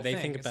 form, yeah, tangible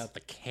they think things. about the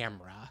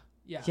camera.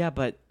 Yeah. Yeah,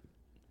 but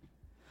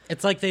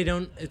It's like they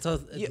don't. It's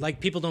like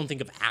people don't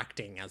think of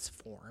acting as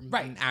form.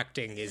 Right. And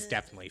acting is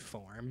definitely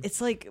form. it's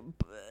like,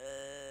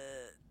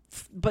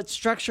 but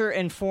structure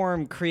and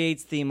form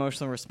creates the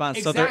emotional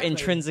response, so they're Exactly.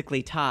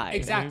 intrinsically tied.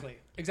 Exactly.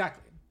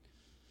 Exactly.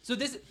 So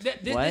this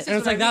What? this is And it's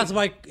what like I that's mean.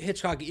 why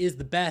Hitchcock is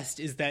the best.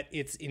 Is that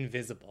it's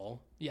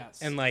invisible.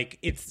 Yes. And like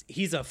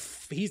he's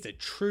a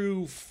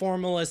true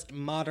formalist,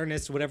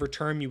 modernist, whatever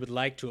term you would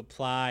like to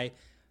apply,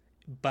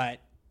 but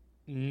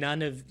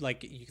none of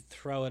like you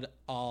throw it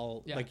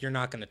all Yeah. like you're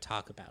not going to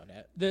talk about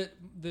it.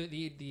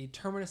 The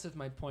terminus of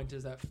my point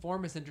is that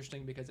form is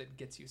interesting because it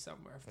gets you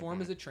somewhere.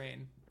 Form is a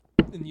train,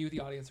 and you, the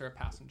audience, are a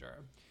passenger.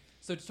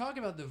 So to talk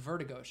about the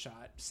Vertigo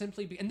shot,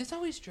 and this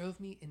always drove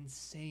me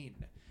insane.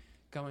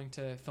 Going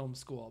to film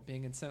school,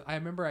 being in, I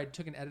remember I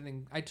took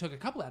a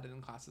couple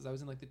editing classes. I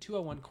was in like the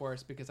 201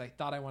 course because I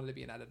thought I wanted to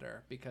be an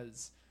editor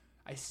because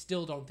I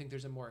still don't think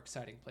there's a more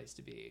exciting place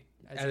to be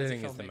as a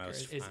Editing is filmmaker the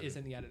most fun. is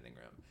in the editing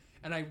room.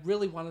 And I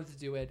really wanted to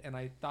do it, and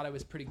I thought I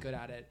was pretty good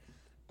at it.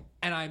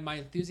 And my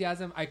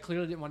enthusiasm, I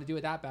clearly didn't want to do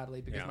it that badly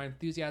because Yeah. my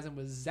enthusiasm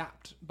was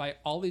zapped by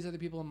all these other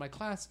people in my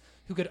class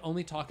who could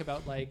only talk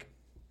about like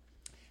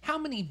how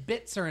many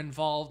bits are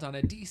involved on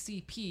a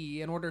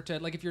DCP in order to,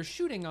 like, if you're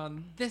shooting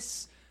on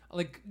this,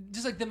 like,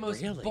 just like the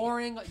most Really?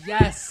 boring.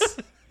 Yes.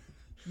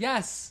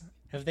 Yes.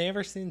 Have they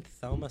ever seen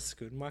Thelma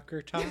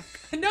Schoonmaker talk?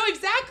 No,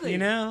 exactly. You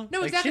know? No,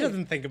 like, exactly. She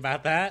doesn't think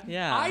about that.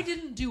 Yeah. I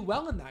didn't do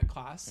well in that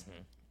class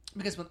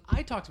because when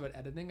I talked about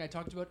editing, I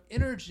talked about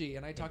energy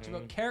and I talked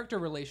about character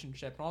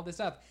relationship and all this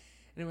stuff.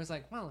 And it was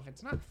like, well, if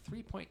it's not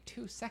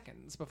 3.2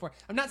 seconds before,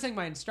 I'm not saying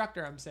my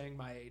instructor, I'm saying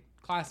my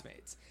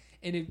classmates.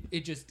 And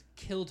it just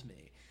killed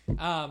me.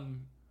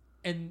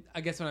 And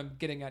I guess what I'm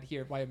getting at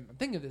here, why I'm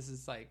thinking of this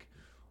is like,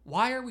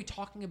 why are we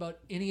talking about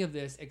any of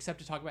this except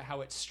to talk about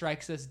how it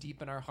strikes us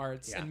deep in our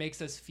hearts Yeah. and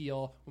makes us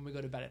feel when we go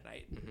to bed at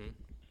night?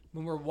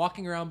 When we're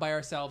walking around by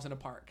ourselves in a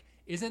park.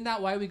 Isn't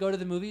that why we go to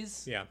the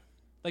movies? Yeah.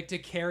 Like to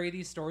carry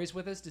these stories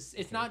with us.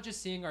 It's not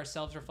just seeing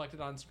ourselves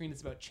reflected on screen.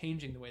 It's about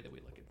changing the way that we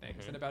look at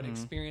things and about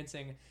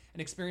experiencing an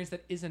experience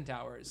that isn't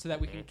ours so that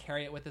we can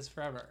carry it with us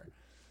forever.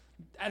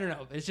 I don't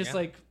know. It's just Yeah.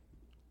 like,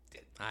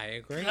 I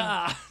agree.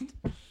 ah.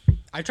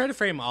 I try to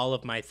frame all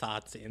of my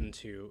thoughts in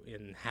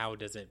how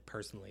does it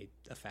personally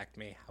affect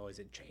me? How has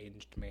it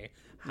changed me?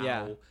 How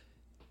Yeah.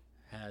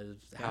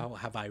 how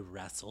have I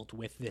wrestled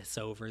with this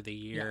over the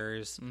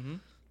years?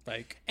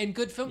 Like, And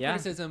good film Yeah.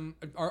 criticism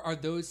are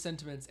those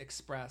sentiments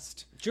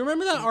expressed. do you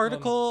remember that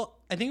article?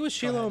 I think it was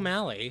Sheila ahead.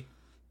 O'Malley.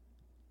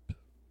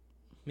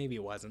 Maybe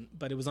it wasn't,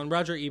 but it was on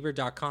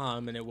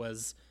RogerEbert.com, and it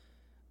was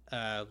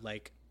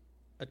like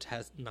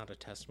not a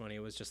testimony. It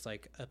was just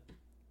like a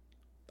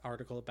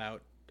article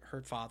about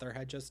her father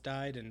had just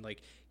died, and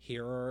like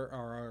here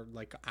are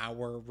like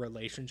our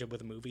relationship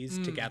with movies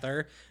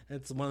together.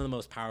 It's one of the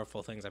most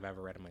powerful things I've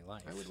ever read in my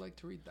life. I would like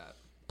to read that.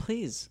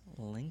 Please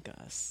link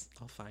us.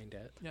 I'll find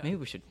it. Yeah. Maybe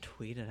we should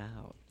tweet it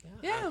out.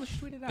 Yeah, we should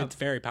tweet it out. It's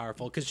very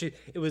powerful because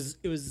it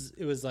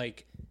was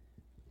like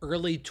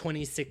early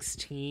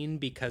 2016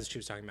 because she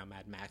was talking about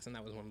Mad Max, and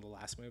that was one of the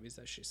last movies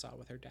that she saw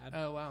with her dad.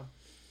 Oh, wow.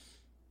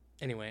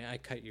 Anyway, I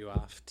cut you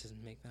off to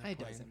make that It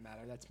point. doesn't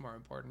matter. That's more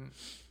important.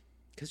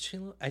 Because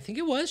I think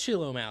it was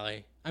Sheila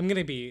O'Malley. I'm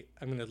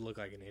gonna look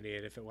like an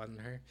idiot if it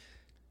wasn't her,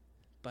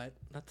 but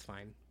that's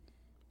fine.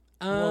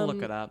 We'll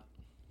look it up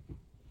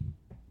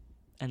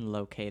and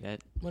locate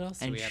it. What else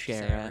do and we have to share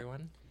say, it.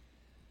 everyone?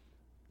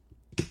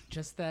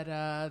 Just that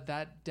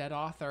that dead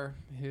author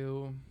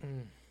who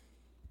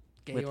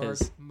With Georg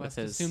his- must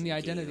with his- assume the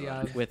identity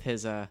of With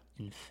his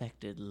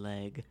infected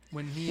leg.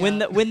 when he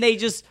When they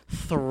just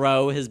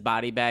throw his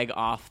body bag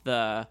off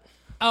the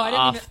I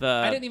off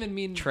didn't even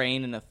mean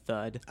train in a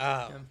thud.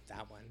 Oh,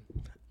 that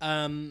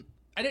one.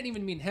 I didn't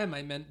even mean him.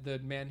 I meant the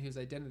man whose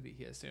identity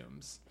he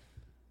assumes.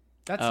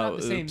 That's Oh, not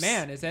the same oops.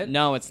 man, is it?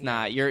 No, it's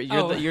not. You're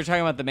Oh. you're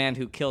talking about the man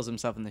who kills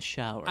himself in the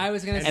shower. I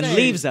was gonna and say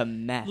leaves a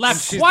mess.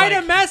 left She's quite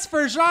like- a mess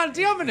for Jean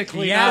Dielman to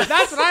clean Yes. up.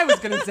 That's what I was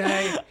gonna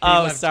say.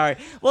 Oh, left sorry.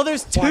 Well,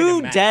 there's quite a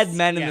two mess. dead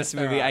men in Yes, this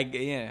there movie. are.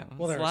 It's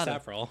Well, there a are lot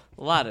several.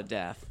 a lot of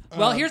death.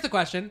 Well, here's the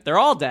question: They're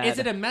all dead. Is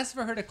it a mess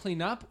for her to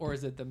clean up, or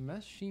is it the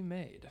mess she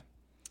made?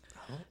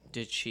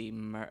 Did she?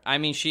 I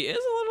mean, she is a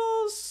little.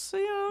 You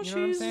know what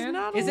I'm she's saying?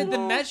 not. Is it the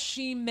little- mess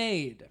she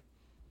made?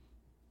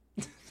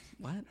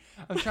 What?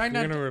 I'm trying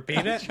You're not. gonna repeat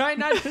I'm it? trying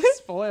not to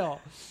spoil.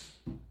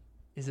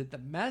 Is it the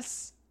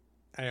mess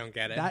I don't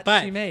get it. that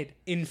but she made?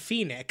 in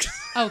Phoenix,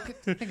 Oh,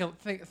 think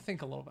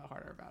a little bit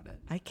harder about it.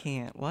 I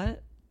can't.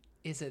 What?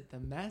 Is it the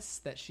mess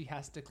that she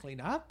has to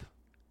clean up?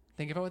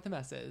 Think about what the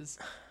mess is.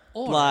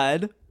 Or,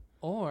 Blood.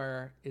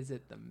 Or is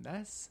it the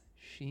mess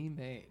she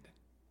made?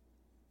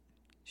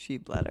 She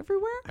bled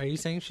everywhere. are you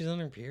saying she's on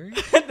her period?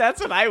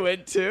 That's what I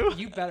went to.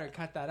 You better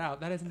cut that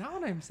out. That is not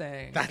what I'm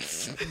saying.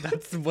 That's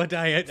what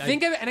I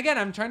Think of it, and again,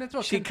 I'm trying to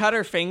throw. She cut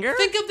her finger.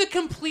 Think of the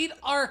complete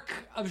arc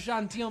of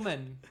Jean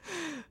Dielman.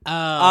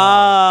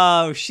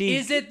 Oh, she.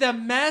 Is it the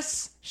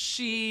mess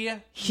she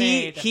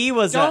He- made? he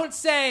was a- Don't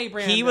say,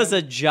 Brandon. He was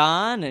a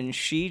John, and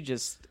she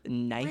just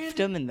knifed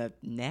Brandon. him in the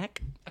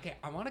neck. Okay,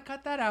 I want to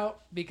cut that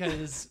out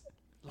because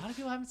a lot of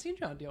people haven't seen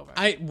John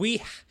Dielman.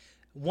 we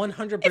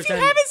 100%. If you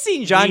haven't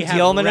seen John we have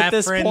Dielman at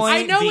this referenced point,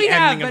 I know the we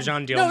have. ending of But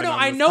John no, Dielman no, on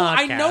I this know.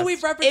 I know podcast.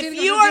 we've referenced. if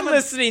you are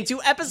listening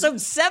to episode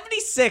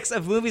 76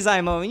 of Movies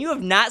IMO and you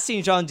have not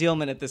seen John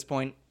Dielman at this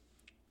point,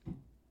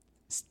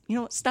 you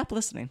know what? Stop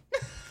listening.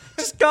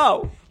 Just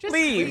go. Just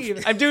leave.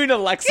 leave. I'm doing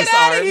Alexis Get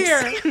out of arms.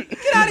 here!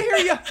 Get out of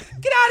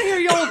here,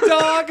 you old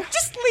dog!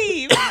 Just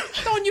leave.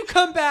 Don't you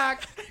come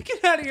back!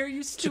 Get out of here,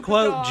 you To stupid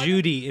quote dog.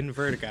 Judy in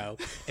Vertigo,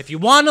 if you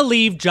want to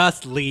leave,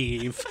 just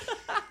leave.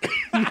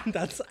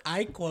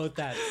 I quote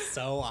that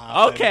so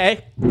often.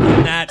 Okay. In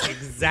that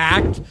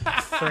exact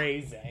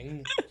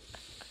phrasing.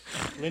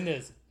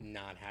 Linda's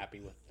not happy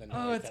with the noise.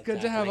 Oh, it's that's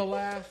good to have a happening.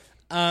 laugh.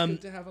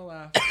 Good to have a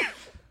laugh.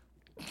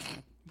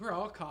 We're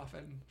all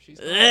coughing. She's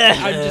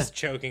I'm just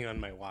choking on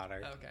my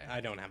water. Okay. I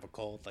don't have a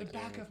cold. the Like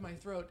back you. of my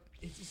throat.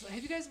 It's just,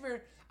 have you guys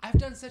ever? I've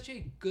done such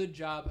a good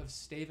job of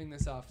staving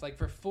this off. Like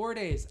for 4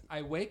 days,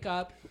 I wake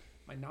up,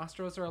 my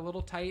nostrils are a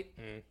little tight.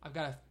 I've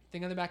got a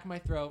thing on the back of my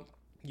throat.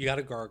 You got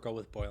to gargle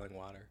with boiling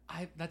water.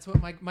 That's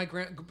what my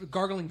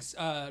gargling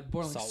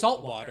boiling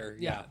salt water.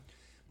 yeah.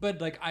 But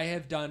like I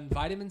have done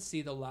vitamin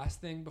C the last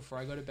thing before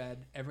I go to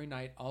bed every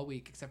night all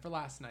week except for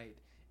last night,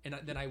 and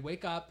then I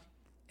wake up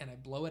and I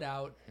blow it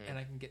out and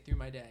I can get through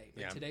my day.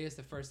 But Yeah. today is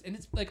the first, and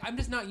it's like I'm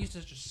just not used to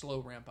such a slow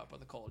ramp up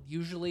with a cold.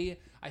 Usually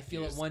I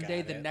feel You it just one day,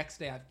 got the it. next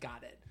day I've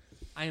got it.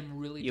 I am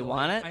really You delaying,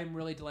 want it? I'm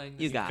really delaying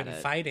this. You got Been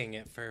it. fighting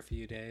it for a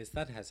few days.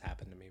 That has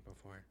happened to me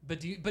before. But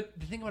the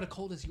thing about a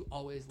cold is you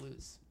always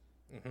lose.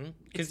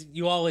 Because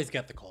you always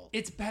get the cold.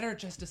 It's better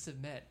just to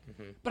submit.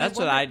 But That's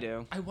what I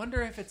do. I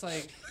wonder if it's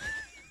like.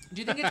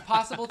 Do you think it's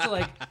possible to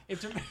like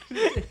if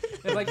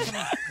like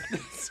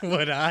That's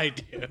what I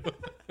do.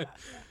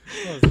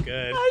 That was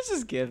good. I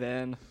just give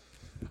in.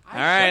 I All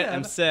right, should've.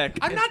 I'm sick.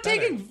 I'm not better.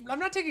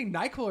 taking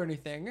NyQuil or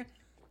anything.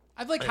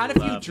 I've like I had a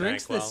few love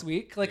drinks this NyQuil.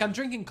 week. Like I'm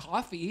drinking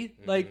coffee.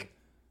 Like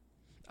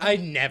I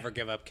never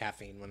give up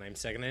caffeine when I'm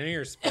sick, and I know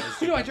you're supposed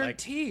to. no, I but, drink like,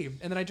 tea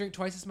and then I drink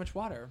twice as much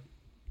water.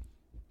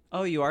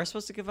 Oh, you are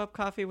supposed to give up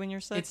coffee when you're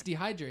sick? It's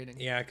dehydrating.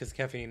 Yeah, because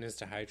caffeine is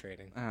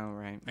dehydrating. Oh,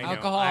 right. I know,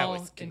 Alcohol I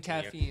always and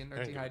continue. caffeine are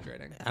I don't give a-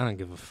 dehydrating. I don't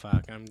give a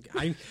fuck.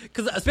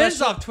 Because Ben's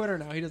especially off Twitter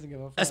now. He doesn't give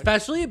a fuck.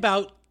 especially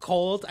about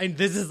cold.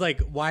 This is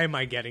like, why am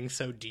I getting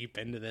so deep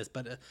into this?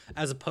 But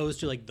as opposed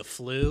to like the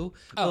flu,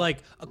 but, like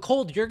a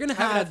cold, you're gonna I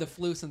haven't have had the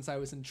flu since I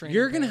was in training.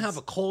 you're gonna pants. have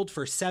a cold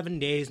for 7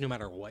 days, no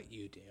matter what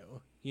you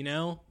do. You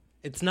know.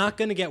 It's not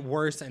going to get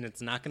worse and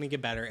it's not going to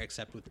get better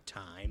except with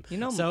time. You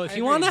know, so if I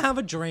you want to agree. have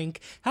a drink,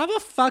 have a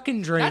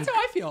fucking drink. That's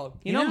how I feel.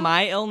 You know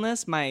my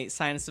illness, my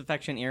sinus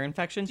infection, ear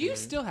infection? Do you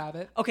still have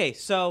it? Okay,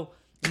 so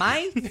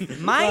my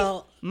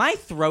Well- my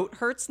throat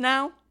hurts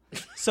now.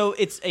 So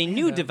it's a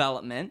new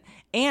development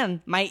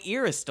and my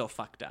ear is still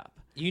fucked up.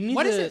 You need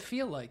What to, does it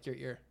feel like? Your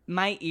ear?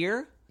 My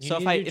ear? You So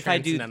need if to I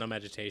do transcendental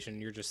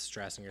meditation, you're just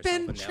stressing yourself.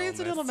 Ben, into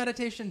transcendental illness.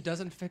 meditation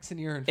doesn't fix an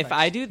ear infection. if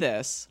I do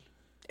this,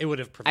 It would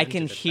have I prevented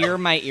can it, hear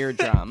my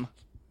eardrum.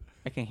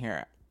 I can hear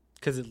it.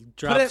 because it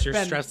drops your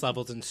Ben. stress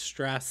levels and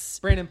stress.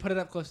 Brandon, put it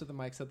up close to the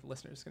mic so the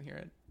listeners can hear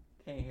it.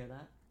 Can you hear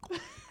that?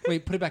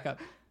 Wait, put it back up.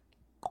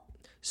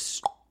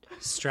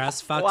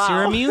 Stress fucks Wow.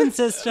 your immune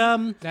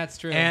system. That's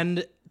true.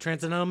 And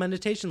transcendental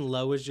meditation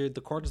lowers the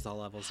cortisol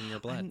levels in your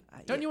blood.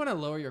 don't you want to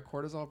lower your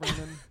cortisol,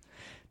 Brendan?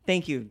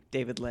 Thank you,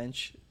 David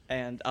Lynch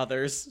and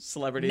others,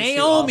 celebrities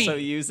Naomi, who also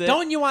use it.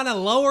 don't you want to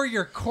lower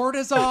your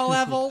cortisol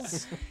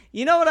levels?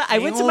 You know what? I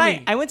went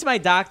to my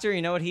doctor.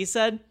 You know what he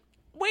said?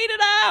 Wait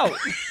it out.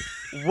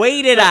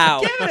 Wait it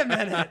out. Give it a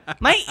minute. I'm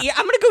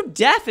gonna go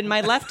deaf in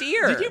my left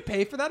ear. Did you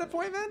pay for that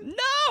appointment?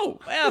 No,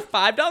 a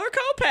 $5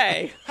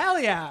 copay. Hell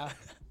yeah.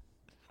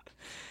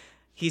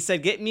 He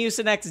said, "Get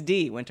Mucinex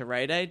XD." Went to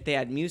Rite Aid. They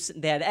had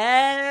They had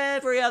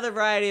every other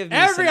variety of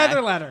Mucinex. Every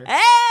other letter.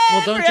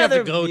 Well, don't you have to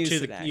Every go other to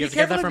the? Mucinex. You have to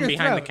get that from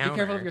behind the counter. Be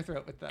careful of your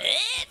throat with that.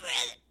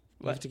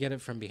 You have to get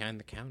it from behind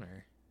the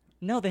counter.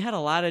 No, they had a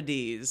lot of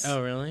Ds.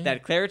 Oh, really? They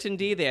had Claritin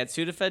D. They had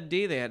Sudafed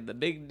D. They had the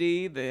big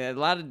D. They had a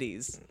lot of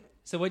Ds.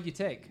 So what'd you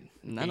take?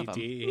 None of them.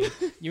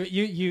 BD. You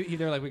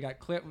either like we got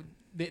clear.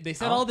 They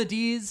said all the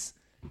D's.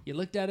 You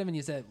looked at him and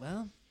you said,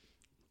 "Well,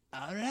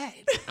 all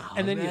right."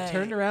 And then you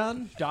turned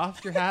around,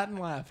 doffed your hat, and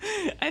left.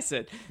 I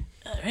said,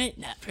 "All right,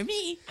 not for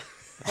me."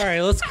 All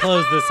right, let's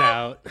close this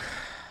out.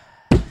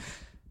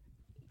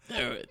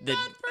 The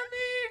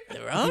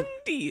wrong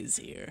D's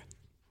here,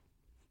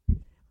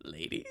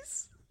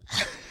 ladies.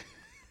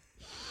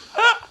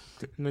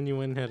 And then you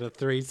went and had a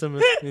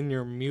threesome in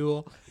your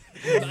mule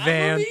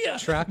van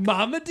truck.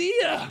 Mama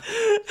Dia.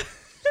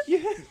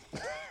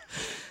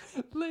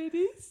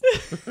 Ladies,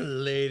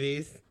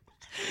 Ladies.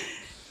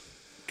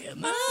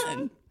 Come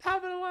on,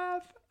 having a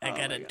laugh. I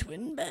got a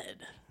twin bed.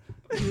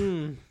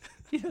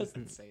 He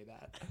doesn't say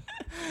that.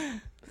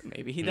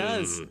 Maybe he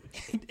does.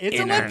 It's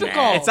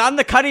elliptical. It's on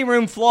the cutting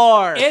room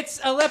floor. It's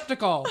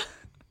elliptical.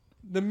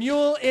 The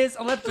mule is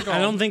elliptical. I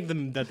don't think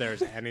that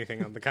there's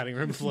anything on the cutting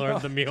room floor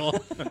of the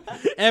mule.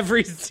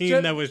 Every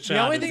scene that was shot. The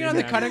only is thing in on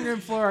the that. cutting room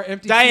floor are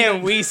empty. Diane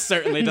peanut- Weiss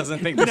certainly doesn't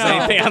think there's No.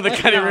 anything on the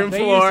cutting No, room they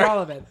floor. used all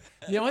of it.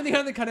 The only thing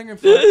on the cutting room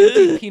floor are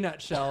empty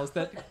peanut shells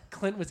that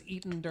Clint was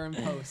eating during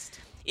post.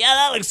 Yeah,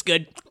 that looks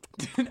good.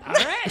 All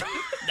right.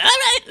 All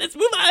right, let's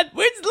move on.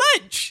 Where's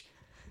lunch?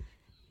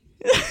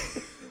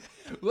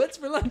 What's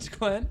for lunch,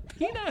 Clint?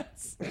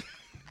 Peanuts.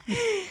 Do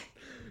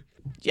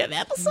you have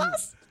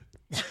applesauce?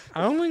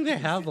 I don't think they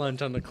have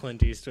lunch on the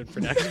Clint Eastwood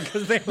production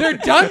because They're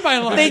done by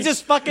lunch. They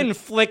just fucking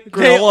flick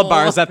granola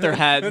bars at their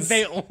heads.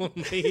 They only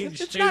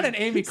It's not an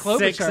Amy Klobuchar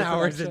 6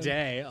 hours a production.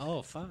 day.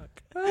 Oh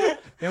fuck!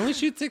 They only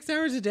shoot 6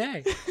 hours a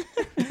day.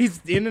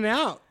 He's in and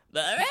out.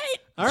 All right,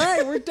 All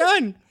right, we're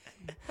done.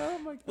 Oh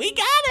my god. we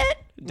got it.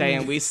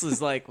 Diane Weiss is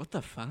like, what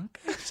the fuck?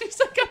 She's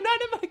like, I'm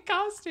not in my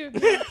costume.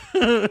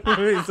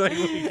 He's like,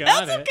 we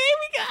got That's it. okay,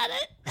 we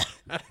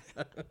got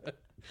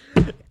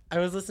it. I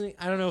was listening.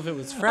 I don't know if it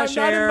was Fresh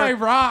I'm not Air in my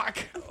rock.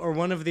 or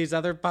one of these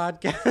other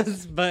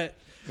podcasts, but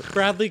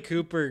Bradley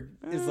Cooper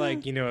is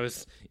like, I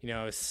was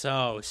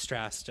so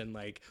stressed and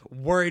like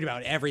worried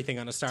about everything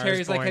on A Star Is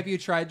Terry's Born. like, have you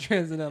tried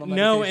transcendental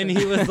No, meditation? and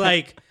he was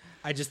like,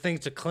 I just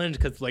think to Clint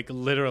because like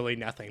literally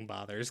nothing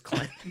bothers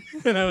Clint,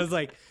 and I was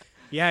like,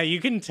 yeah,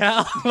 you can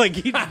tell, like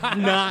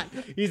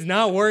he's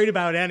not worried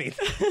about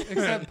anything.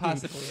 Except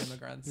possibly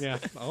immigrants. Yeah.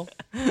 Oh.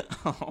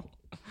 Oh,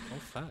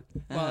 Fuck.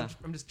 Well,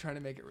 I'm just trying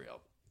to make it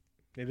real.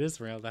 It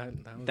is real. That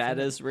was that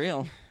it. is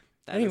real.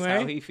 That is Anyway,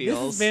 how he this feels.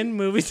 has been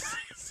movies.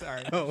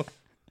 Sorry. Oh.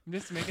 I'm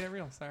just making it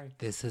real. Sorry.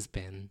 This has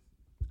been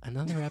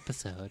another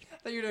episode. I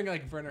thought you were doing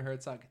like Werner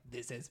Herzog.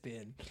 This has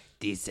been.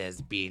 This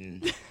has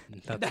been.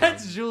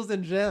 That's Jules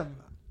and Jim.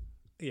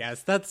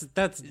 Yes, that's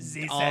This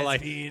all has I.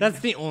 been. That's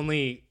the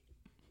only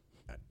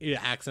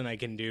accent I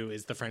can do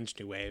is the French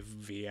New Wave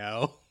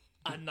VO.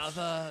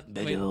 Another.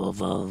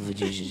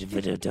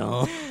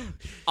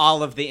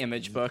 All of the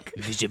image book.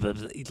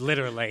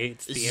 Literally,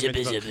 it's the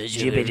image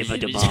book.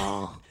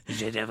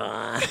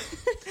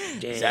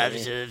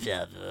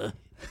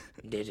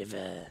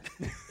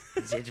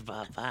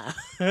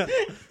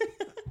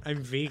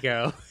 I'm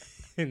Vigo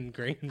in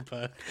Green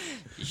Book.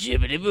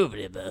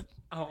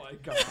 Oh my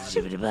god.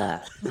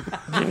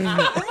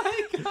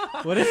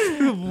 What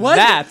if? What?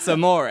 That's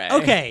Amore.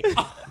 Okay,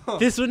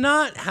 this would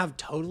not have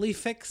totally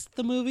fixed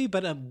the movie,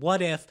 but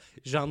what if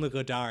Jean-Luc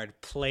Godard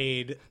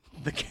played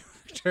the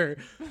character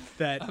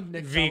that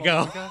Nick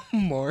Vigo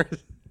Vallelonga?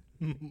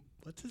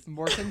 What's his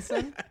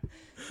Mortensen?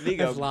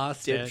 Vigo I've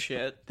lost it.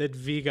 dipshit. That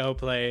Vigo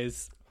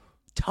plays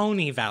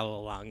Tony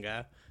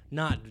Vallelonga,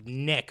 not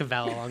Nick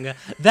Vallelonga.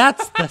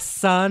 That's the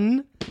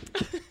son.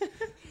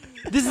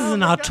 This is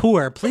an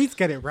auteur. Please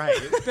get it right.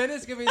 Ben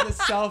is giving the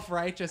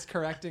self-righteous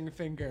correcting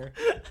finger.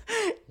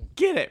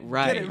 Get it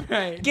right. Get it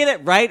right. Get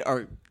it right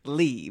or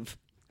leave.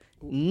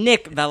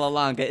 Nick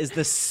Vallelonga is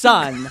the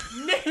son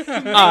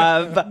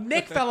of...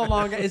 Nick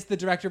Vallelonga is the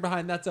director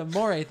behind That's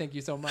Amore. Thank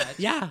you so much.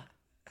 Yeah.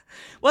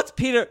 What's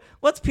Peter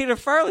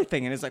Farley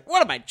thinking? He's like,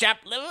 what am I, chap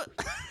liver?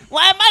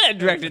 Why am I not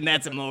directing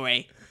That's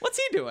Amore? What's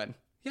he doing?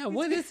 Yeah,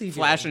 what is he doing?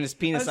 Flashing his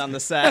penis on the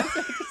set.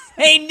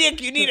 Hey,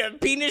 Nick, you need a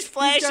penis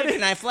flasher?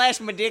 Can I flash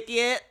my dick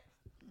yet?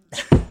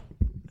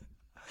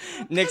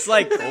 Nick's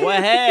like, go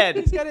ahead.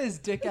 He's got his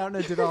dick out in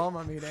a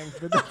development meeting.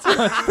 But that's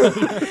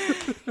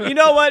You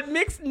know what?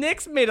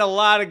 Nick's made a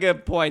lot of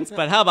good points,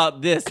 but how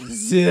about this?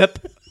 Zip.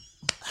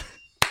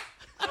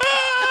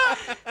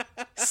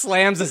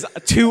 slams his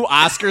 2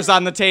 Oscars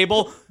on the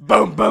table.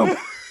 Boom, boom.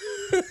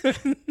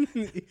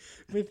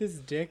 With his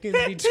dick in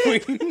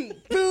between.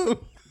 Boom.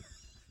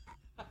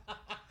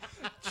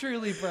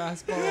 Truly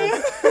brass balls.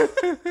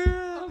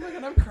 Oh my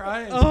god, I'm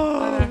crying.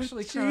 I'm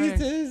actually crying.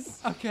 Jesus.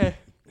 Okay.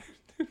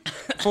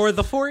 For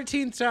the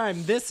 14th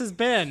time, this has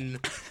been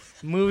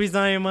Movies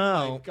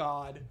IMO.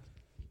 God.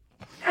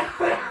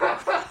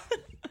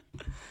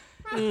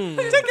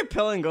 Take a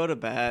pill and go to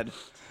bed.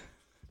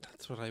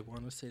 That's what I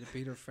want to say to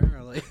Peter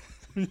Farrelly.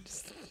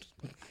 Just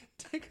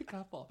Take a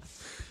couple.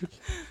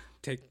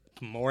 take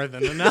more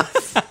than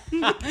enough.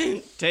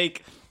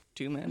 Take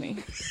too many.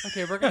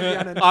 Okay, we're gonna be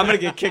on a. I'm gonna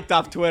get kicked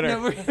off Twitter.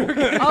 No, we're gonna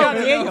be Oh, on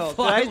a Diego,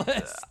 no-fly did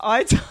list.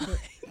 I Do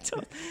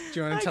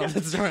you want to tell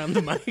that story on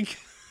the mic?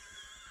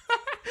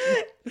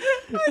 I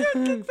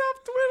got kicked off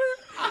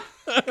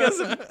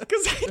Twitter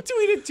because I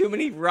tweeted too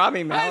many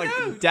Rami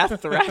Malek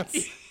death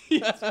threats.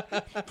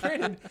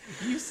 Brandon,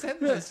 you sent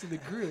those to the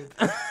group.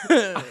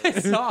 I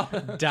saw.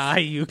 Die,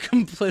 you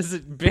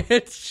complicit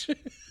bitch.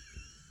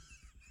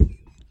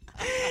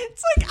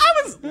 It's like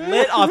I was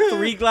lit off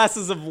 3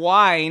 glasses of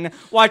wine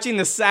watching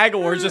the SAG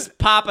Awards just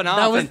popping off.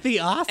 That was and the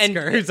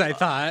Oscars, I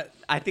thought.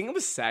 I think it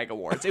was SAG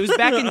Awards. It was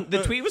back in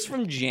the tweet was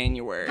from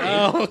January.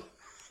 Oh,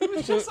 It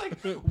was just like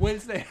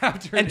Wednesday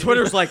afternoon. And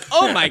Twitter's like,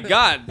 "Oh my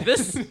god,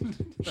 this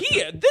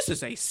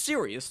is a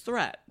serious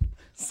threat."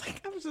 It's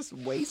like I was just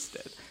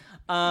wasted.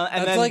 And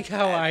that's then, like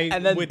how I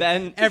and then would.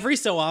 Ben Every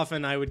so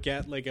often, I would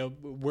get like a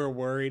 "we're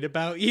worried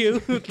about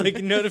you"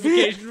 like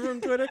notification from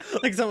Twitter.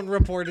 Like someone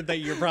reported that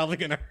you're probably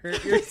gonna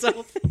hurt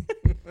yourself.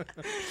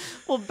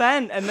 Well,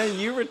 Ben, and then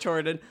you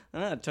retorted,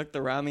 it took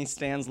the Rami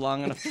stands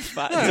long enough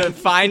to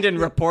find and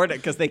report it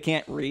because they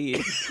can't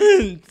read.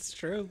 It's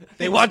true.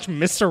 They watch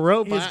Mr.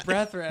 Robot. his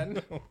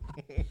brethren.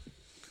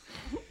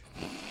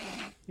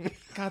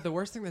 God, the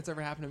worst thing that's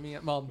ever happened to me.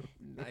 Well,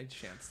 I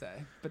shan't say,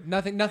 but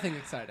nothing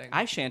exciting.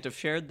 I shan't have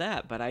shared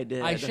that, but I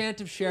did. I shan't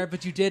have shared,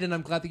 but you did, and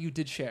I'm glad that you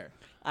did share.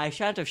 I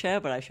shan't have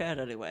shared, but I shared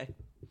anyway.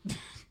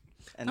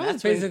 And That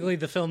was basically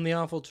the film The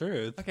Awful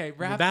Truth. Okay,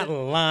 wrap that it.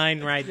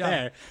 line right Yeah.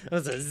 there. That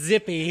was a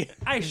zippy.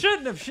 I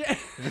shouldn't have shared.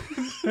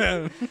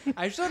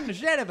 I shouldn't have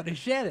shared it, but I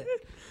shared it.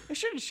 I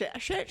shouldn't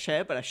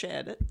share, but I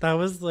shared it. That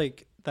was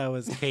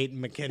Kate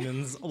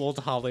McKinnon's old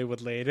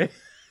Hollywood lady.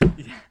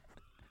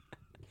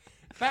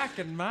 Back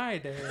in my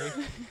day.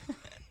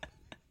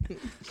 I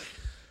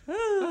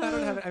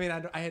don't have. I mean,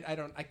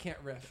 I can't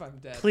riff. I'm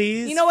dead.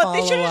 Please, You know what?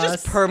 They should follow have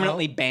just us.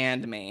 permanently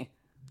banned me.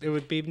 It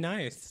would be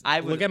nice.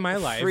 I would Look at my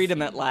life.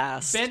 Freedom at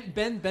last.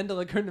 Ben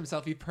delivered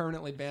himself. He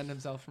permanently banned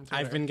himself from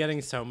Twitter. I've been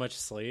getting so much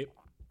sleep.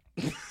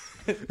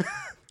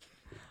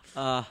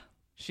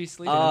 She's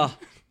sleeping.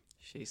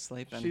 She's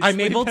sleeping. She's- I'm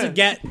able to sleeping.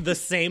 get the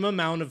same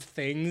amount of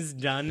things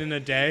done in a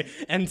day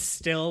and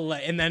still,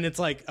 and then it's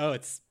like, oh,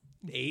 it's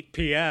 8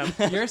 p.m.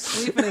 You're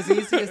sleeping as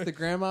easy as the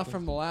grandma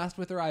from the last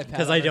with her iPad.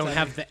 because I don't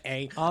have the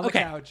on the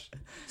couch.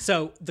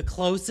 So the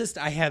closest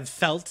I have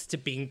felt to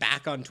being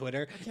back on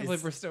Twitter I can't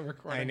believe we're still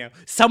recording. I know.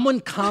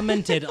 Someone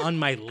commented on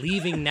my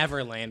Leaving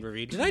Neverland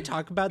review. Did I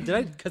talk about? Did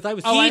I? Because I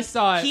was. Oh, I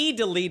saw it. He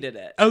deleted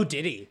it Oh,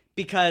 did he?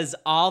 because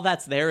all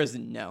that's there is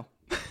no.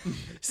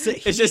 So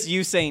It's just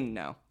you saying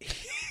no.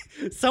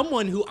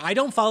 someone who I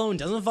don't follow and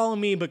doesn't follow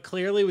me, but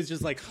clearly was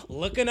just like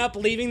looking up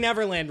Leaving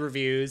Neverland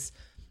reviews,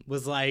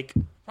 was like,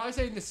 Probably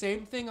saying the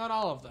same thing on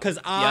all of them. because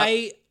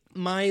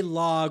my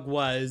log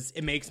was,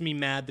 it makes me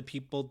mad that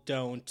people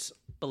don't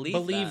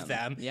believe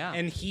them. Yeah.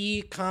 And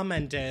he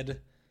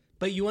commented,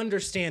 but you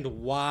understand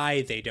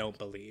why they don't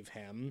believe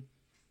him.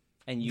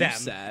 And you Them.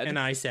 said, And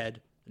I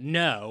said,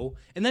 no.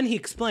 And then he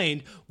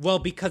explained, well,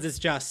 because it's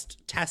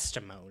just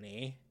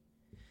testimony.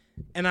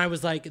 And I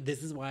was like,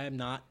 this is why I'm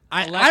not.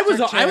 I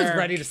was chair.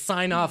 ready to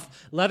sign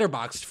off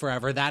Letterboxd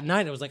forever that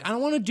night. I was like, I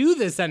don't want to do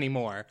this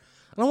anymore.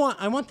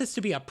 I want this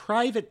to be a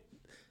private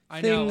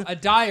I thing know a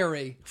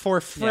diary.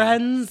 for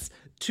friends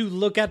to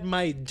look at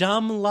my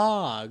dumb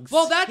logs.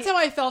 Well, that's how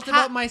I felt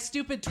about my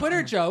stupid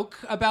Twitter joke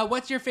about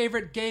what's your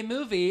favorite gay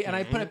movie, and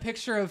I put a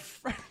picture of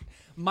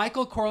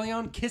Michael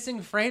Corleone kissing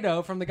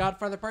Fredo from The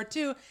Godfather Part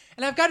 2,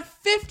 and I've got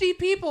 50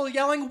 people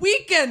yelling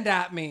 "Weekend"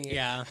 at me.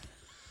 yeah.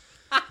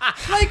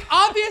 Like,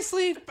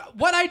 obviously,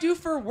 what I do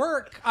for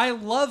work, I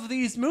love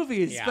these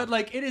movies, Yeah. but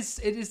like, it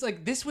is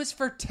like, this was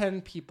for 10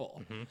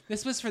 people.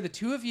 This was for the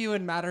 2 of you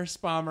and Matter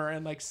Spalmer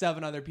and like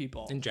 7 other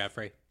people, And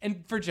Jeffrey.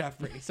 and for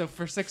Jeffrey. So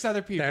for 6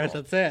 other people,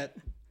 That's it.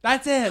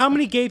 that's it. How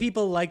many gay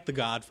people like The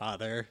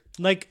Godfather?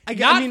 Like, I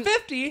Not mean,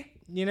 50.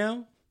 you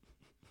know,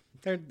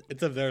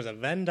 there's a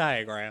Venn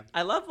diagram.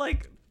 I love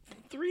like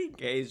 3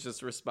 gays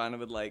just responded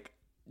with like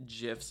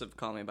gifs of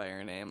 "Call Me by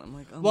Your Name." I'm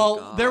like, oh Well,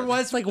 my God. there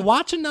was It's like,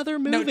 watch another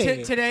movie.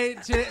 no today.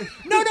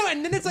 No,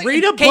 and then it's like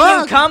Read a Can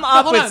you book. come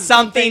up Hold with on.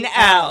 something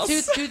else?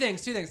 Two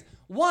things.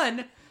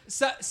 One,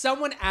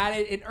 someone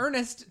added in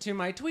earnest to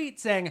my tweet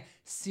saying,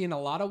 "Seen a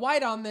lot of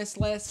white on this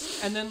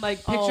list," and then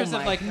like pictures of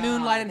my like God.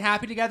 Moonlight and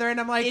Happy Together, and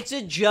I'm like, It's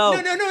a joke.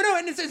 No,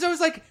 and so it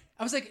was like,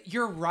 I was like,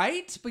 you're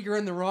right, but you're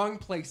in the wrong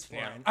place for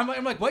Yeah. it.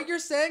 I'm like, what you're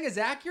saying is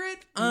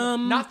accurate.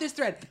 Not this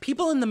thread.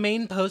 People in the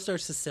main post are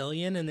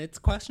Sicilian, and it's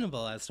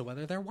questionable as to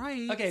whether they're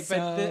white. Okay,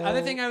 but the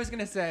other thing I was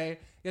gonna say,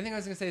 is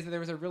that there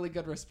was a really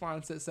good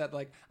response that said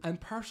like, "I'm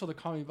partial to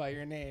Call Me by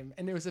Your Name,"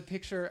 and it was a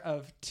picture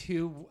of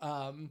two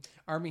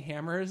Army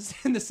Hammers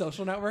in the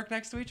Social Network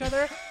next to each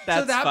other. So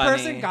That's that funny.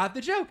 person got the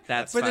joke.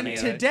 That's but funny.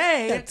 then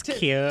today, That's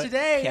cute.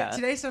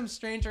 Today, some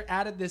stranger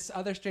added this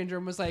other stranger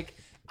and was like,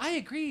 "I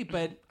agree,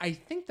 but I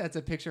think that's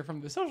a picture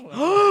from the Social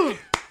Network."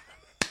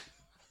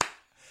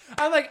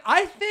 I'm like,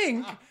 I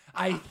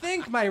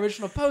think my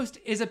original post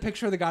is a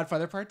picture of The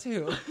Godfather Part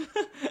 2.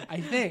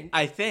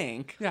 I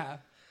think. Yeah.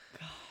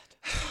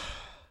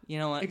 You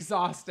know what?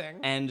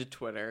 Exhausting. End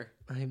Twitter.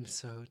 I'm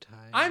so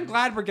tired. I'm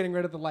glad we're getting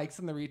rid of the likes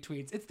and the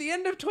retweets. It's the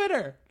end of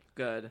Twitter.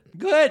 Good.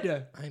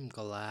 Good. I'm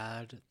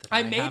glad that I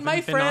I made haven't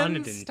my been on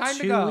it friends. in Time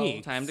to 2 go.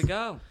 weeks. Time to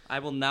go. I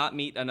will not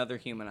meet another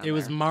human on It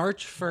was there.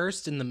 March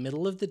 1st in the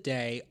middle of the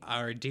day.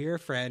 Our dear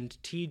friend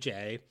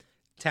TJ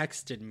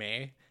texted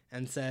me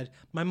and said,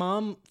 my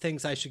mom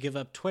thinks I should give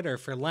up Twitter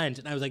for Lent.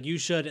 And I was like, you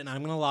should. And I'm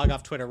going to log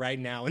off Twitter right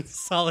now in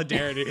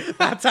solidarity.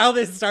 That's how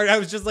this started. I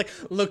was just like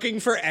looking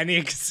for any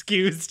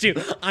excuse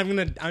to, I'm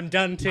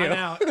done too. I'm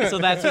out. So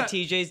that's what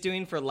TJ's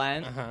doing for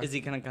Lent? Is he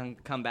going to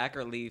come back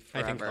or leave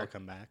I forever? think he'll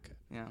come back.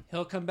 Yeah.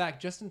 He'll come back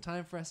just in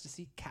time for us to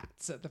see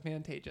Cats at the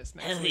Fantages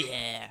next week.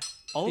 Yeah.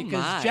 Oh Because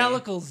my.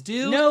 Jellicles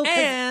do No, 'cause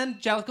and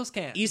Jellicles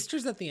can't.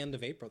 Easter's at the end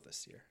of April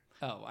this year.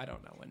 Oh, I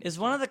don't know when. Is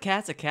one of the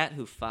cats a cat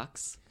who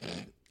fucks? I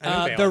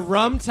think they the all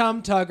Rum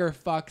Tum Tugger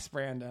fucks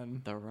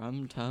Brandon. The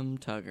Rum Tum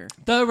Tugger.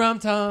 The Rum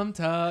Tum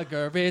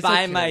Tugger is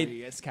Buy a my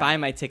curious cat. buy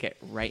my ticket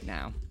right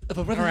now. But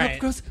the Right. have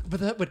gross, but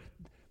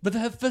the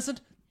have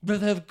pheasant, but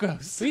the have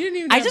gross. We didn't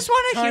even I have just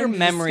want to hear time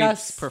Memory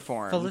discuss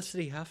perform.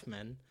 Felicity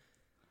Huffman.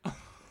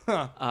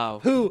 Oh,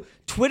 Who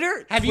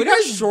Twitter? Have you Twitter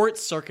guys- short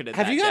circuited?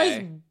 have that you guys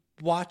day.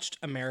 watched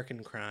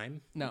American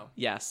Crime? No.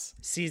 Yes,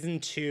 Season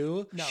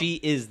 2? No. she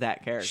is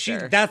that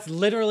character. That's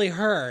literally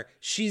her.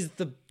 She's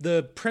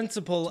the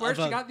principal Where of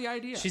she got the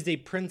idea. She's a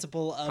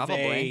principal of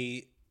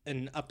Probably.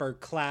 an upper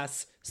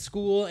class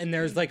school, and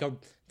it's like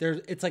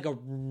a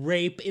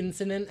rape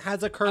incident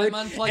has occurred,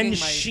 I'm unplugging and my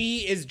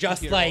she is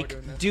just computer while like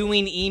we're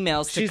doing this. doing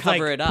emails to She's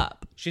cover like- it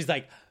up. she's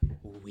like,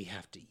 we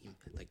have to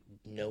like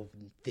no,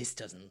 this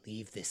doesn't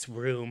leave this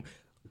room.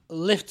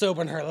 Lifts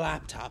open her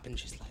laptop and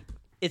she's like,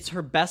 It's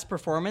her best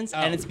performance,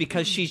 and it's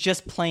because she's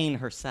just playing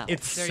herself.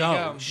 it's There you so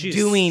go. she's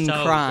doing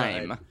so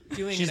crime. good.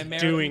 doing She's an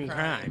American doing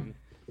crime. crime.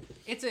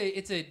 It's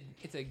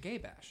a gay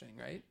bashing,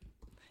 right?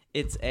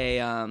 It's a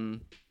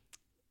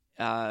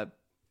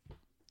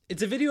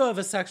It's a video of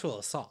a sexual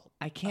assault.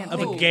 I can't Of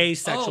think a gay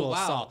sexual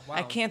wow, assault. Wow.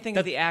 I can't think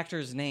of the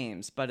actors'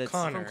 names, but it's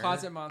Connor. From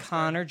Closet Monster.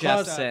 Connor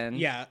Plus, Jepsen,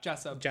 Yeah.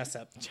 Jessup.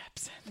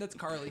 That's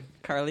Carly.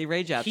 Carly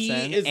Rae Jepsen,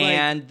 He is, like,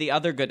 and the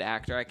other good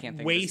actor. I can't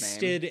think of his name.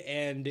 Wasted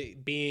and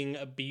being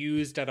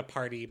abused at a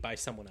party by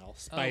someone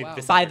else. By wow.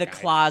 this By other the guy.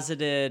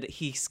 clauseted.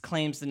 He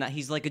claims that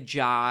he's like a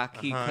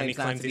jock. He And claims, he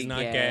claims not to he's be not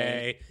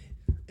gay.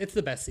 It's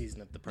the best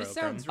season of the This program.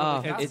 sounds really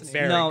Oh, fascinating. it's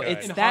very no, good.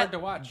 it's And that hard to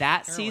watch.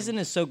 that Heroin. season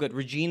is so good.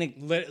 Regina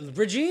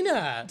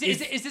Regina Is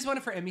this one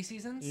for Emmy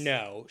seasons?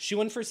 no, she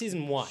won for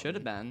season 1. should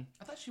have been.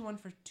 I thought she won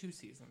for 2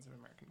 seasons of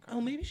American Crime.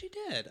 Oh, maybe she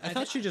did. I thought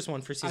think- she just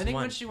won for season I think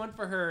 1. when she won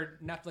for her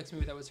Netflix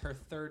movie, that was her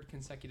 3rd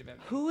consecutive Emmy.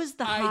 Who is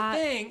the I hot?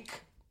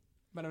 think,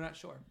 but I'm not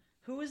sure.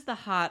 Who is the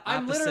hot?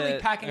 I'm opposite? literally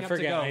packing I up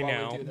forget, to go I while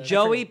know. we do this.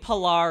 Joey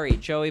Polari.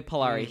 Joey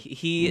Polari.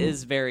 He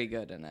is very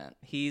good in it.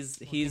 He's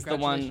the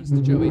one. Congratulations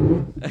to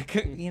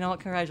Joey. You know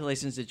what?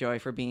 Congratulations to Joey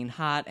for being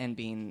hot and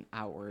being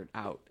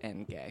out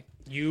and gay.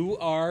 You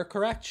are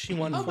correct. She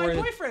won Oh, for my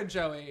boyfriend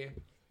Joey.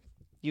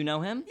 You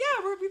know him?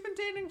 Yeah, we've been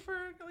dating for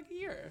like a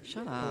year.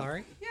 Shut up.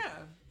 Polari. Yeah.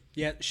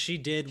 Yeah, she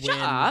did Shut win.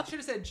 up. Should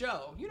have said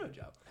Joe. You know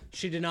Joe.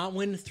 She did not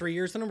win 3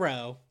 years in a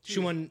row. She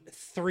won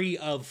 3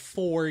 of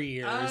 4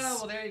 years. Oh,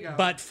 well, there you go.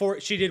 But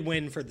she did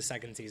win for the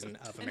second season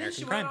of And then American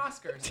she Crime. won an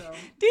Oscar, so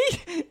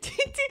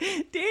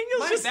Daniel's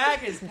my just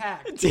bag is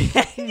packed.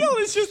 Daniel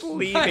is just My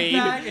leaving.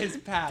 bag is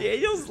packed.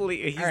 Daniel's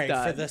leaving. He's All right,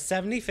 done. for the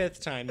 75th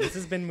time, this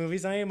has been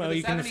Movies IMO. The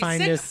You can find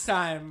 76th us.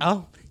 time.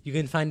 Oh, you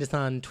can find us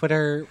on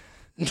Twitter,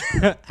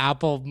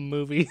 Apple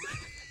Movies.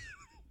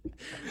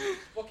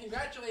 Well,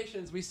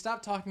 congratulations. We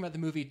stopped talking about the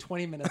movie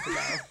 20 minutes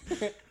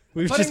ago.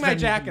 We've Putting just my been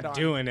jacket on.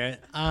 doing it.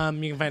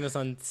 You can find us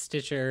on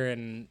Stitcher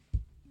and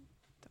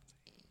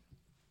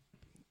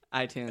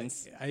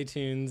iTunes,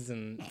 iTunes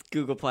and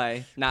Google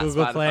Play, not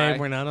Google Spotify. Play.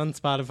 We're not on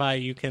Spotify.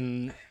 You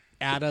can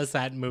add us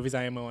at Movies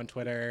IMO on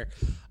Twitter.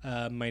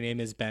 My name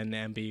is Ben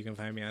MB. You can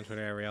find me on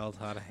Twitter at Real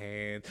Todd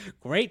Hayes.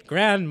 Great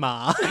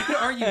grandma.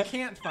 Or you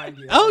can't find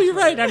you. Oh, you're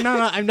right.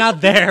 I'm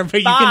not there,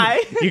 but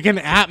Bye. you can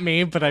at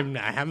me. But I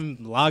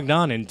haven't logged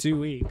on in 2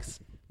 weeks.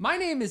 My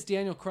name is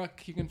Daniel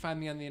Crook. You can find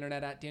me on the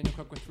internet at Daniel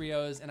Crook with 3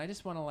 O's. And I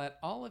just want to let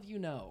all of you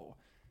know,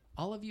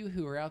 all of you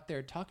who are out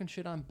there talking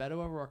shit on Beto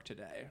O'Rourke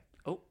today.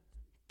 Oh.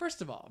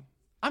 First of all,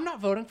 I'm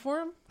not voting for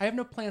him. I have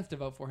no plans to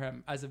vote for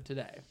him as of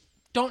today.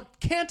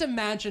 Can't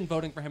imagine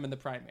voting for him in the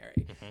primary.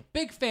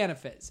 Big fan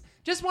of his.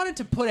 Just wanted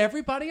to put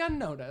everybody on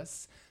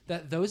notice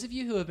that those of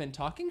you who have been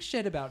talking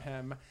shit about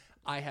him,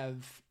 I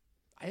have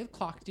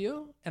clocked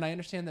you, and I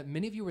understand that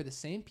many of you were the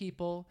same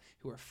people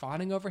who were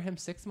fawning over him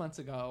 6 months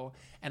ago,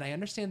 and I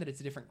understand that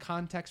it's a different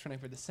context running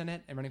for the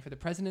Senate and running for the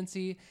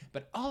presidency,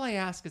 but all I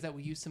ask is that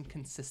we use some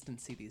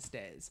consistency these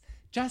days.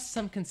 Just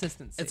some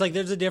consistency. It's like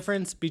there's a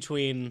difference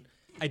between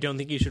I don't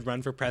think you should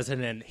run for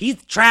president.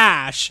 He's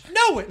trash.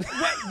 No,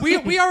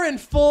 we are in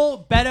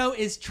full Beto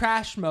is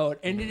trash mode,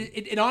 and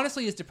it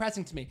honestly is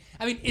depressing to me.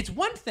 I mean, it's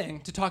one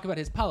thing to talk about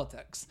his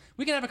politics.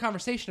 We can have a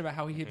conversation about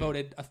how he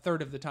voted a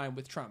third of the time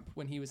with Trump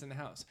when he was in the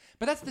House,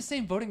 but that's the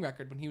same voting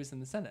record when he was in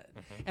the Senate.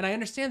 And I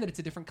understand that it's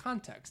a different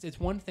context. It's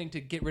one thing to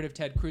get rid of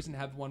Ted Cruz and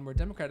have one more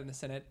Democrat in the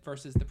Senate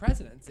versus the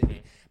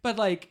presidency. But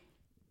like,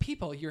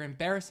 people, you're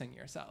embarrassing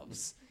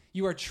yourselves.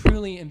 You are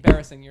truly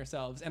embarrassing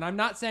yourselves. And I'm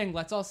not saying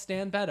let's all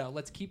stand Beto.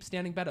 Let's keep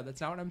standing Beto. That's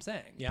not what I'm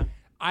saying. Yeah.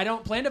 I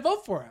don't plan to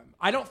vote for him.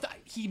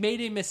 He made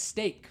a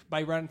mistake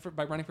by running for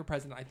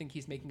president. I think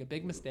he's making a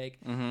big mistake.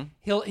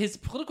 His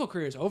political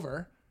career is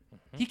over.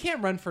 He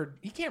can't run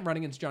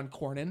against John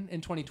Cornyn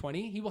in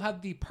 2020. He will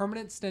have the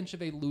permanent stench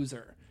of a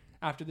loser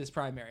after this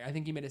primary. I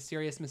think he made a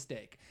serious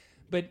mistake.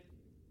 But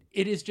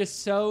it is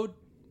just so,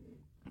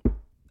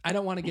 I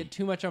don't want to get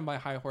too much on my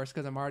high horse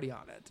because I'm already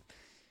on it.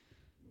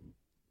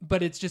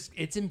 But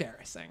it's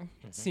embarrassing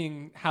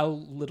seeing how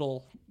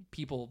little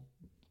people.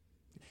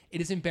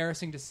 It is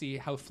embarrassing to see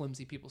how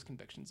flimsy people's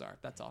convictions are.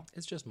 That's all.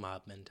 It's just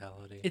mob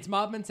mentality. It's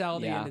mob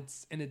mentality, Yeah.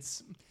 and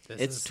it's.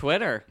 It's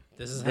Twitter.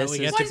 This is how we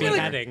get Well, to I mean, like,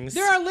 beheadings.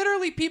 there are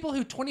literally people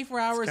who 24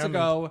 hours coming.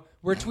 ago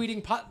were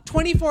tweeting.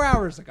 24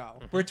 hours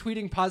ago were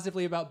tweeting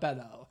positively about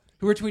Beto.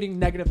 Who were tweeting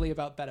negatively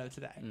about Beto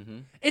today.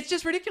 It's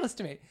just ridiculous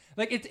to me.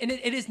 Like it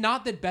is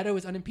not that Beto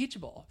is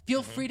unimpeachable.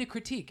 Feel free to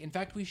critique. In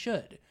fact, we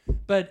should.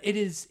 But it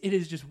is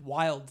just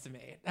wild to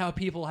me how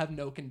people have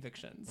no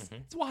convictions.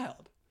 It's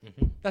wild.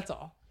 That's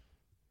all.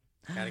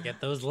 Gotta get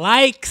those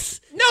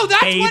likes. No,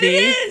 that's what it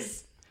baby.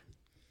 is.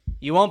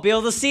 You won't be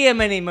able to see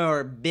him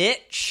anymore,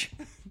 bitch.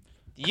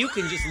 You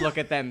can just look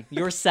at them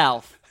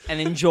yourself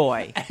and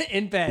enjoy.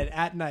 In bed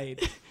at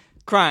night.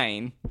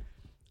 Crying.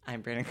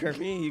 I'm Brandon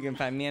Kirby. You can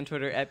find me on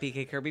Twitter at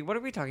BK Kirby. What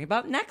are we talking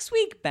about next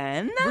week,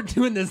 Ben? We're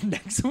doing this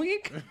next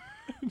week.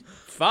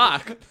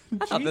 Fuck.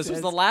 I thought this was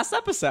Jesus. the last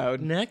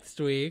episode. Next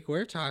week,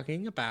 we're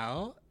talking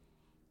about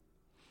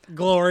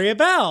Gloria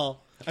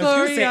Bell. I was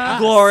gonna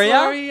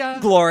say,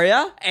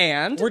 Gloria,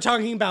 and we're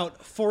talking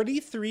about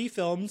 43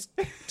 films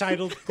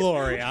titled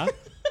Gloria.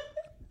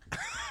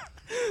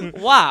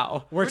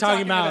 wow. We're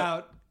talking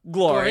about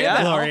Gloria.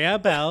 Gloria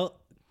Bell,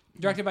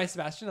 Directed by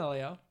Sebastian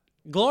Elio.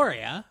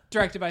 Gloria,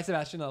 Directed by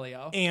Sebastian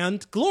Elio.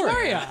 and Gloria.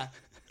 Gloria.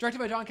 Directed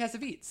by John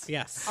Cassavetes.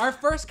 Yes. Our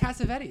first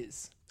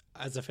Cassavetes.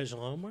 As official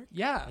homework?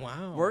 Yeah.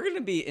 Wow. We're going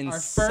to be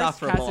first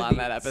insufferable on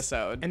that Cassavetes.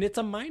 episode. And it's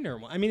a minor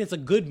one. I mean, it's a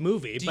good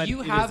movie, Do but you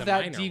it is have a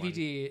that minor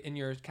DVD in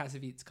your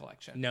Cassavetes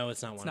collection? one. No,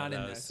 it's not It's one not of in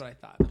those. there.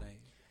 That's what I thought.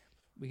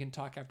 We can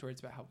talk afterwards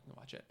about how we can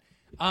watch it.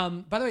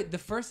 By the way, the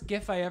first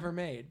GIF I ever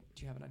made.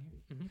 Do you have it on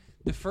here?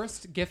 The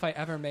first GIF I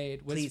ever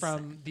made was Please.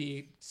 from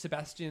the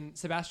Sebastian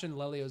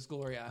Lelio's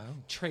Gloria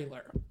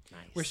trailer,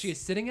 Nice. where she is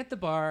sitting at the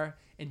bar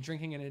and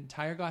drinking an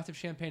entire glass of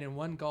champagne in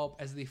one gulp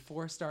as the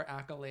 4-star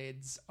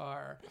accolades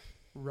are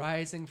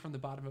rising from the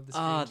bottom of the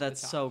screen. Oh, to the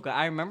that's top. so good.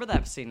 I remember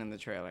that scene in the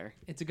trailer.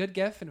 It's a good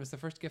GIF, and it was the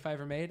first GIF I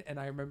ever made. And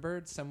I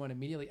remembered someone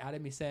immediately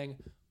added me saying,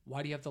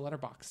 "Why do you have the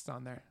letterbox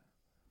on there?"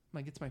 I'm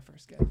like, "It's my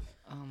first GIF.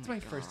 It's my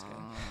first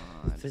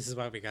GIF." This is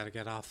why we gotta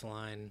get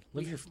offline.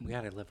 We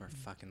gotta live our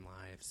fucking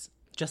lives.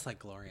 Just like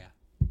Gloria.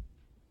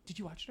 Did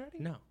you watch it already?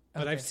 No.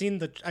 But Okay. I've seen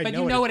the... But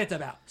you know what it's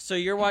about. So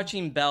you're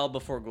watching Belle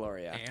before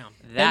Gloria. I am.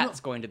 That's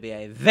going to be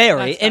a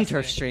very That's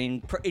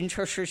interesting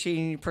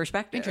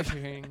perspective.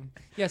 Interesting.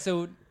 Yeah,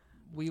 so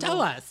we Tell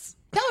will... us.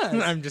 Tell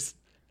us. I'm just...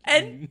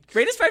 And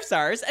rate us 5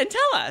 stars and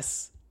tell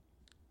us.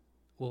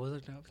 What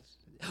was it?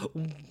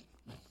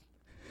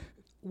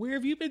 Where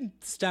have you been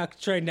stuck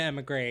trying to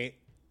emigrate?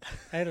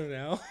 I don't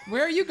know.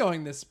 Where are you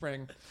going this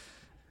spring?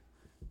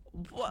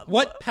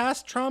 What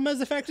past trauma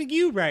is affecting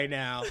you right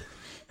now?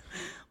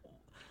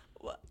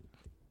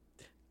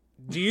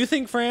 Do you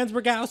think Franz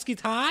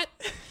Rogowski's hot?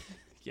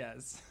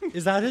 Yes.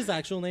 Is that his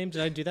actual name?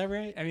 Did I do that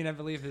right? I mean, I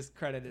believe his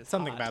credit is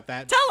Something hot. about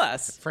that. Tell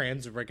us.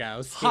 Franz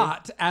Rogowski.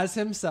 Hot as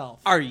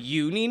himself. Are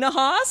you Nina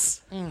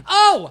Haas?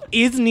 Oh!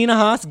 Is Nina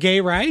Haas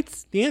gay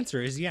rights? The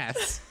answer is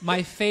yes.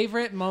 My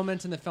favorite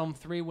moment in the film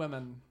Three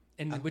Women,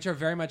 which are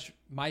very much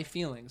my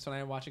feelings when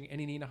I'm watching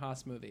any Nina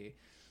Haas movie,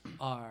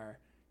 are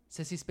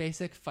Sissy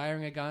Spacek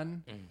firing a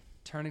gun,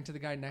 turning to the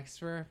guy next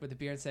to her with a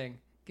beer and saying,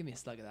 "Give me a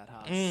slug of that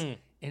Haas."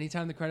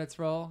 Anytime the credits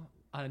roll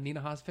on a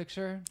Nina Haas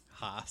picture,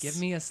 Haas. give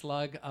me a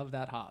slug of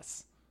that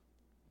Haas.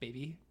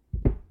 Baby.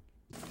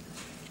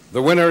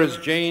 The winner is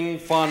Jane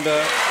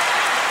Fonda.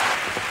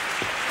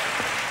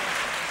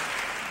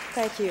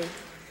 Thank you.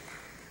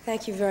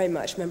 Thank you very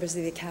much, members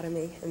of the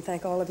Academy, and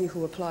thank all of you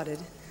who applauded.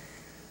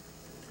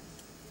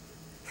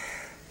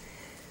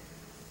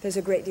 There's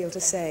a great deal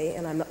to say,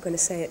 and I'm not going to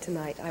say it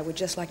tonight. I would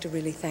just like to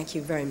really thank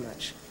you very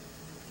much.